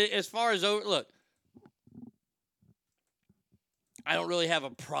 But as far as look, I don't really have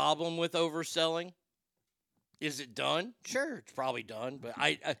a problem with overselling. Is it done? Sure, it's probably done, but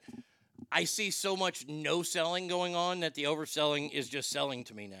I see so much no selling going on that the overselling is just selling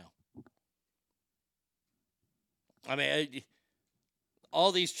to me now. I mean,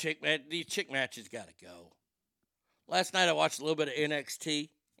 all these chick matches got to go. Last night I watched a little bit of NXT,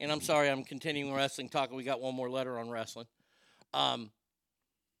 and I'm sorry I'm continuing wrestling talk. We got one more letter on wrestling.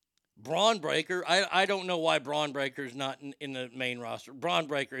 Braun Breaker, I don't know why Braun Breaker is not in the main roster. Braun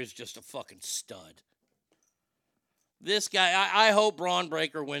Breaker is just a fucking stud. This guy, I hope Braun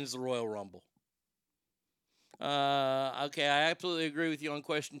Breaker wins the Royal Rumble. Okay, I absolutely agree with you on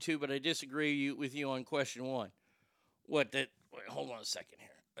question 2, but I disagree with you on question 1. Wait, hold on a second here.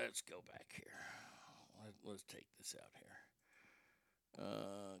 Let's go back here. Let's take this out here.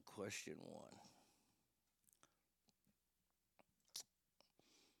 Question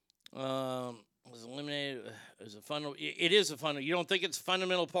 1. Was eliminated as a fundamental. It is a fundamental. You don't think it's a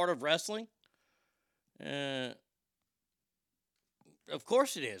fundamental part of wrestling? Of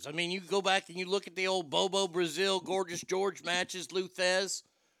course it is. I mean, you go back and you look at the old Bobo Brazil, Gorgeous George matches, Luthez.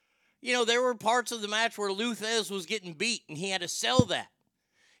 You know, there were parts of the match where Luthez was getting beat, and he had to sell that.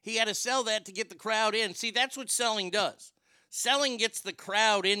 He had to sell that to get the crowd in. See, that's what selling does. Selling gets the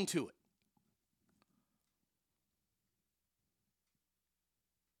crowd into it.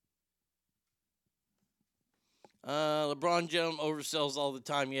 LeBron James oversells all the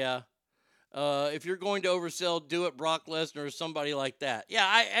time, yeah. If you're going to oversell, do it Brock Lesnar or somebody like that. Yeah,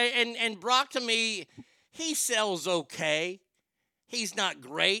 and Brock, to me, he sells okay. He's not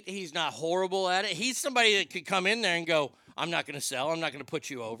great. He's not horrible at it. He's somebody that could come in there and go, I'm not going to sell. I'm not going to put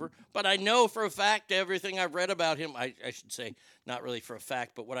you over. But I know for a fact everything I've read about him, I should say not really for a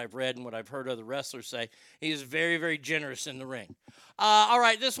fact, but what I've read and what I've heard other wrestlers say, he is very, very generous in the ring. All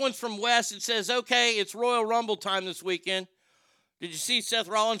right, this one's from Wes. It says, okay, it's Royal Rumble time this weekend. Did you see Seth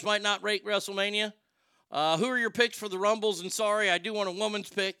Rollins might not rate WrestleMania? Who are your picks for the Rumbles? And sorry, I do want a woman's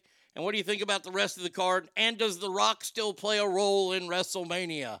pick. And what do you think about the rest of the card? And does The Rock still play a role in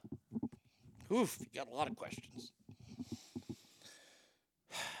WrestleMania? Oof, you got a lot of questions.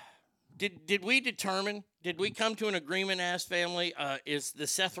 Did we come to an agreement, Ass Family? Is the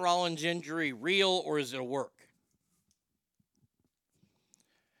Seth Rollins injury real or is it a work?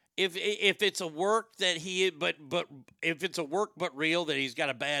 If it's a work that if it's a work but real that he's got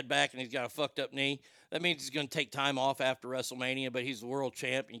a bad back and he's got a fucked up knee, that means he's going to take time off after WrestleMania, but he's the world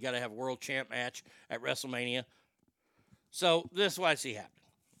champ, and you got to have a world champ match at WrestleMania. So this is what I see happening.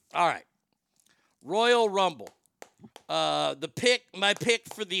 All right. Royal Rumble. My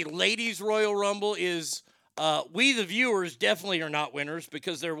pick for the ladies' Royal Rumble is we, the viewers, definitely are not winners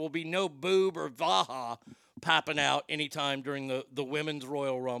because there will be no boob or vaha popping out anytime during the women's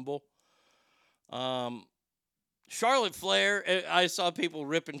Royal Rumble. Charlotte Flair, I saw people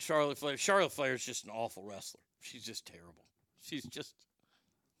ripping Charlotte Flair. Charlotte Flair is just an awful wrestler. She's just terrible.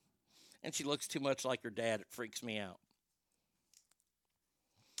 And she looks too much like her dad. It freaks me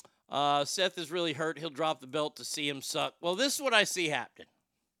out. Seth is really hurt. He'll drop the belt to see him suck. Well, this is what I see happening.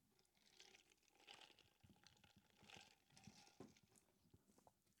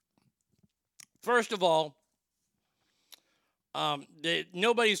 First of all,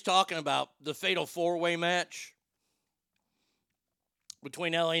 nobody's talking about the fatal four-way match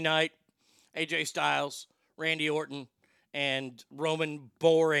between LA Knight, AJ Styles, Randy Orton, and Roman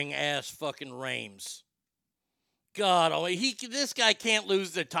boring-ass fucking Reigns. God, this guy can't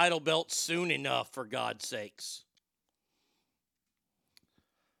lose the title belt soon enough, for God's sakes.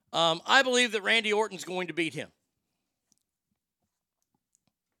 I believe that Randy Orton's going to beat him.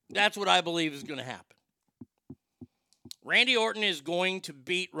 That's what I believe is going to happen. Randy Orton is going to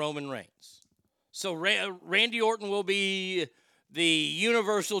beat Roman Reigns. So Randy Orton will be the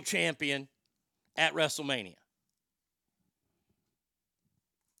Universal Champion at WrestleMania.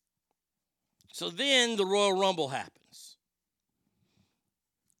 So then the Royal Rumble happens.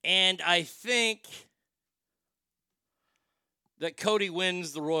 And I think that Cody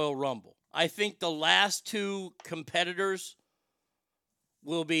wins the Royal Rumble. I think the last two competitors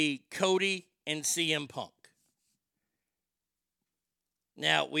will be Cody and CM Punk.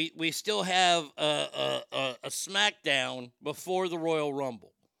 Now, we still have a SmackDown before the Royal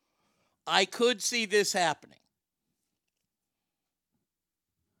Rumble. I could see this happening.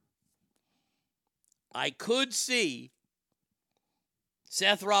 I could see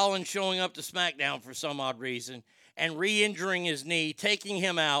Seth Rollins showing up to SmackDown for some odd reason and re-injuring his knee, taking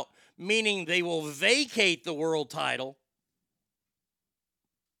him out, meaning they will vacate the world title.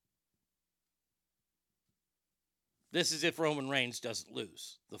 This is if Roman Reigns doesn't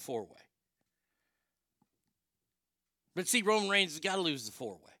lose the four-way. But see, Roman Reigns has got to lose the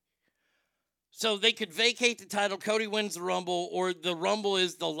four-way. So they could vacate the title, Cody wins the Rumble, or the Rumble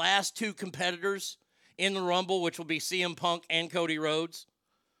is the last two competitors in the Rumble, which will be CM Punk and Cody Rhodes.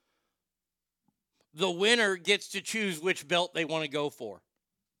 The winner gets to choose which belt they want to go for.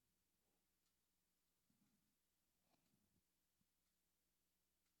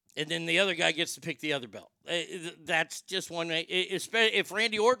 And then the other guy gets to pick the other belt. That's just one way. If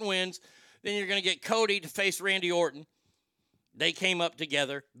Randy Orton wins, then you're going to get Cody to face Randy Orton. They came up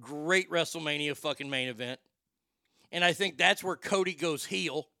together. Great WrestleMania fucking main event. And I think that's where Cody goes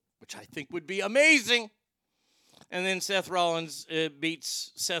heel, which I think would be amazing. And then Seth Rollins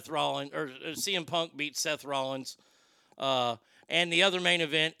beats Seth Rollins, or CM Punk beats Seth Rollins. And the other main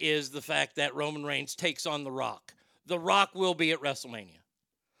event is the fact that Roman Reigns takes on The Rock. The Rock will be at WrestleMania.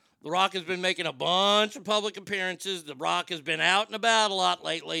 The Rock has been making a bunch of public appearances. The Rock has been out and about a lot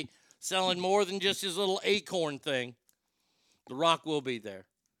lately, selling more than just his little acorn thing. The Rock will be there.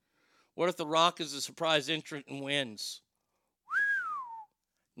 What if The Rock is a surprise entrant and wins?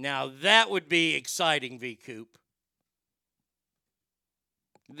 Now, that would be exciting, V-Coop.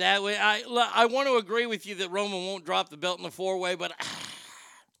 That way, I want to agree with you that Roman won't drop the belt in the four-way, but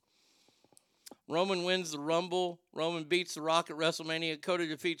Roman wins the Rumble. Roman beats The Rock at WrestleMania. Cody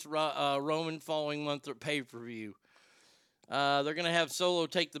defeats Roman following month of pay-per-view. They're going to have Solo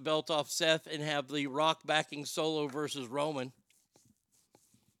take the belt off Seth and have The Rock backing Solo versus Roman.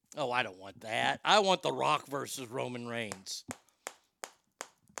 Oh, I don't want that. I want The Rock versus Roman Reigns.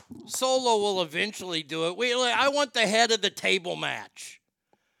 Solo will eventually do it. I want the head of the table match.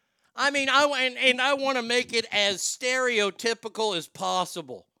 I mean, I want to make it as stereotypical as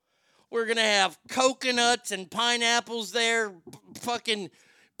possible. We're going to have coconuts and pineapples there, fucking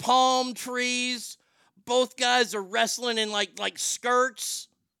palm trees. Both guys are wrestling in like skirts.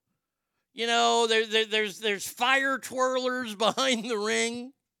 You know, there's fire twirlers behind the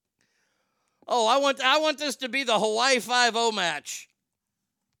ring. Oh, I want this to be the Hawaii 5-0 match.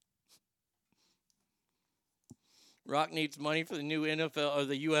 Rock needs money for the new NFL or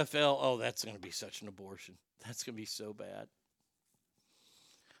the UFL. Oh, that's going to be such an abortion. That's going to be so bad.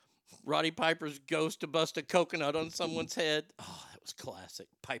 Roddy Piper's ghost to bust a coconut on someone's head. Oh, that was classic.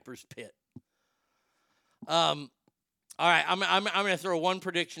 Piper's Pit. All right, I'm going to throw one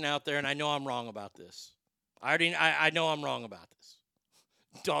prediction out there, and I know I'm wrong about this. I know I'm wrong about this.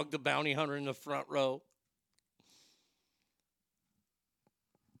 Dog the Bounty Hunter in the front row.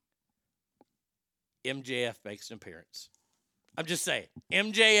 MJF makes an appearance. I'm just saying,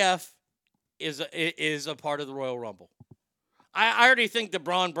 MJF is a part of the Royal Rumble. I already think the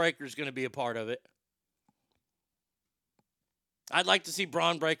Braun Breaker is going to be a part of it. I'd like to see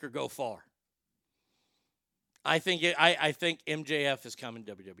Braun Breaker go far. I think MJF is coming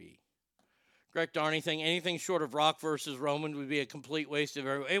to WWE. Correct, Arnie? Anything short of Rock versus Roman would be a complete waste of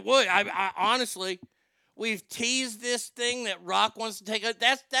everything. It would. I honestly, we've teased this thing that Rock wants to take.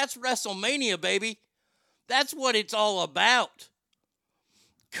 That's WrestleMania, baby. That's what it's all about.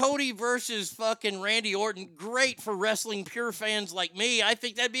 Cody versus fucking Randy Orton, great for wrestling pure fans like me. I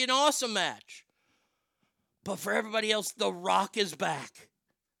think that'd be an awesome match. But for everybody else, The Rock is back.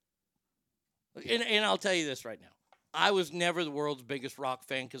 And I'll tell you this right now. I was never the world's biggest Rock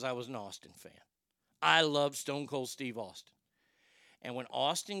fan because I was an Austin fan. I love Stone Cold Steve Austin. And when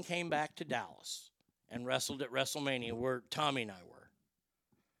Austin came back to Dallas and wrestled at WrestleMania, where Tommy and I were,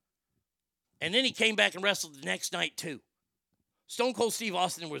 and then he came back and wrestled the next night too. Stone Cold Steve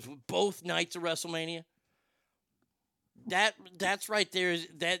Austin was both nights of WrestleMania. That's right there.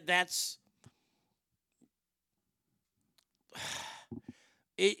 That's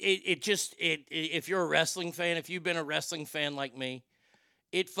if you're a wrestling fan, if you've been a wrestling fan like me,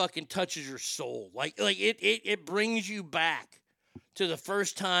 it fucking touches your soul. Like it brings you back to the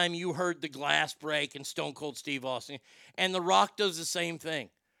first time you heard the glass break in Stone Cold Steve Austin. And The Rock does the same thing.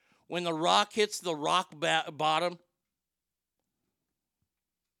 When The Rock hits the rock bottom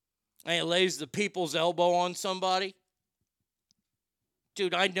and he lays the people's elbow on somebody,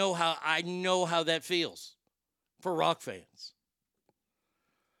 dude, I know how that feels for Rock fans.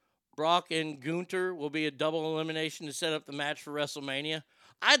 Brock and Gunther will be a double elimination to set up the match for WrestleMania.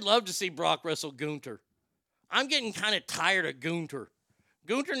 I'd love to see Brock wrestle Gunther. I'm getting kind of tired of Gunther.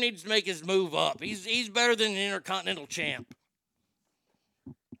 Gunther needs to make his move up. He's better than the Intercontinental Champ.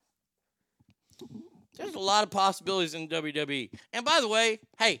 There's a lot of possibilities in WWE. And by the way,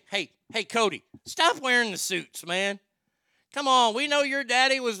 hey, Cody, stop wearing the suits, man. Come on, we know your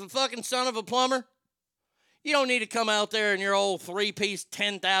daddy was the fucking son of a plumber. You don't need to come out there in your old three-piece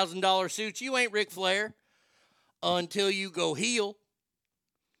 $10,000 suits. You ain't Ric Flair until you go heel.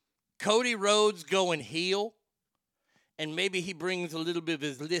 Cody Rhodes going heel. And maybe he brings a little bit of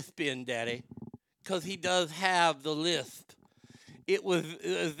his lisp in, Daddy, because he does have the lisp. It was,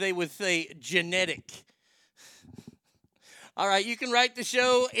 as they would say, genetic. All right, you can write the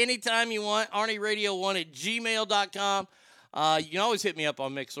show anytime you want, ArnieRadio1@gmail.com. You can always hit me up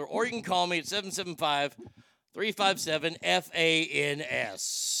on Mixler, or you can call me at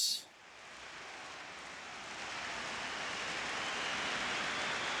 775-357-FANS.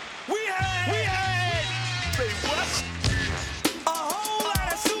 We had a whole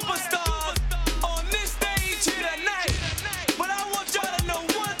lot of superstars on this stage here tonight. But I want y'all to know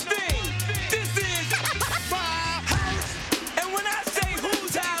one thing. This is my house. And when I say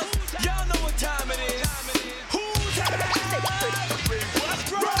whose house, y'all know what time it is. Whose house?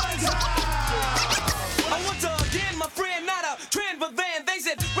 Rod's house. I want to again, my friend, not a trend but van. They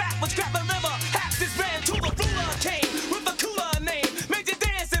said rap was crap, but never half this band till the ruler came with a cooler name. Made you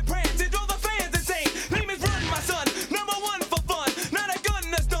dance and prance and drove the fans insane. Name is Run, my son, #1 for fun. Not a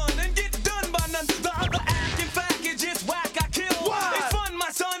gun that's done and get done by none. The other act, in fact, is just whack. I kill. What? It's fun,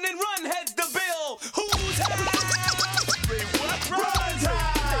 my son, and Run heads the bill. Who's house? Run's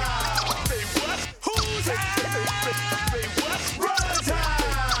house. Who's house? Run's house.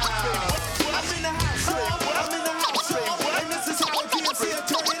 I'm in the house, y'all. I'm in the house, y'all. And this is how a DMC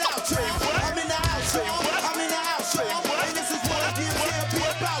turn it out, y'all. I'm in the house, y'all. I'm in the house, y'all. And this is what a DMC be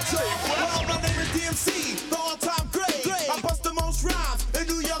about, y'all. Well, my name is DMC, the all-time great. I bust the most rhymes in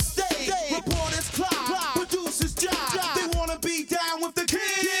New York State. Reporters climb, producers jive. They wanna be down with the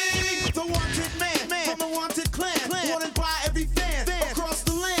king, the wanted man from the wanted clan. Wanted by every fan across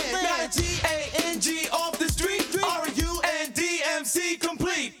the land. Not a G-A-N-G off the street. R-U-N-D-M-C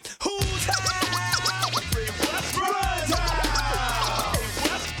complete. Who's house? Run's house.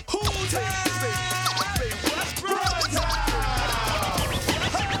 Who's house? Run's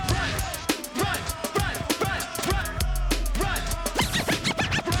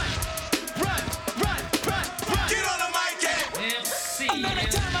Get on the mic and another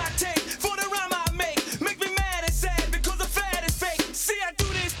time I take for the rhyme I make me mad and sad because the fad is fake. See, I do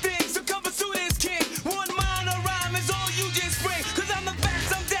this thing, so come pursue this king. One minor rhyme is all you just bring. Cause I'm the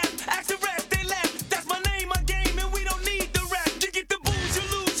best, I'm deaf, ask the rest, they laugh. That's my name, my game, and we don't need the rap. You get the booze, you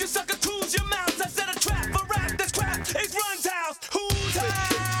lose, you sucker, cruise your mouth. I set a trap for rap, that's crap. It's Run's house. Who's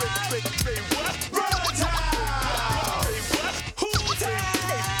house? Run's house. Who's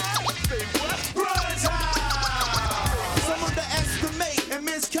house? Run's house. Some underestimate and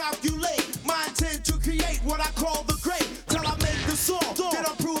miscalculate.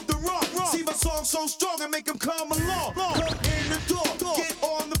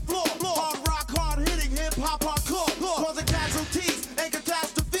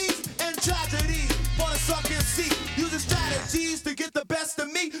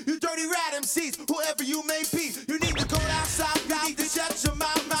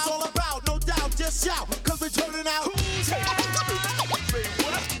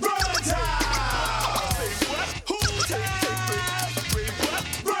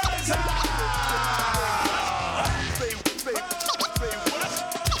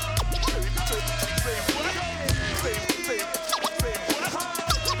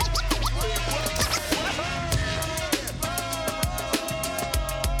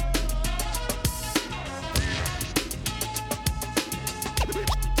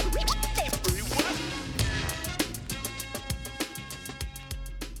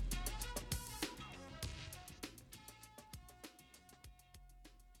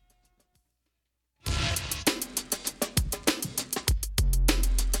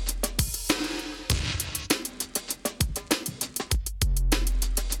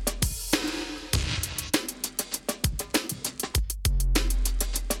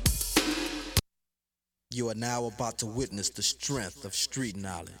 You are now about to witness the strength of street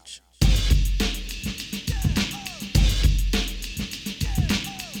knowledge.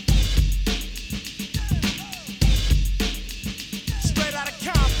 Straight out of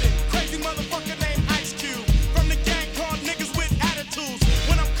Compton, crazy motherfucker named Ice Cube. From the gang called niggas with attitudes.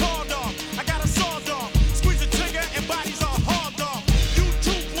 When I'm called off, I got a sawed off. Squeeze the trigger and bodies are hauled off. You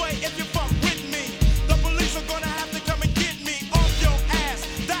too, boy, if you fuck with me. The police are gonna have to come and get me off your ass.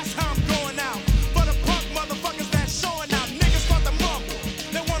 That's how I'm going out. For the punk motherfuckers that's showing out. Niggas want to mumble,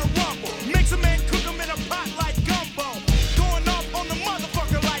 they wanna rumble. Mix 'em and cook 'em in a pot like gumbo. Going off on the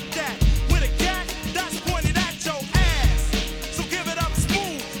motherfucker like that. With a gat that's pointed at your ass. So give it up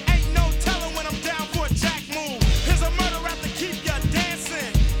smooth. Ain't no telling when I'm down for a jack move. Here's a murder rap to keep ya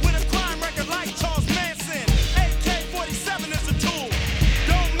dancing. With a crime record like Charles Manson. AK-47 is a tool.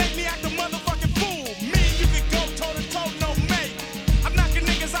 Don't make me act a motherfucking fool. Me and you can go toe to toe, no mate. I'm knocking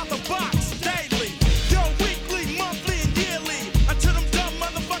niggas out the box daily. Yo, weekly, monthly, and yearly. Until them dumb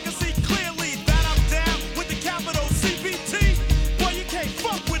motherfuckers see clearly that I'm down with the capital CBT. Boy, you can't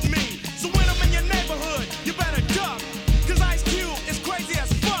fuck with me. So when I'm in your neighborhood, you better duck. Cause Ice Cube is crazy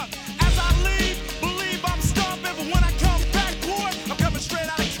as fuck. As I leave, believe I'm stomping. But when I come back, boy, I'm coming straight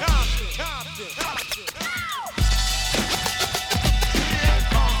out of Compton.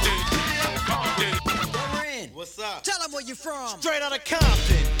 What's up? Tell them where you from. Straight out of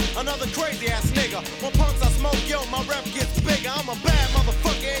Compton. Another crazy ass nigga. When punks I smoke, yo, my rep gets bigger. I'm a bad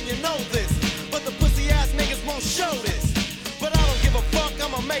motherfucker and you know this. But the pussy ass niggas won't show this. But I don't give a fuck,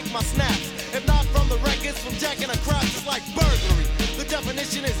 I'ma make my snaps. If not from the records, from jacking a crop, it's like burglary. The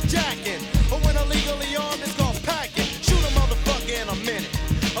definition is jacking. Or when illegally armed, it's called packing. Shoot a motherfucker in a minute.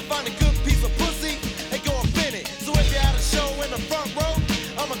 I find a good piece of pussy and go up in it. So if you had a show in the front row,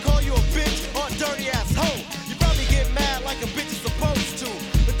 I'ma call you a bitch or a dirty ass hoe. You probably get mad like a bitch is supposed to.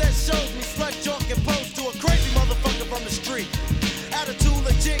 But that shows me slut joke and pose to a crazy motherfucker from the street. Attitude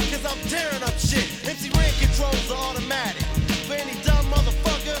legit, cause I'm tearing up shit. MC Ren controls are automatic. For any dumb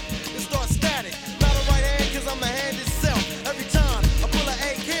motherfucker, it starts static. Not a right hand, cause I'm the hand itself. Every time I pull an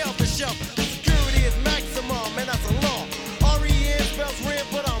AK off the shelf, the security is maximum, and that's a law. R-E-N spells red,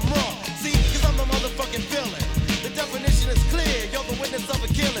 but I'm raw. See, cause I'm the motherfucking villain. The definition is clear, you're the witness of a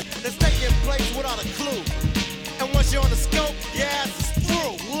killing that's taking place without a clue. And once you're on the scope, your ass is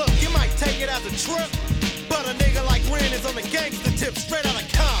through. Look, you might take it as a trip, but a nigga like Ren is on the gangster tip, straight out of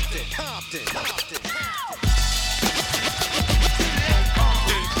Compton. Compton.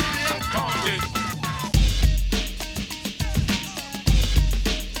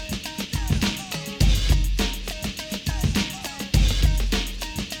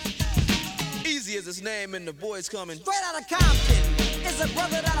 Easy as his name and the boys coming. Straight out of Compton is a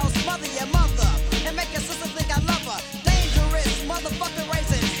brother that'll smother your mother and make your sister think I love her. Dangerous motherfucker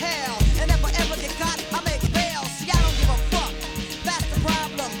raising hell. And if I ever get caught, I make bail. See, I don't give a fuck. That's the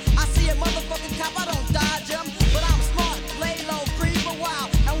problem. I see a motherfucking cop, I don't dodge him. But I'm smart, lay low, creep a while.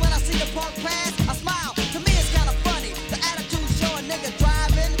 And when I see the punk pass, I smile. To me, it's kind of funny. The attitude show a nigga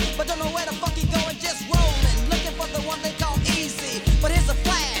driving, but don't know where the fuck he going, just rolling. Looking for the one they call easy. But here's a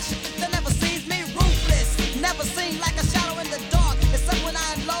flash that never sees me, ruthless. Never seen like a shadow in the dark. Except when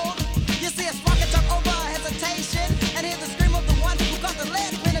I unload. You see a spark and talk over hesitation. And hear the scream of the one who got the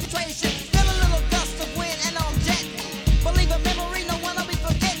lead penetration. Feel a little gust of wind and I'm jetting. Believe a memory, no one will be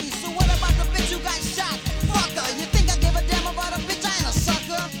forgetting. So what about the bitch who got shot? Fucker, you think I give a damn about a bitch? I ain't a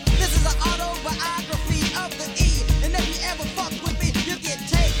sucker. This is an autobiography of the E. And if you ever fuck with me, you get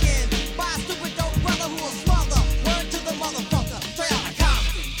taken by a stupid dope brother who will smother. Word to the motherfucker. Straight out of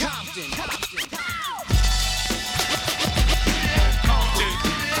Compton.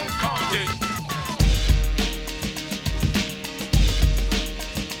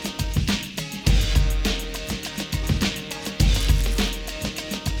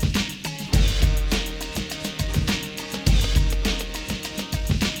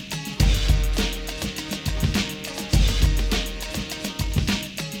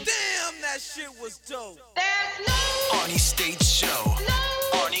 Damn, that shit was dope. Arnie State Show.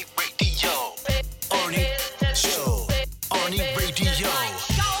 Arnie Radio. Arnie Show. Arnie Radio.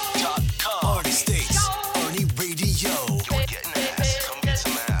 Arnie States. Arnie Radio. You're getting ass. Come get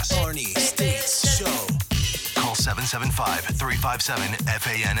some ass. Arnie States Show. Call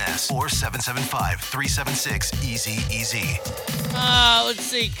 775-357-FANS or 775-376-EASY. Let's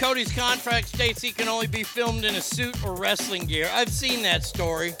see. Cody's contract states he can only be filmed in a suit or wrestling gear. I've seen that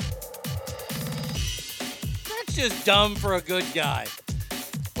story. That's just dumb for a good guy.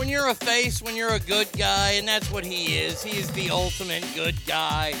 When you're a face, when you're a good guy, and that's what he is the ultimate good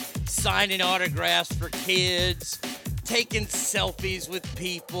guy, signing autographs for kids, taking selfies with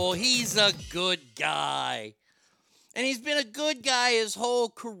people. He's a good guy. And he's been a good guy his whole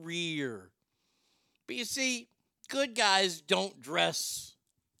career. But you see, good guys don't dress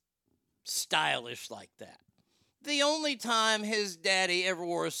stylish like that. The only time his daddy ever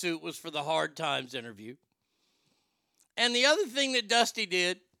wore a suit was for the Hard Times interview. And the other thing that Dusty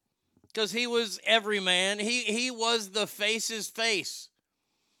did, because he was everyman, he was the face's face.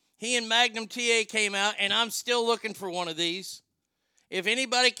 He and Magnum TA came out, and I'm still looking for one of these. If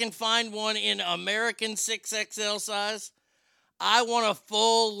anybody can find one in American 6XL size, I want a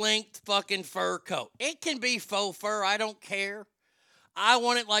full-length fucking fur coat. It can be faux fur. I don't care. I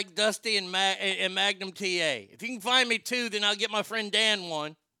want it like Dusty and Magnum TA. If you can find me two, then I'll get my friend Dan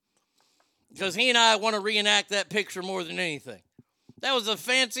one, because he and I want to reenact that picture more than anything. That was the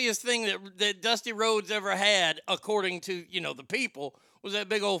fanciest thing that Dusty Rhodes ever had, according to, the people, was that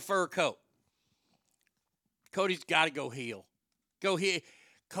big old fur coat. Cody's got to go heel. Go heel.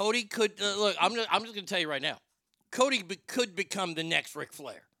 Cody could, look, I'm just going to tell you right now. Cody could become the next Ric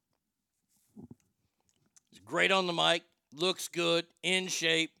Flair. He's great on the mic, looks good, in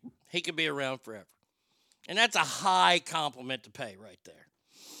shape. He could be around forever. And that's a high compliment to pay right there.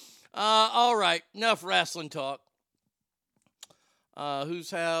 All right, enough wrestling talk. Whose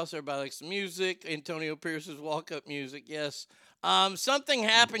house? Everybody likes the music. Antonio Pierce's walk-up music, yes. Something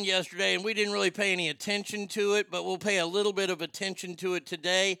happened yesterday, and we didn't really pay any attention to it, but we'll pay a little bit of attention to it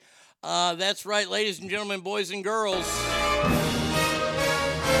today. That's right, ladies and gentlemen, boys and girls.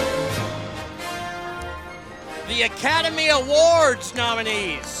 The Academy Awards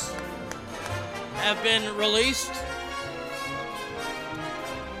nominees have been released,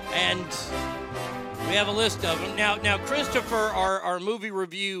 and we have a list of them. Now Christopher, our movie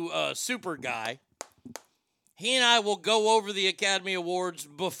review super guy, he and I will go over the Academy Awards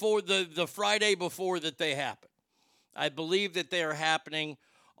before the Friday before that they happen. I believe that they are happening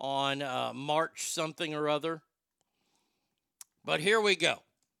on March something or other. But here we go.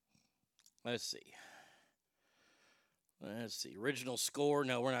 Let's see. Original score?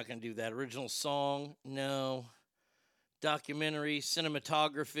 No, we're not going to do that. Original song? No. Documentary,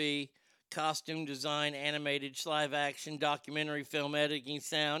 cinematography, costume design, animated, live action, documentary, film editing,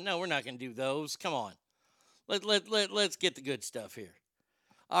 sound. No, we're not going to do those. Come on. Let's get the good stuff here.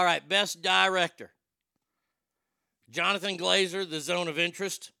 All right, Best Director. Jonathan Glazer, The Zone of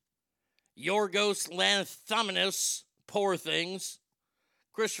Interest. Yorgos Lanthimos, Poor Things.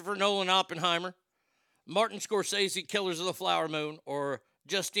 Christopher Nolan, Oppenheimer. Martin Scorsese, Killers of the Flower Moon. Or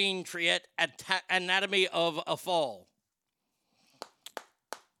Justine Triet, Anatomy of a Fall.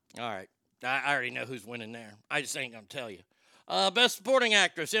 All right, I already know who's winning there. I just ain't going to tell you. Best Supporting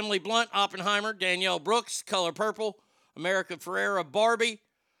Actress, Emily Blunt, Oppenheimer. Danielle Brooks, Color Purple. America Ferrera, Barbie.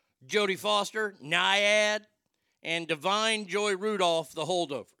 Jodie Foster, Nyad. And Divine Joy Rudolph, The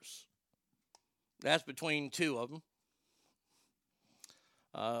Holdovers. That's between two of them.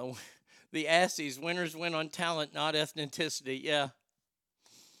 The Assies, winners win on talent, not ethnicity. Yeah.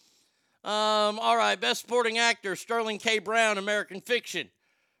 All right, Best Supporting Actor, Sterling K. Brown, American Fiction.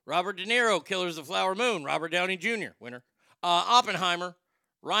 Robert De Niro, Killers of the Flower Moon. Robert Downey Jr., winner. Oppenheimer.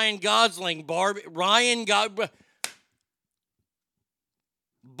 Ryan Gosling, Barbie.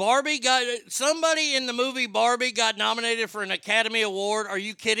 Barbie got... Somebody in the movie Barbie got nominated for an Academy Award. Are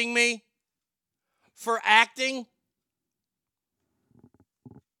you kidding me? For acting?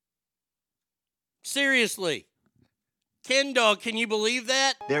 Seriously. Ken Dog, can you believe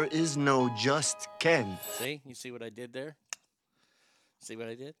that? There is no just Ken. See? You see what I did there? See what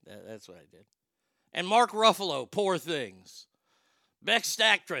I did? That's what I did. And Mark Ruffalo, Poor Things. Best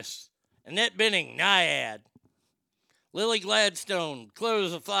Actress, Annette Bening, Nyad. Lily Gladstone,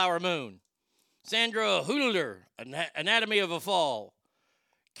 Killers of the Flower Moon. Sandra Hüller, Anatomy of a Fall.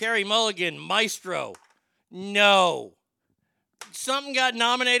 Carey Mulligan, Maestro. No. Something got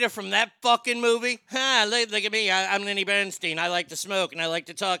nominated from that fucking movie? Look at me. I'm Lenny Bernstein. I like to smoke and I like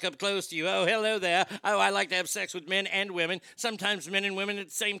to talk up close to you. Oh, hello there. Oh, I like to have sex with men and women. Sometimes men and women at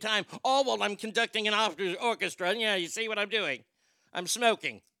the same time. All while I'm conducting an orchestra. Yeah, you see what I'm doing? I'm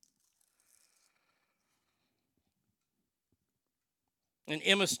smoking. And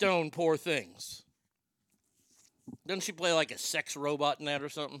Emma Stone, Poor Things. Doesn't she play like a sex robot in that or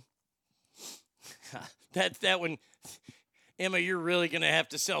something? that one... Emma, you're really going to have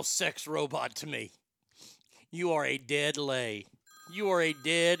to sell sex robot to me. You are a dead lay. You are a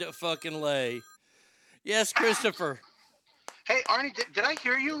dead fucking lay. Yes, Christopher. Hey, Arnie, did I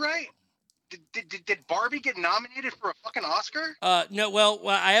hear you right? Did Barbie get nominated for a fucking Oscar? No, well,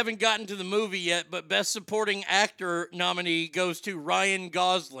 I haven't gotten to the movie yet, but Best Supporting Actor nominee goes to Ryan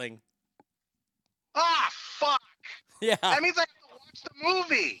Gosling. Ah, fuck. Yeah. That means I have to watch the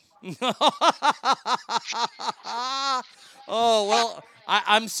movie. Oh well,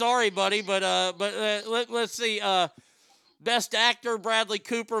 I'm sorry, buddy, but let's see. Best actor: Bradley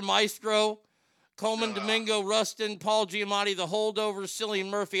Cooper, Maestro; Coleman Domingo, Rustin; Paul Giamatti, The Holdovers; Cillian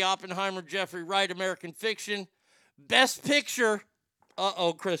Murphy, Oppenheimer; Jeffrey Wright, American Fiction. Best picture.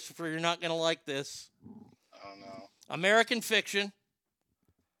 Christopher, you're not gonna like this. Oh no. American Fiction,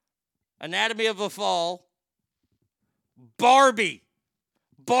 Anatomy of a Fall, Barbie.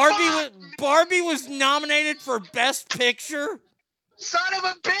 Barbie was nominated for Best Picture. Son of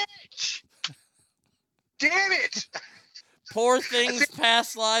a bitch! Damn it! Poor Things,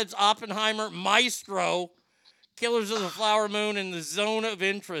 Past Lives, Oppenheimer, Maestro, Killers of the Flower Moon, and The Zone of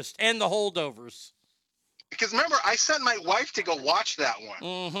Interest, and The Holdovers. Because remember, I sent my wife to go watch that one.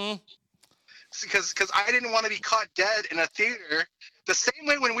 Mm-hmm. Because I didn't want to be caught dead in a theater the same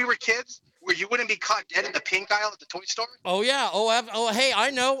way when we were kids, where you wouldn't be caught dead in the pink aisle at the toy store. Oh, yeah. Hey,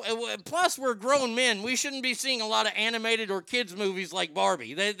 I know. Plus, we're grown men. We shouldn't be seeing a lot of animated or kids' movies like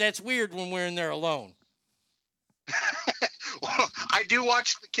Barbie. That's weird when we're in there alone. Well, I do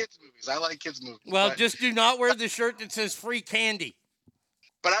watch the kids' movies. I like kids' movies. Well, just do not wear the shirt that says free candy.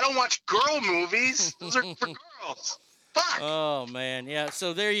 But I don't watch girl movies. Those are for girls. Fuck. Oh, man. Yeah,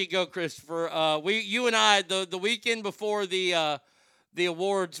 so there you go, Christopher. You and I, the weekend before the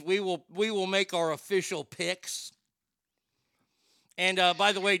awards, we will make our official picks. And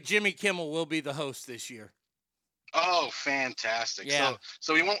by the way, Jimmy Kimmel will be the host this year. Oh, fantastic! Yeah.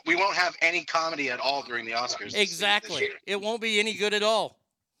 So we won't have any comedy at all during the Oscars. Exactly. It won't be any good at all.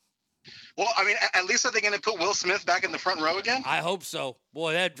 Well, I mean, at least are they going to put Will Smith back in the front row again? I hope so.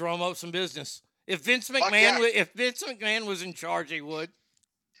 Boy, that'd drum up some business. If Vince McMahon was in charge, he would.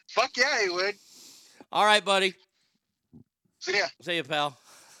 Fuck yeah, he would. All right, buddy. See ya. See ya, pal.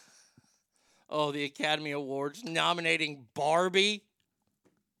 Oh, the Academy Awards nominating Barbie.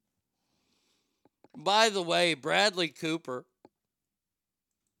 By the way, Bradley Cooper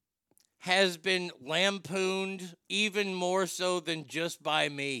has been lampooned even more so than just by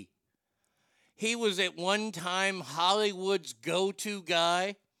me. He was at one time Hollywood's go-to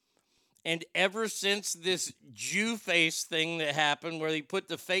guy, and ever since this Jew face thing that happened where he put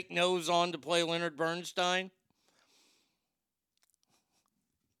the fake nose on to play Leonard Bernstein,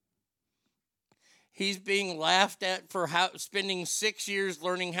 he's being laughed at for spending 6 years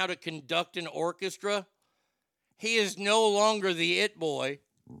learning how to conduct an orchestra. He is no longer the it boy.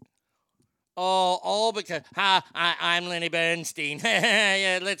 Oh, all because, I'm Lenny Bernstein.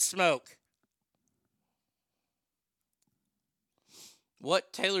 Yeah, let's smoke.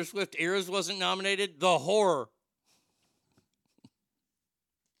 What? Taylor Swift Eras wasn't nominated? The horror.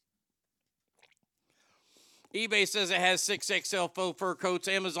 eBay says it has 6XL faux fur coats.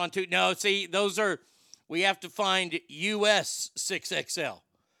 Amazon too. No, see, those are, we have to find US 6XL.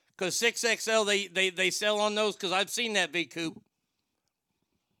 Because 6XL, they sell on those, because I've seen that V-Coupe.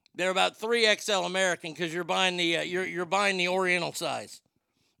 They're about 3XL American, because you're buying the you're buying the Oriental size.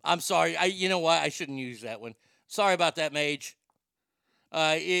 I'm sorry. You know what? I shouldn't use that one. Sorry about that, Mage.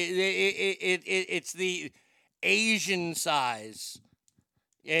 It's the Asian size.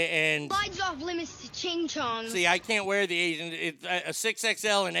 And Slides off limits to ching chongs. See, I can't wear the Asian. It's a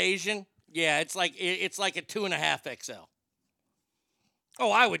 6XL in Asian. Yeah, it's like a 2.5 XL.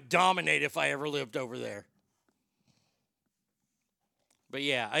 Oh, I would dominate if I ever lived over there. But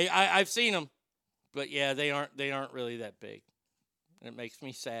yeah, I've seen them. But yeah, they aren't really that big. And it makes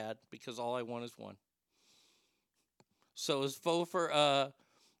me sad because all I want is one. So is faux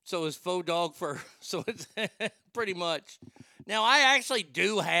dog fur. So it's pretty much. Now, I actually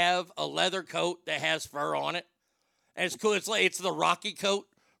do have a leather coat that has fur on it. And it's cool. It's the Rocky coat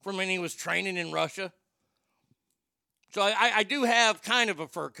from when he was training in Russia. So I do have kind of a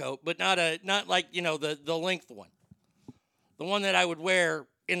fur coat, but not like, you know, the length one. The one that I would wear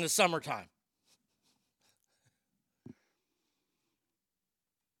in the summertime.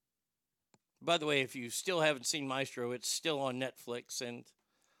 By the way, if you still haven't seen Maestro, it's still on Netflix, and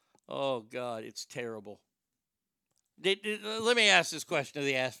oh, God, it's terrible. Let me ask this question to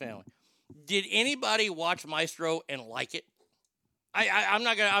the Ass family. Did anybody watch Maestro and like it? I'm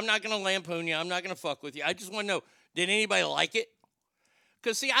not gonna lampoon you. I'm not gonna fuck with you. I just want to know, did anybody like it?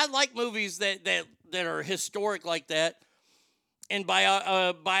 Because, see, I like movies that are historic like that, and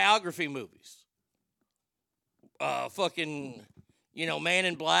biography movies. Fucking, you know, Man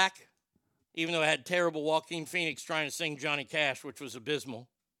in Black. Even though it had terrible Joaquin Phoenix trying to sing Johnny Cash, which was abysmal.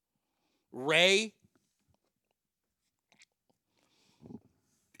 Ray.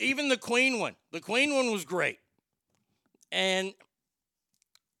 Even the Queen one. The Queen one was great. And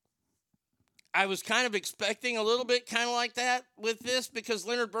I was kind of expecting a little bit kind of like that with this because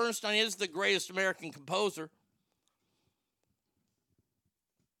Leonard Bernstein is the greatest American composer.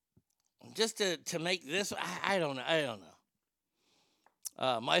 Just to make this, I don't know.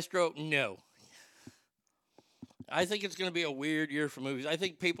 Maestro, no. I think it's going to be a weird year for movies. I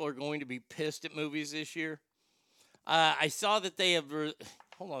think people are going to be pissed at movies this year. I saw that they have...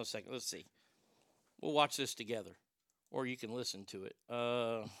 hold on a second. Let's see. We'll watch this together. Or you can listen to it.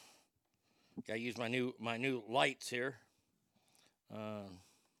 Gotta use my new lights here.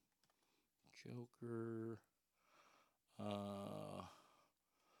 Joker.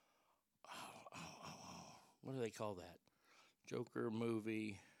 What do they call that? Joker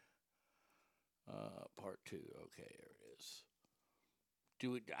movie. Part 2. Okay, there it is.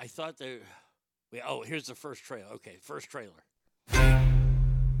 I thought they... Oh, here's the first trailer. Okay, first trailer.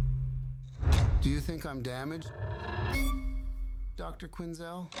 Do you think I'm damaged, Dr.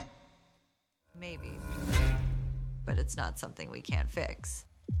 Quinzel? Maybe. But it's not something we can't fix.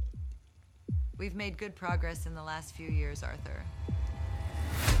 We've made good progress in the last few years, Arthur.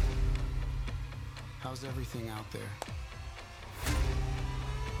 How's everything out there?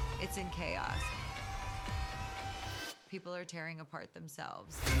 It's in chaos. People are tearing apart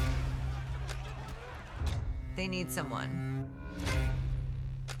themselves. They need someone.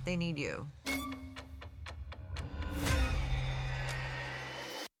 They need you.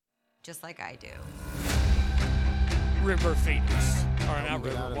 Just like I do. River Phoenix. Or not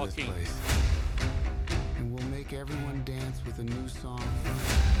Get River, out of this Joaquin. place. And we'll make everyone dance with a new song.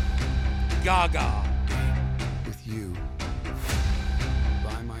 Gaga. With you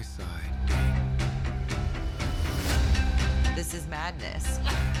by my side. This is madness.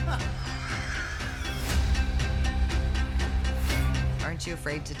 Aren't you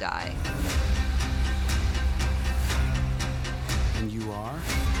afraid to die? And you are?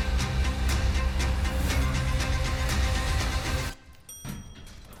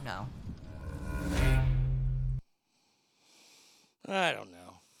 No. I don't know.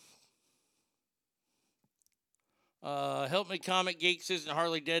 Help Me Comic Geeks isn't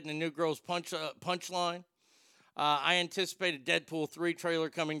Harley dead in the New Girl's punchline. I anticipate a Deadpool 3 trailer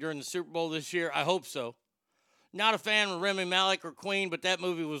coming during the Super Bowl this year. I hope so. Not a fan of Rami Malek or Queen, but that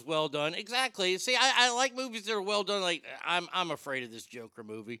movie was well done. Exactly. See, I like movies that are well done. Like I'm afraid of this Joker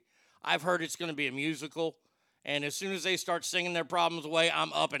movie. I've heard it's going to be a musical, and as soon as they start singing their problems away,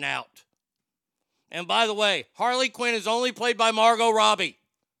 I'm up and out. And by the way, Harley Quinn is only played by Margot Robbie.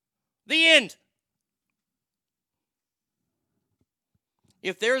 The end.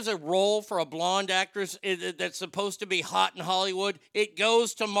 If there's a role for a blonde actress that's supposed to be hot in Hollywood, it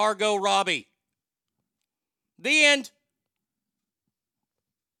goes to Margot Robbie. The end.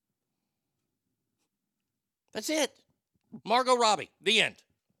 That's it. Margot Robbie. The end.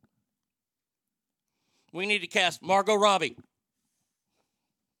 We need to cast Margot Robbie.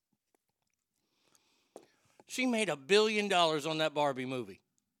 She made $1 billion on that Barbie movie.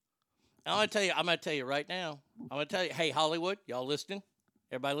 I'm gonna tell you right now. I'm gonna tell you, hey Hollywood, y'all listening?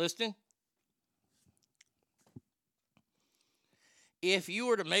 Everybody listening? If you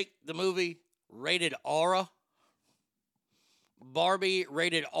were to make the movie rated Aura, Barbie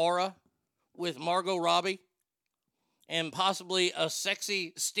rated Aura, with Margot Robbie, and possibly a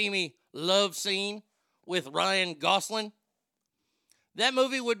sexy, steamy love scene with Ryan Gosling, that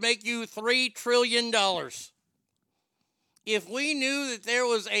movie would make you $3 trillion. If we knew that there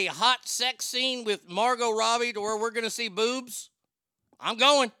was a hot sex scene with Margot Robbie to where we're going to see boobs, I'm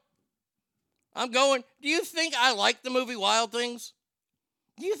going. Do you think I like the movie Wild Things?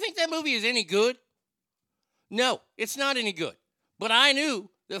 Do you think that movie is any good? No, it's not any good. But I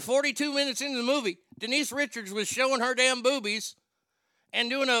knew that 42 minutes into the movie, Denise Richards was showing her damn boobies and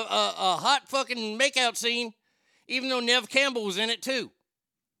doing a hot fucking makeout scene, even though Nev Campbell was in it too.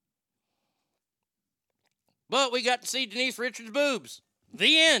 But we got to see Denise Richards' boobs.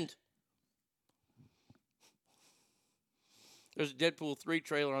 The end. There's a Deadpool 3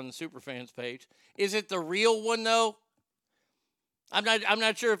 trailer on the Superfans page. Is it the real one, though? I'm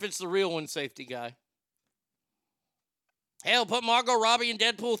not sure if it's the real one, safety guy. Hell, put Margot Robbie in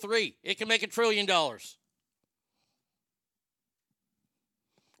Deadpool 3. It can make $1 trillion.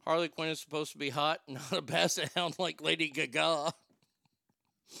 Harley Quinn is supposed to be hot, not a basset hound like Lady Gaga.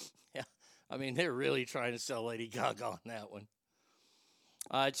 Yeah, I mean, they're really trying to sell Lady Gaga on that one.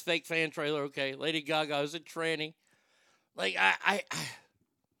 It's fake fan trailer, okay. Lady Gaga is a tranny. Like, yeah,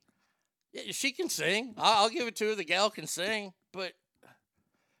 she can sing. I'll give it to her. The gal can sing. But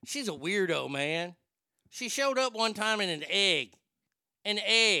she's a weirdo, man. She showed up one time in an egg. An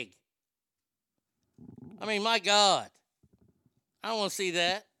egg. I mean, my God. I don't want to see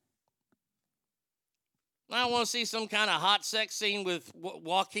that. I want to see some kind of hot sex scene with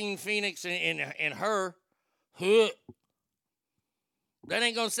Joaquin Phoenix and her. Huh. That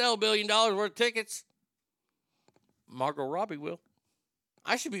ain't going to sell $1 billion worth of tickets. Margot Robbie will.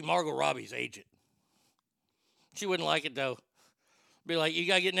 I should be Margot Robbie's agent. She wouldn't like it, though. Be like, you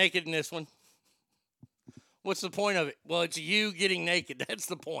got to get naked in this one. What's the point of it? Well, it's you getting naked. That's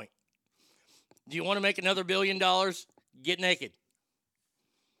the point. Do you want to make another $1 billion? Get naked.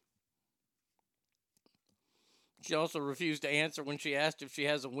 She also refused to answer when she asked if she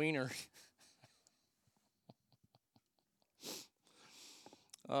has a wiener.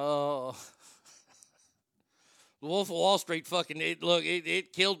 Oh. The Wolf of Wall Street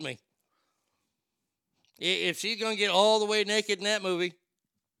it killed me. If she's going to get all the way naked in that movie,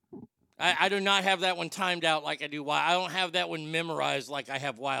 I do not have that one timed out like I do. I don't have that one memorized like I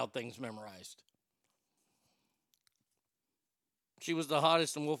have Wild Things memorized. She was the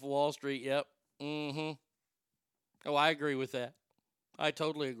hottest in Wolf of Wall Street, yep. Mm-hmm. Oh, I agree with that. I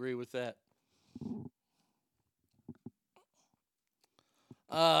totally agree with that.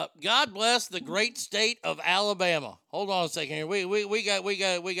 God bless the great state of Alabama. Hold on a second here. We got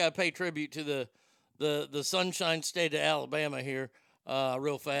to pay tribute to the Sunshine State of Alabama here,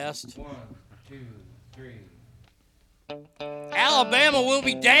 real fast. 1, 2, 3. Alabama will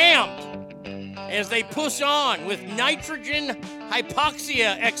be damned as they push on with nitrogen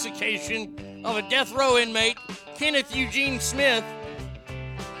hypoxia execution of a death row inmate, Kenneth Eugene Smith,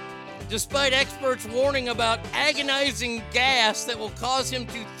 despite experts warning about agonizing gas that will cause him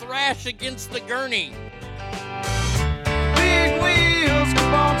to thrash against the gurney. Big wheels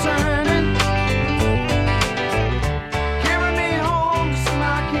keep on turning. Carry me home to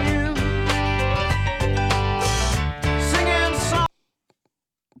smack you. Singing songs.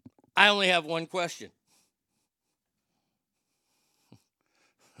 I only have one question.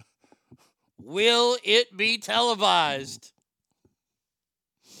 Will it be televised?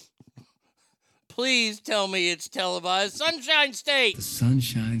 Please tell me it's televised. Sunshine State. The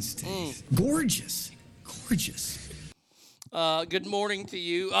Sunshine State. Gorgeous. Gorgeous. Good morning to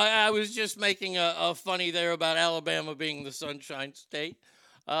you. I was just making a funny there about Alabama being the Sunshine State.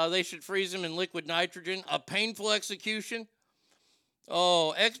 They should freeze him in liquid nitrogen. A painful execution.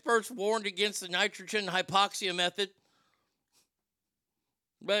 Oh, experts warned against the nitrogen hypoxia method.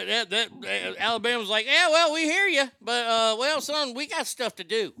 But Alabama's like, yeah, well, we hear you. But, well, son, we got stuff to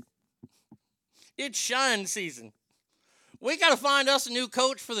do. It's shine season. We got to find us a new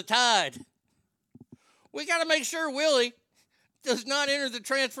coach for the Tide. We got to make sure Willie does not enter the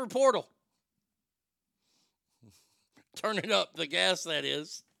transfer portal. Turn it up, the gas, that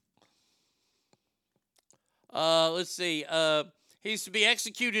is. Let's see. He's to be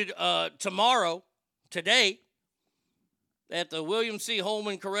executed today, at the William C.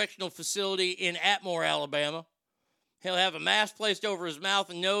 Holman Correctional Facility in Atmore, Alabama. He'll have a mask placed over his mouth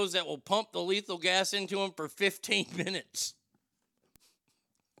and nose that will pump the lethal gas into him for 15 minutes.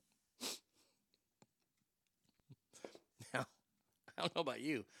 Now, I don't know about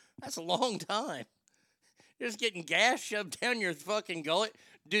you. That's a long time. You're just getting gas shoved down your fucking gullet.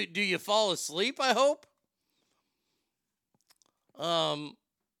 Do you fall asleep, I hope?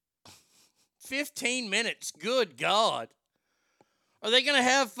 15 minutes. Good God. Are they going to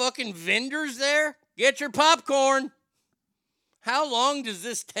have fucking vendors there? Get your popcorn. How long does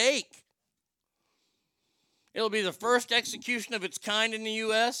this take? It'll be the first execution of its kind in the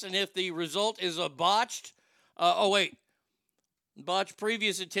U.S., and if the result is a botched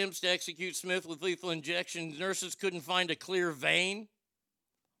previous attempts to execute Smith with lethal injections, nurses couldn't find a clear vein.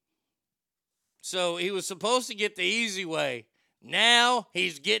 So he was supposed to get the easy way. Now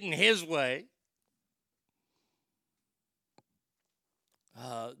he's getting his way.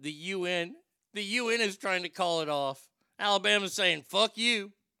 The UN is trying to call it off. Alabama's saying, fuck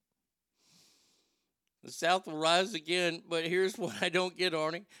you. The South will rise again, but here's what I don't get,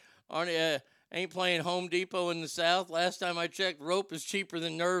 Arnie. Arnie ain't playing Home Depot in the South. Last time I checked, rope is cheaper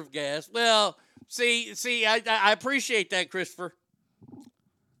than nerve gas. Well, see, I appreciate that, Christopher.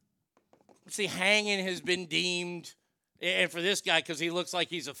 See, hanging has been deemed, and for this guy, because he looks like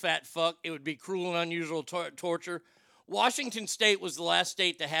he's a fat fuck, it would be cruel and unusual torture. Washington State was the last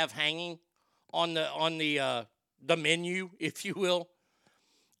state to have hanging on the menu, if you will.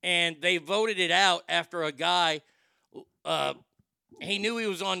 And they voted it out after a guy, he knew he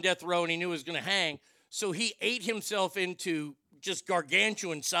was on death row and he knew he was going to hang. So he ate himself into just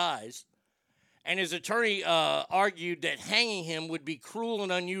gargantuan size. And his attorney argued that hanging him would be cruel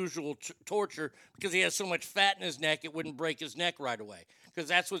and unusual torture because he has so much fat in his neck it wouldn't break his neck right away. Because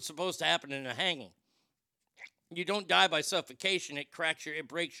that's what's supposed to happen in a hanging. You don't die by suffocation, it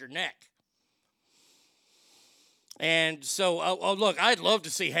breaks your neck. And so, look, I'd love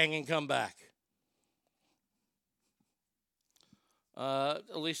to see hanging come back.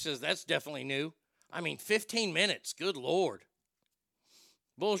 Alicia says that's definitely new. I mean, 15 minutes. Good Lord.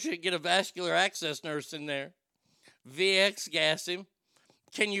 Bullshit, get a vascular access nurse in there. VX gas him.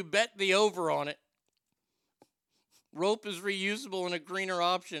 Can you bet the over on it? Rope is reusable and a greener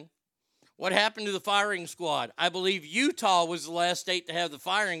option. What happened to the firing squad? I believe Utah was the last state to have the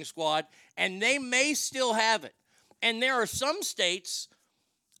firing squad, and they may still have it. And there are some states,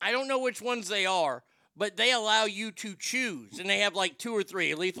 I don't know which ones they are, but they allow you to choose. And they have like 2 or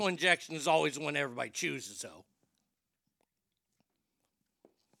 3. Lethal injection is always the one everybody chooses, though.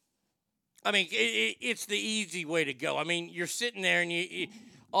 I mean, it's the easy way to go. I mean, you're sitting there and you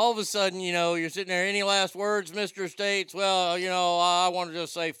all of a sudden, you're sitting there. Any last words, Mr. States? Well, I want to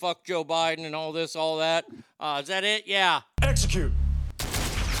just say fuck Joe Biden and all this, all that. Is that it? Yeah. Execute.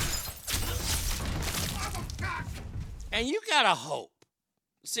 And you got to hope.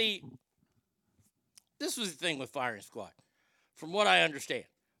 See, this was the thing with firing squad. From what I understand,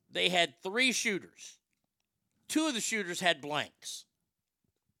 they had 3 shooters. 2 of the shooters had blanks.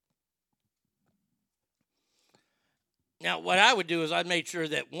 Now, what I would do is I'd make sure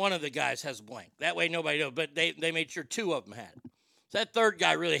that one of the guys has a blank. That way nobody knows. But they made sure 2 of them had it. So that third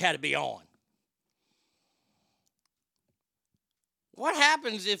guy really had to be on. What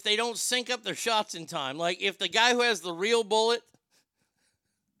happens if they don't sync up their shots in time? Like if the guy who has the real bullet,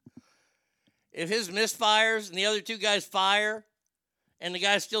 if his misfires and the other 2 guys fire and the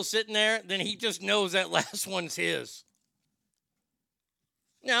guy's still sitting there, then he just knows that last one's his.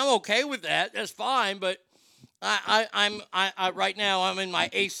 Now, I'm okay with that. That's fine, but I'm right now, I'm in my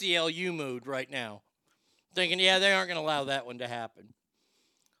ACLU mood right now. Thinking, yeah, they aren't going to allow that one to happen.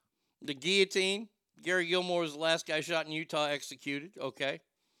 The guillotine, Gary Gilmore was the last guy shot in Utah executed. Okay.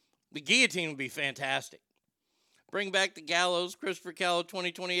 The guillotine would be fantastic. Bring back the gallows. Christopher Callow,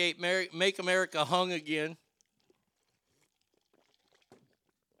 2028. Make America hung again.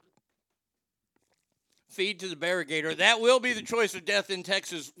 Feed to the barrigator. That will be the choice of death in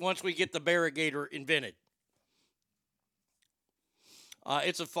Texas once we get the barrigator invented.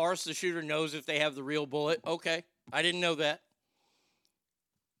 It's a farce. The shooter knows if they have the real bullet. Okay. I didn't know that.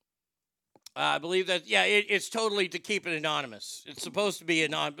 I believe that, yeah, it's totally to keep it anonymous. It's supposed to be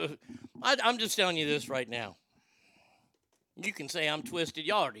anonymous. I'm just telling you this right now. You can say I'm twisted.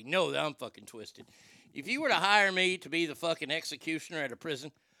 You already know that I'm fucking twisted. If you were to hire me to be the fucking executioner at a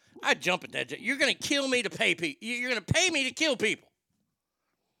prison, I'd jump at that job. You're going to kill me to pay people. You're going to pay me to kill people.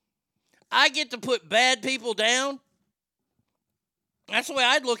 I get to put bad people down. That's the way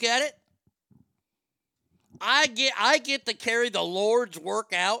I'd look at it. I get to carry the Lord's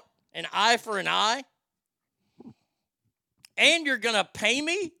work out, an eye for an eye. And you're going to pay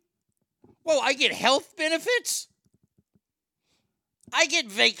me? Whoa, I get health benefits? I get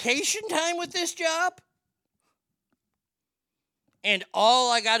vacation time with this job? And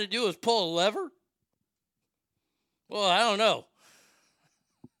all I got to do is pull a lever? Well, I don't know.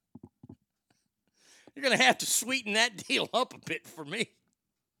 You're going to have to sweeten that deal up a bit for me.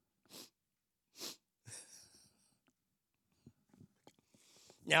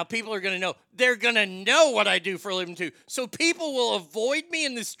 Now, people are going to know. They're going to know what I do for a living, too. So people will avoid me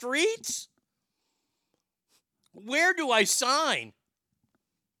in the streets? Where do I sign?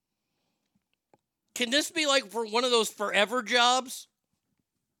 Can this be like for one of those forever jobs?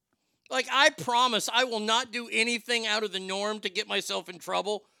 Like, I promise I will not do anything out of the norm to get myself in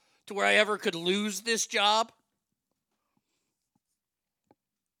trouble to where I ever could lose this job.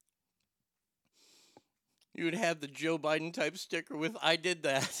 You would have the Joe Biden type sticker with, I did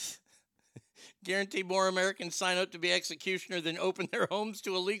that. Guarantee more Americans sign up to be executioner than open their homes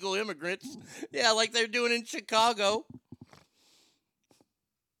to illegal immigrants. Yeah, like they're doing in Chicago.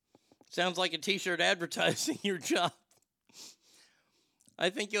 Sounds like a t-shirt advertising your job. I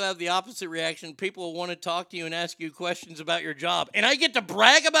think you'll have the opposite reaction. People will want to talk to you and ask you questions about your job. And I get to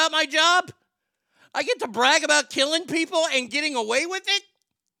brag about my job? I get to brag about killing people and getting away with it?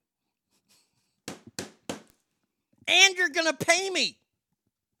 And you're going to pay me.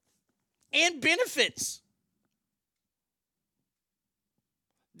 And benefits.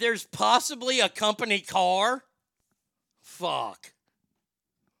 There's possibly a company car? Fuck.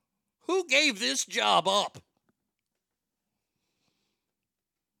 Who gave this job up?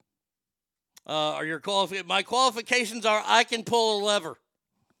 Are your my qualifications are I can pull a lever.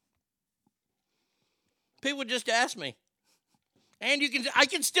 People just ask me. And I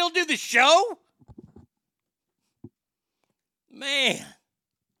can still do the show? Man.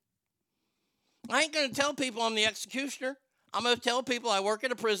 I ain't going to tell people I'm the executioner. I'm going to tell people I work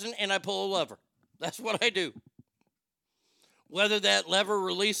at a prison and I pull a lever. That's what I do. Whether that lever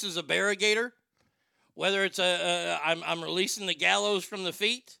releases a barrigator, whether it's I'm releasing the gallows from the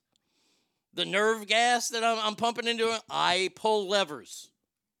feet, the nerve gas that I'm pumping into it, I pull levers.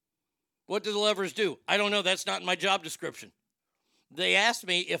 What do the levers do? I don't know. That's not in my job description. They asked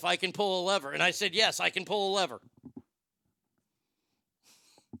me if I can pull a lever, and I said, yes, I can pull a lever.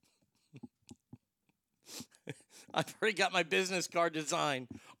 I've already got my business card designed.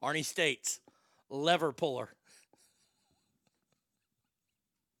 Arnie States, lever puller.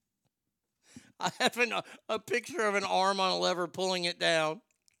 I have a picture of an arm on a lever pulling it down.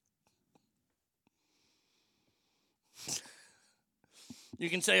 You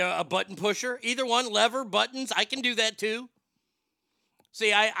can say a button pusher. Either one, lever, buttons, I can do that too.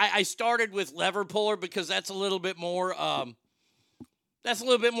 See, I started with lever puller because that's a little bit more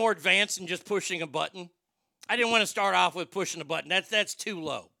advanced than just pushing a button. I didn't want to start off with pushing a button. That's too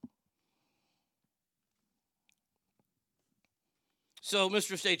low. So,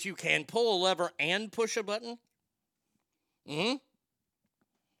 Mr. States, you can pull a lever and push a button? Mm-hmm.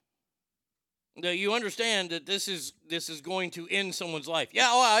 Now, you understand that this is going to end someone's life. Yeah,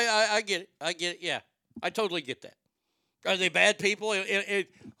 I get it. I get it. Yeah, I totally get that. Are they bad people?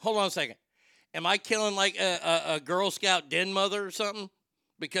 Hold on a second. Am I killing like a Girl Scout den mother or something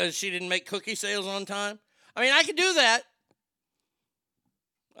because she didn't make cookie sales on time? I mean, I could do that.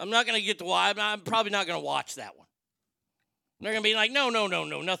 I'm not going to get to why. I'm probably not going to watch that one. They're going to be like, no,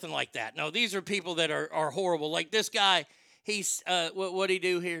 nothing like that. No, these are people that are horrible. Like this guy, he's, what'd he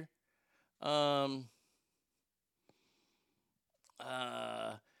do here?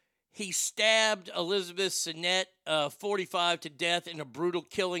 He stabbed Elizabeth Sinnett, 45, to death in a brutal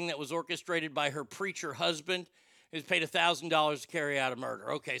killing that was orchestrated by her preacher husband. He was paid $1,000 to carry out a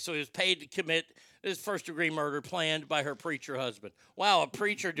murder. Okay, so he was paid to commit this first-degree murder planned by her preacher husband. Wow, a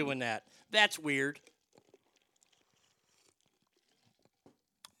preacher doing that. That's weird.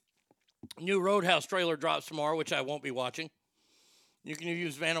 New Roadhouse trailer drops tomorrow, which I won't be watching. You can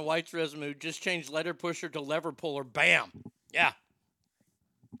use Vanna White's resume. Just change letter pusher to lever puller. Bam. Yeah.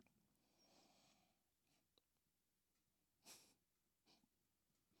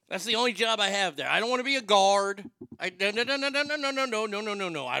 That's the only job I have there. I don't want to be a guard. No. I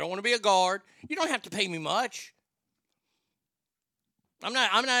don't want to be a guard. You don't have to pay me much. I'm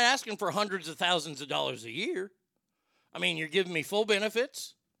not asking for hundreds of thousands of dollars a year. I mean, you're giving me full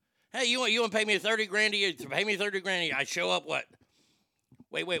benefits. Hey, you want to pay me $30,000 a year? Pay me $30,000 a year. I show up what?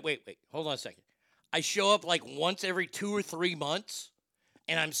 Wait. Hold on a second. I show up like once every 2 or 3 months,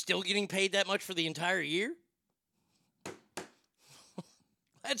 and I'm still getting paid that much for the entire year?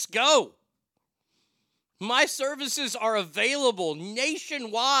 Let's go. My services are available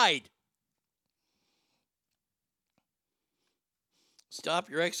nationwide.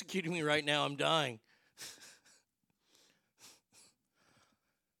 Stop, you're executing me right now. I'm dying.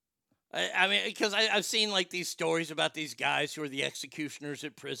 I mean, because I've seen like these stories about these guys who are the executioners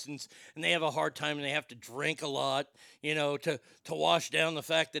at prisons, and they have a hard time and they have to drink a lot, to wash down the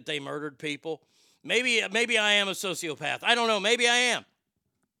fact that they murdered people. Maybe I am a sociopath. I don't know. Maybe I am.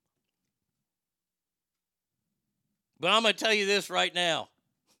 But I'm going to tell you this right now.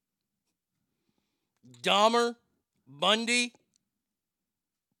 Dahmer, Bundy,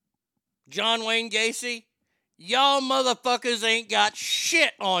 John Wayne Gacy, y'all motherfuckers ain't got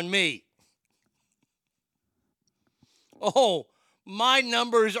shit on me. Oh, my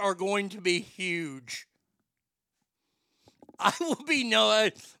numbers are going to be huge. I will be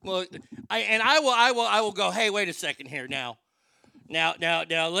I will go, hey, wait a second here now. Now,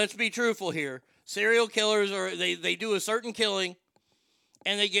 let's be truthful here. Serial killers they do a certain killing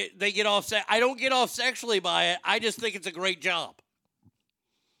and they get off. I don't get off sexually by it. I just think it's a great job.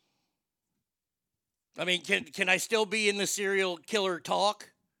 I mean, can I still be in the serial killer talk?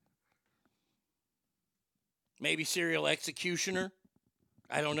 Maybe serial executioner?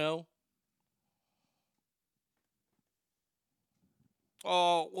 I don't know.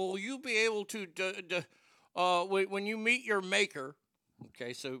 Will you be able to, when you meet your maker,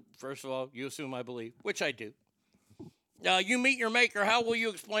 okay, so first of all, you assume I believe, which I do. You meet your maker, how will you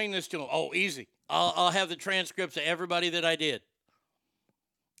explain this to him? Oh, easy. I'll have the transcripts of everybody that I did.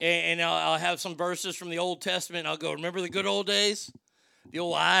 And I'll have some verses from the Old Testament. I'll go, remember the good old days? The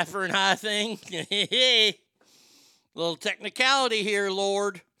old eye for an eye thing? Little technicality here,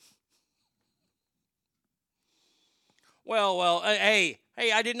 Lord. Well, hey,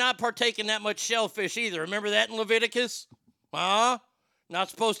 I did not partake in that much shellfish either. Remember that in Leviticus? Huh? Not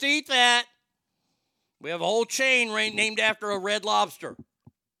supposed to eat that. We have a whole chain named after a red lobster.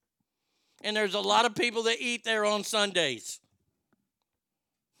 And there's a lot of people that eat there on Sundays.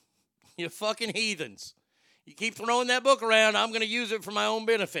 You fucking heathens. You keep throwing that book around, I'm going to use it for my own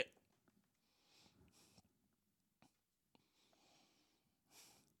benefit.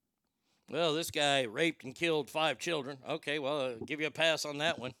 Well, this guy raped and killed 5 children. Okay, well, I'll give you a pass on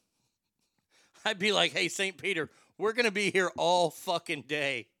that one. I'd be like, hey, St. Peter, we're going to be here all fucking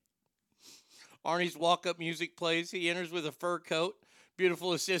day. Arnie's walk-up music plays. He enters with a fur coat.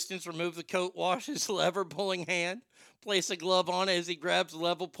 Beautiful assistants remove the coat, wash his lever pulling hand, place a glove on as he grabs the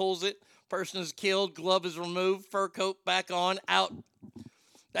lever, pulls it. Person is killed, glove is removed, fur coat back on, out.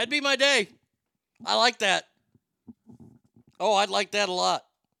 That'd be my day. I like that. Oh, I'd like that a lot.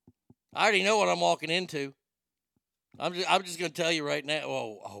 I already know what I'm walking into. I'm just going to tell you right now.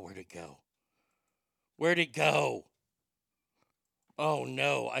 Oh, where'd it go? Where'd it go? Oh,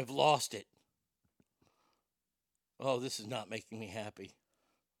 no, I've lost it. Oh, this is not making me happy.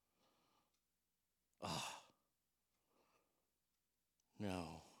 Oh.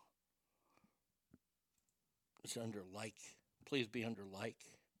 No. It's under like. Please be under like.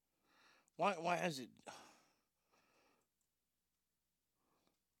 Why is it...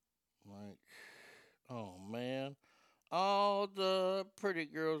 Like, oh, man. All the pretty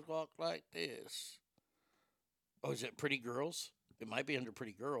girls walk like this. Oh, is it Pretty Girls? It might be under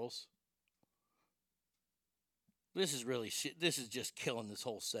Pretty Girls. This is really shit. This is just killing this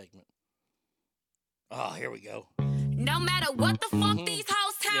whole segment. Oh, here we go. No matter what the fuck these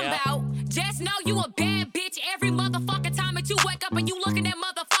hoes talking about, just know you a bad bitch every motherfucking time that you wake up and you look in that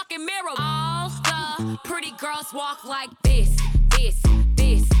motherfucking mirror. All the pretty girls walk like this, this,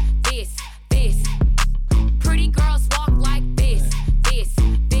 this, this, this. Pretty girls walk like this, this,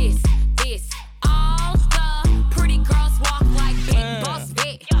 this, this. All the pretty girls walk like big boss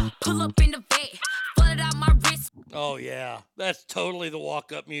vet. Pull up in the vet, flood out my wrist. Oh, yeah. That's totally the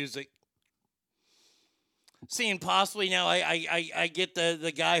walk-up music. Seeing possibly now I get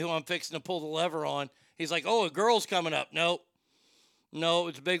the guy who I'm fixing to pull the lever on. He's like, oh, a girl's coming up. Nope. No,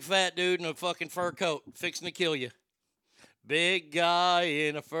 it's a big fat dude in a fucking fur coat fixing to kill you. Big guy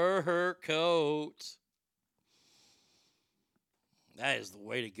in a fur coat. That is the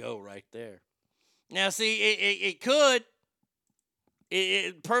way to go right there. Now, see, it could.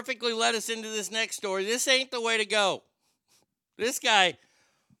 It perfectly led us into this next story. This ain't the way to go. This guy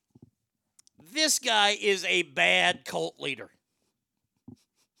is a bad cult leader.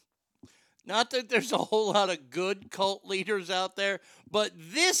 Not that there's a whole lot of good cult leaders out there, but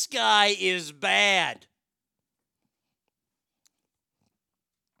this guy is bad.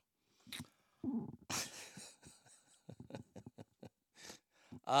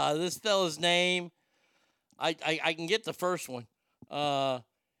 This fella's name, I can get the first one.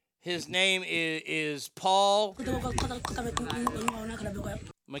 His name is Paul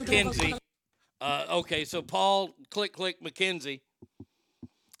McKenzie. Okay, so Paul click McKenzie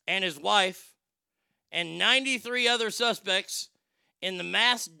and his wife and 93 other suspects in the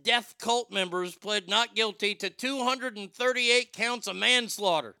mass death cult members pled not guilty to 238 counts of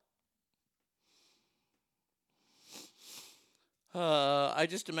manslaughter. I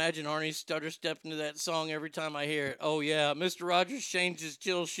just imagine Arnie stutter stepping to that song every time I hear it. Oh, yeah. Mr. Rogers changed his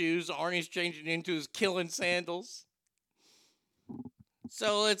chill shoes. Arnie's changing into his killing sandals.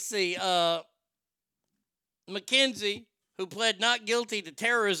 So let's see. McKenzie, who pled not guilty to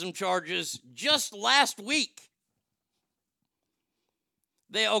terrorism charges just last week.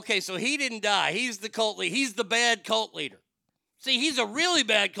 So he didn't die. He's the cult leader. He's the bad cult leader. See, he's a really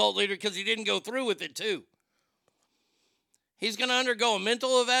bad cult leader because he didn't go through with it, too. He's going to undergo a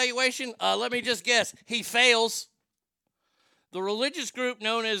mental evaluation. Let me just guess. He fails. The religious group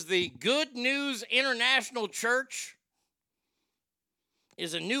known as the Good News International Church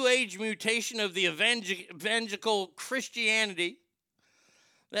is a New Age mutation of the evangelical Christianity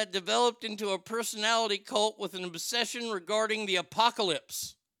that developed into a personality cult with an obsession regarding the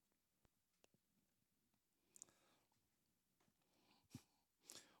apocalypse.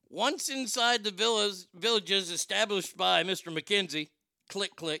 Once inside the villages established by Mr. McKenzie,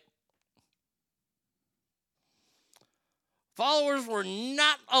 click, followers were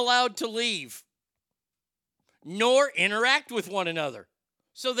not allowed to leave, nor interact with one another.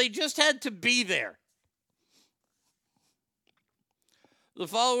 So they just had to be there. The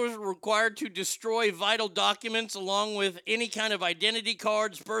followers were required to destroy vital documents along with any kind of identity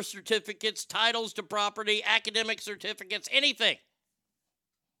cards, birth certificates, titles to property, academic certificates, anything.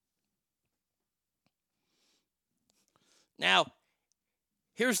 Now,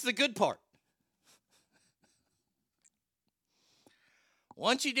 here's the good part.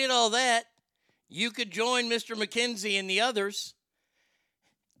 Once you did all that, you could join Mr. McKenzie and the others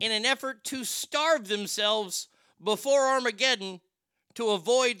in an effort to starve themselves before Armageddon to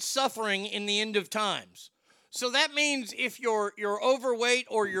avoid suffering in the end of times. So that means if you're overweight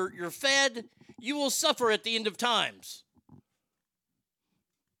or you're fed, you will suffer at the end of times.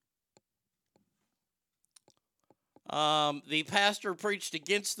 The pastor preached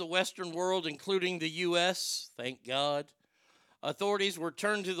against the Western world, including the U.S. Thank God. Authorities were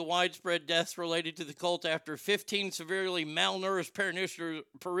turned to the widespread deaths related to the cult after 15 severely malnourished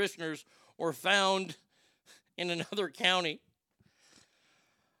parishioners were found in another county.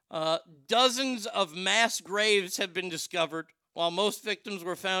 Dozens of mass graves have been discovered, while most victims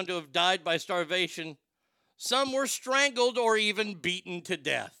were found to have died by starvation. Some were strangled or even beaten to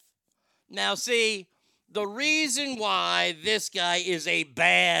death. Now, see, the reason why this guy is a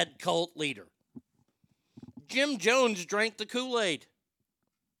bad cult leader. Jim Jones drank the Kool-Aid.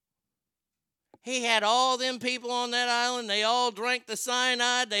 He had all them people on that island. They all drank the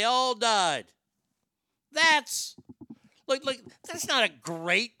cyanide. They all died. That's not a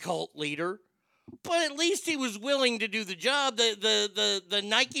great cult leader, but at least he was willing to do the job. The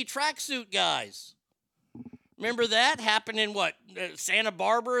Nike tracksuit guys. Remember that happened in what, Santa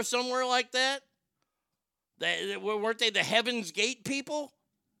Barbara or somewhere like that? Weren't they the Heaven's Gate people?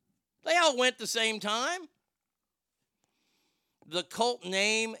 They all went the same time. The cult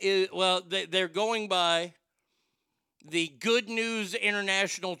name is, well, they're going by the Good News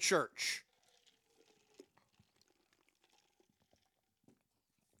International Church.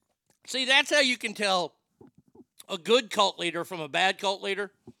 See, that's how you can tell a good cult leader from a bad cult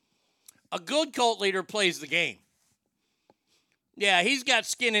leader. A good cult leader plays the game. Yeah, he's got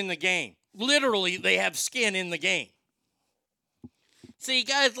skin in the game. Literally, they have skin in the game. See,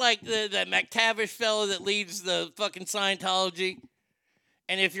 guys like that McTavish fellow that leads the fucking Scientology,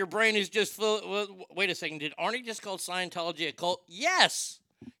 and if your brain is just full... Well, wait a second, did Arnie just call Scientology a cult? Yes!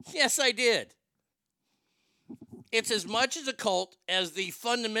 Yes, I did. It's as much as a cult as the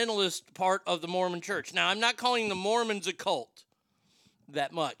fundamentalist part of the Mormon church. Now, I'm not calling the Mormons a cult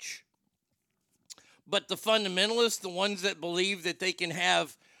that much. But the fundamentalists, the ones that believe that they can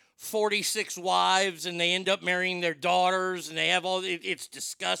have 46 wives and they end up marrying their daughters and they have all, it's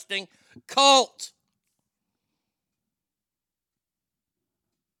disgusting. Cult.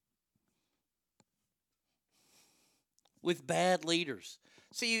 With bad leaders.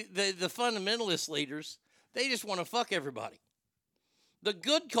 See, the fundamentalist leaders, they just want to fuck everybody. The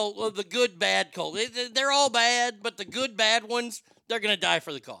good cult, or the good bad cult, they're all bad, but the good bad ones, they're going to die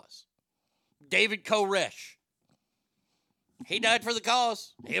for the cause. David Koresh. He died for the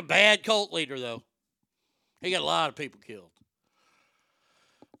cause. He a bad cult leader, though. He got a lot of people killed.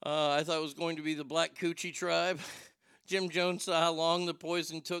 I thought it was going to be the Black Coochie tribe. Jim Jones saw how long the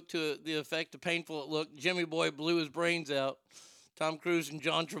poison took to the effect of painful it looked. Jimmy Boy blew his brains out. Tom Cruise and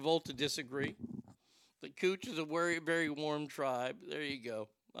John Travolta disagree. The Cooch is a very, very warm tribe. There you go.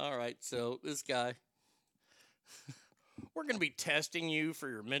 All right, so this guy. We're going to be testing you for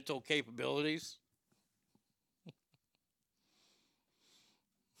your mental capabilities.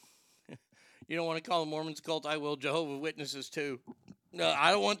 You don't want to call the Mormons a cult? I will. Jehovah's Witnesses, too. No,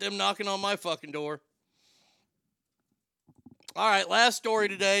 I don't want them knocking on my fucking door. All right, last story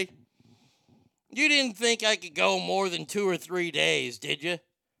today. You didn't think I could go more than 2 or 3 days, did you?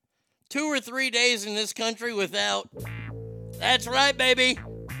 2 or 3 days in this country without... That's right, baby.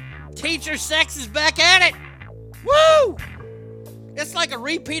 Teacher sex is back at it. Woo! It's like a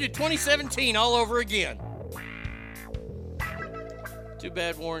repeat of 2017 all over again. Too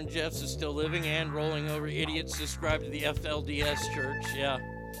bad Warren Jeffs is still living and rolling over idiots subscribed to the FLDS church. Yeah.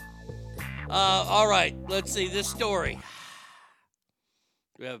 All right. Let's see this story. Do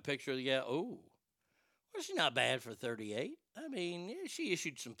we have a picture of the guy? Oh. Well, she's not bad for 38. I mean, she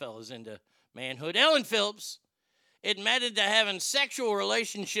issued some fellas into manhood. Ellen Phillips admitted to having sexual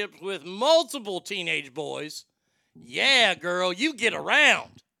relationships with multiple teenage boys. Yeah, girl, you get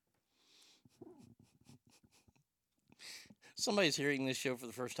around. Somebody's hearing this show for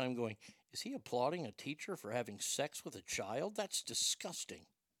the first time going, is he applauding a teacher for having sex with a child? That's disgusting.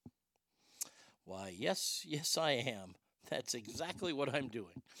 Why, yes, I am. That's exactly what I'm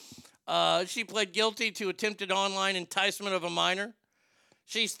doing. She pled guilty to attempted online enticement of a minor.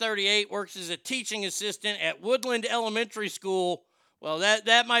 She's 38, works as a teaching assistant at Woodland Elementary School. Well,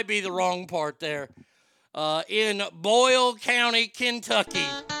 that might be the wrong part there. In Boyle County, Kentucky.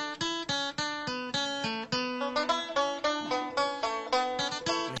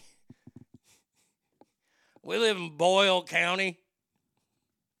 We live in Boyle County.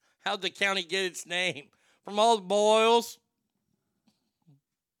 How'd the county get its name? From all the boils?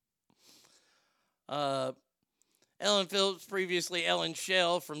 Ellen Phillips, previously Ellen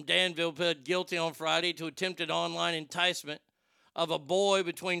Shell from Danville, pled guilty on Friday to attempted online enticement of a boy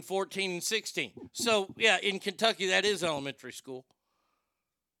between 14 and 16. So, yeah, in Kentucky, that is elementary school.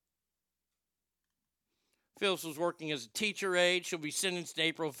 Phillips was working as a teacher aide. She'll be sentenced in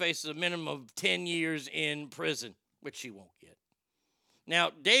April, faces a minimum of 10 years in prison, which she won't get.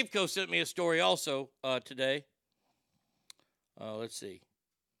 Now, Dave Co. sent me a story also today. Let's see.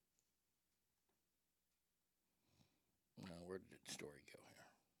 Where did the story go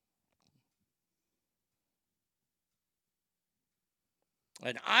here?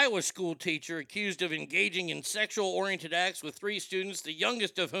 An Iowa school teacher accused of engaging in sexual-oriented acts with 3 students, the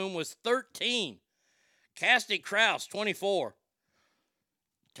youngest of whom was 13. Cassidy Krause, 24.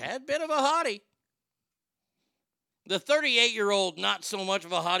 Tad bit of a hottie. The 38-year-old, not so much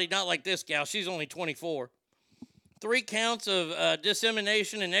of a hottie, not like this gal. She's only 24. 3 counts of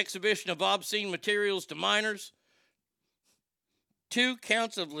dissemination and exhibition of obscene materials to minors. 2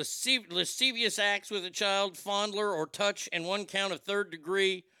 counts of lascivious acts with a child, fondler or touch, and 1 count of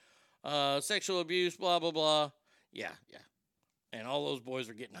 3rd-degree sexual abuse, blah, blah, blah. Yeah. And all those boys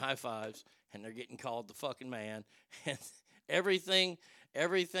are getting high fives, and they're getting called the fucking man. And everything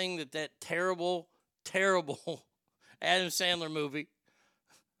that terrible, terrible Adam Sandler movie,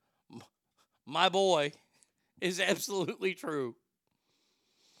 My Boy, is absolutely true.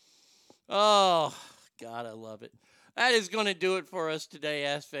 Oh, God, I love it. That is going to do it for us today,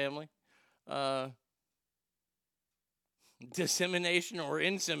 Ask Family. Dissemination or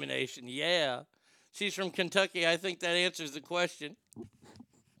insemination? Yeah. She's from Kentucky. I think that answers the question.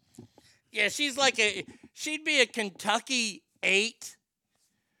 Yeah, she'd be a Kentucky 8,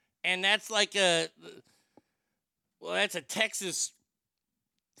 and that's like that's a Texas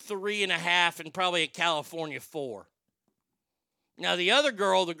 3.5 and probably a California 4. Now, the other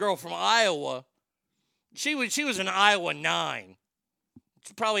girl, the girl from Iowa, she was an Iowa 9.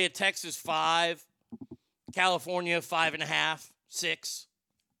 It's probably a Texas 5, California 5.5, 6.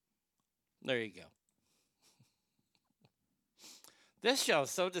 There you go. This show is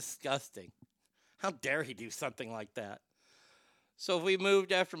so disgusting. How dare he do something like that? So if we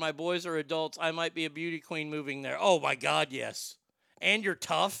moved after my boys are adults, I might be a beauty queen moving there. Oh, my God, yes. And you're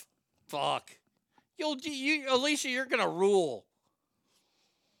tough? Fuck. Alicia, you're going to rule.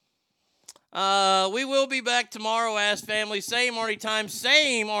 We will be back tomorrow, Ask Family. Same Arnie time,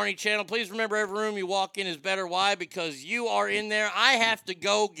 same Arnie channel. Please remember, every room you walk in is better. Why? Because you are in there. I have to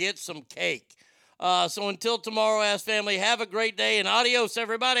go get some cake. So until tomorrow, Ask Family, have a great day, and adios,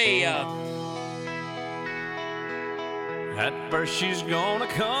 everybody. At first she's gonna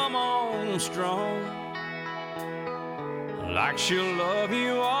come on strong, like she'll love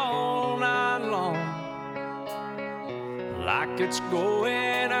you all night long, like it's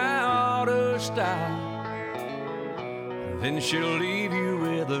going out of style. Then she'll leave you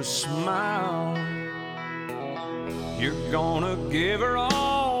with a smile. You're gonna give her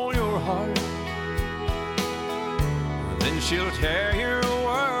all your heart, then she'll tear your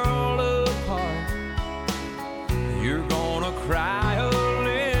world apart. You're gonna cry a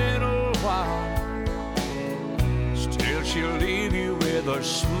little while, still she'll leave you with a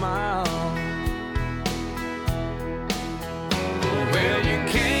smile. Well, you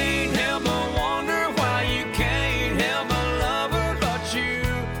can't help but wonder why you can't help but love her, but you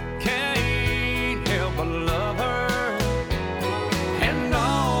can't help but love her. And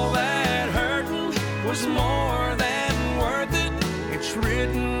all that hurting was more than worth it. It's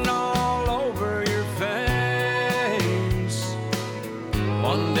written all over your face.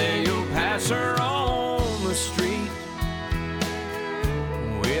 One day you'll pass her on the street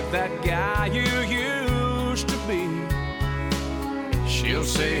with that guy you used to be. She'll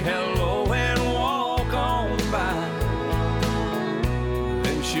say hello and walk on by,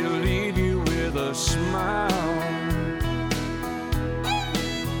 then she'll leave you with a smile.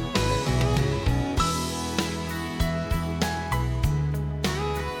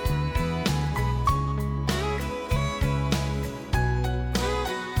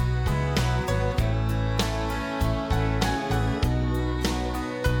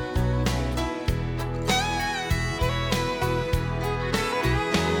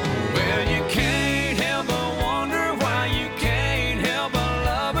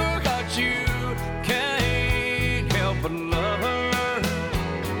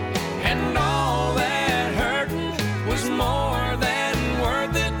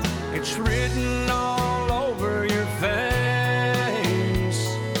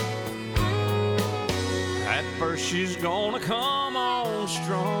 She's gonna come on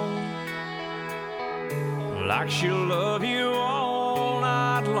strong, like she'll love you all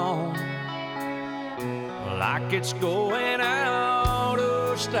night long, like it's going out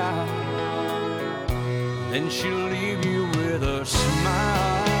of style. Then she'll leave you with with a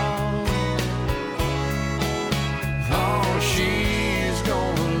smile. Oh, she's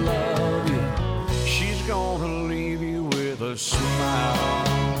gonna love you. She's gonna leave you with a smile.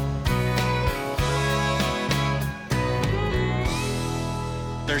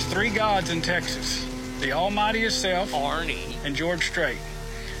 There's three gods in Texas. The Almighty Himself, Arnie, and George Strait.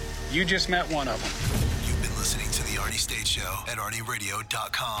 You just met one of them. You've been listening to The Arnie State Show at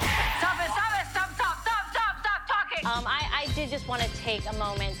ArnieRadio.com. Stop talking. I did just want to take a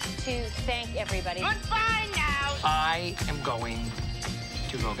moment to thank everybody. Goodbye now. I am going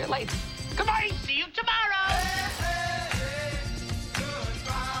to go get laid. Goodbye. See you tomorrow.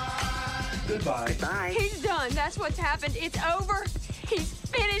 Goodbye. Bye. He's done. That's what's happened. It's over. He's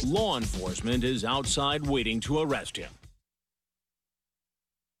finished. Law enforcement is outside waiting to arrest him.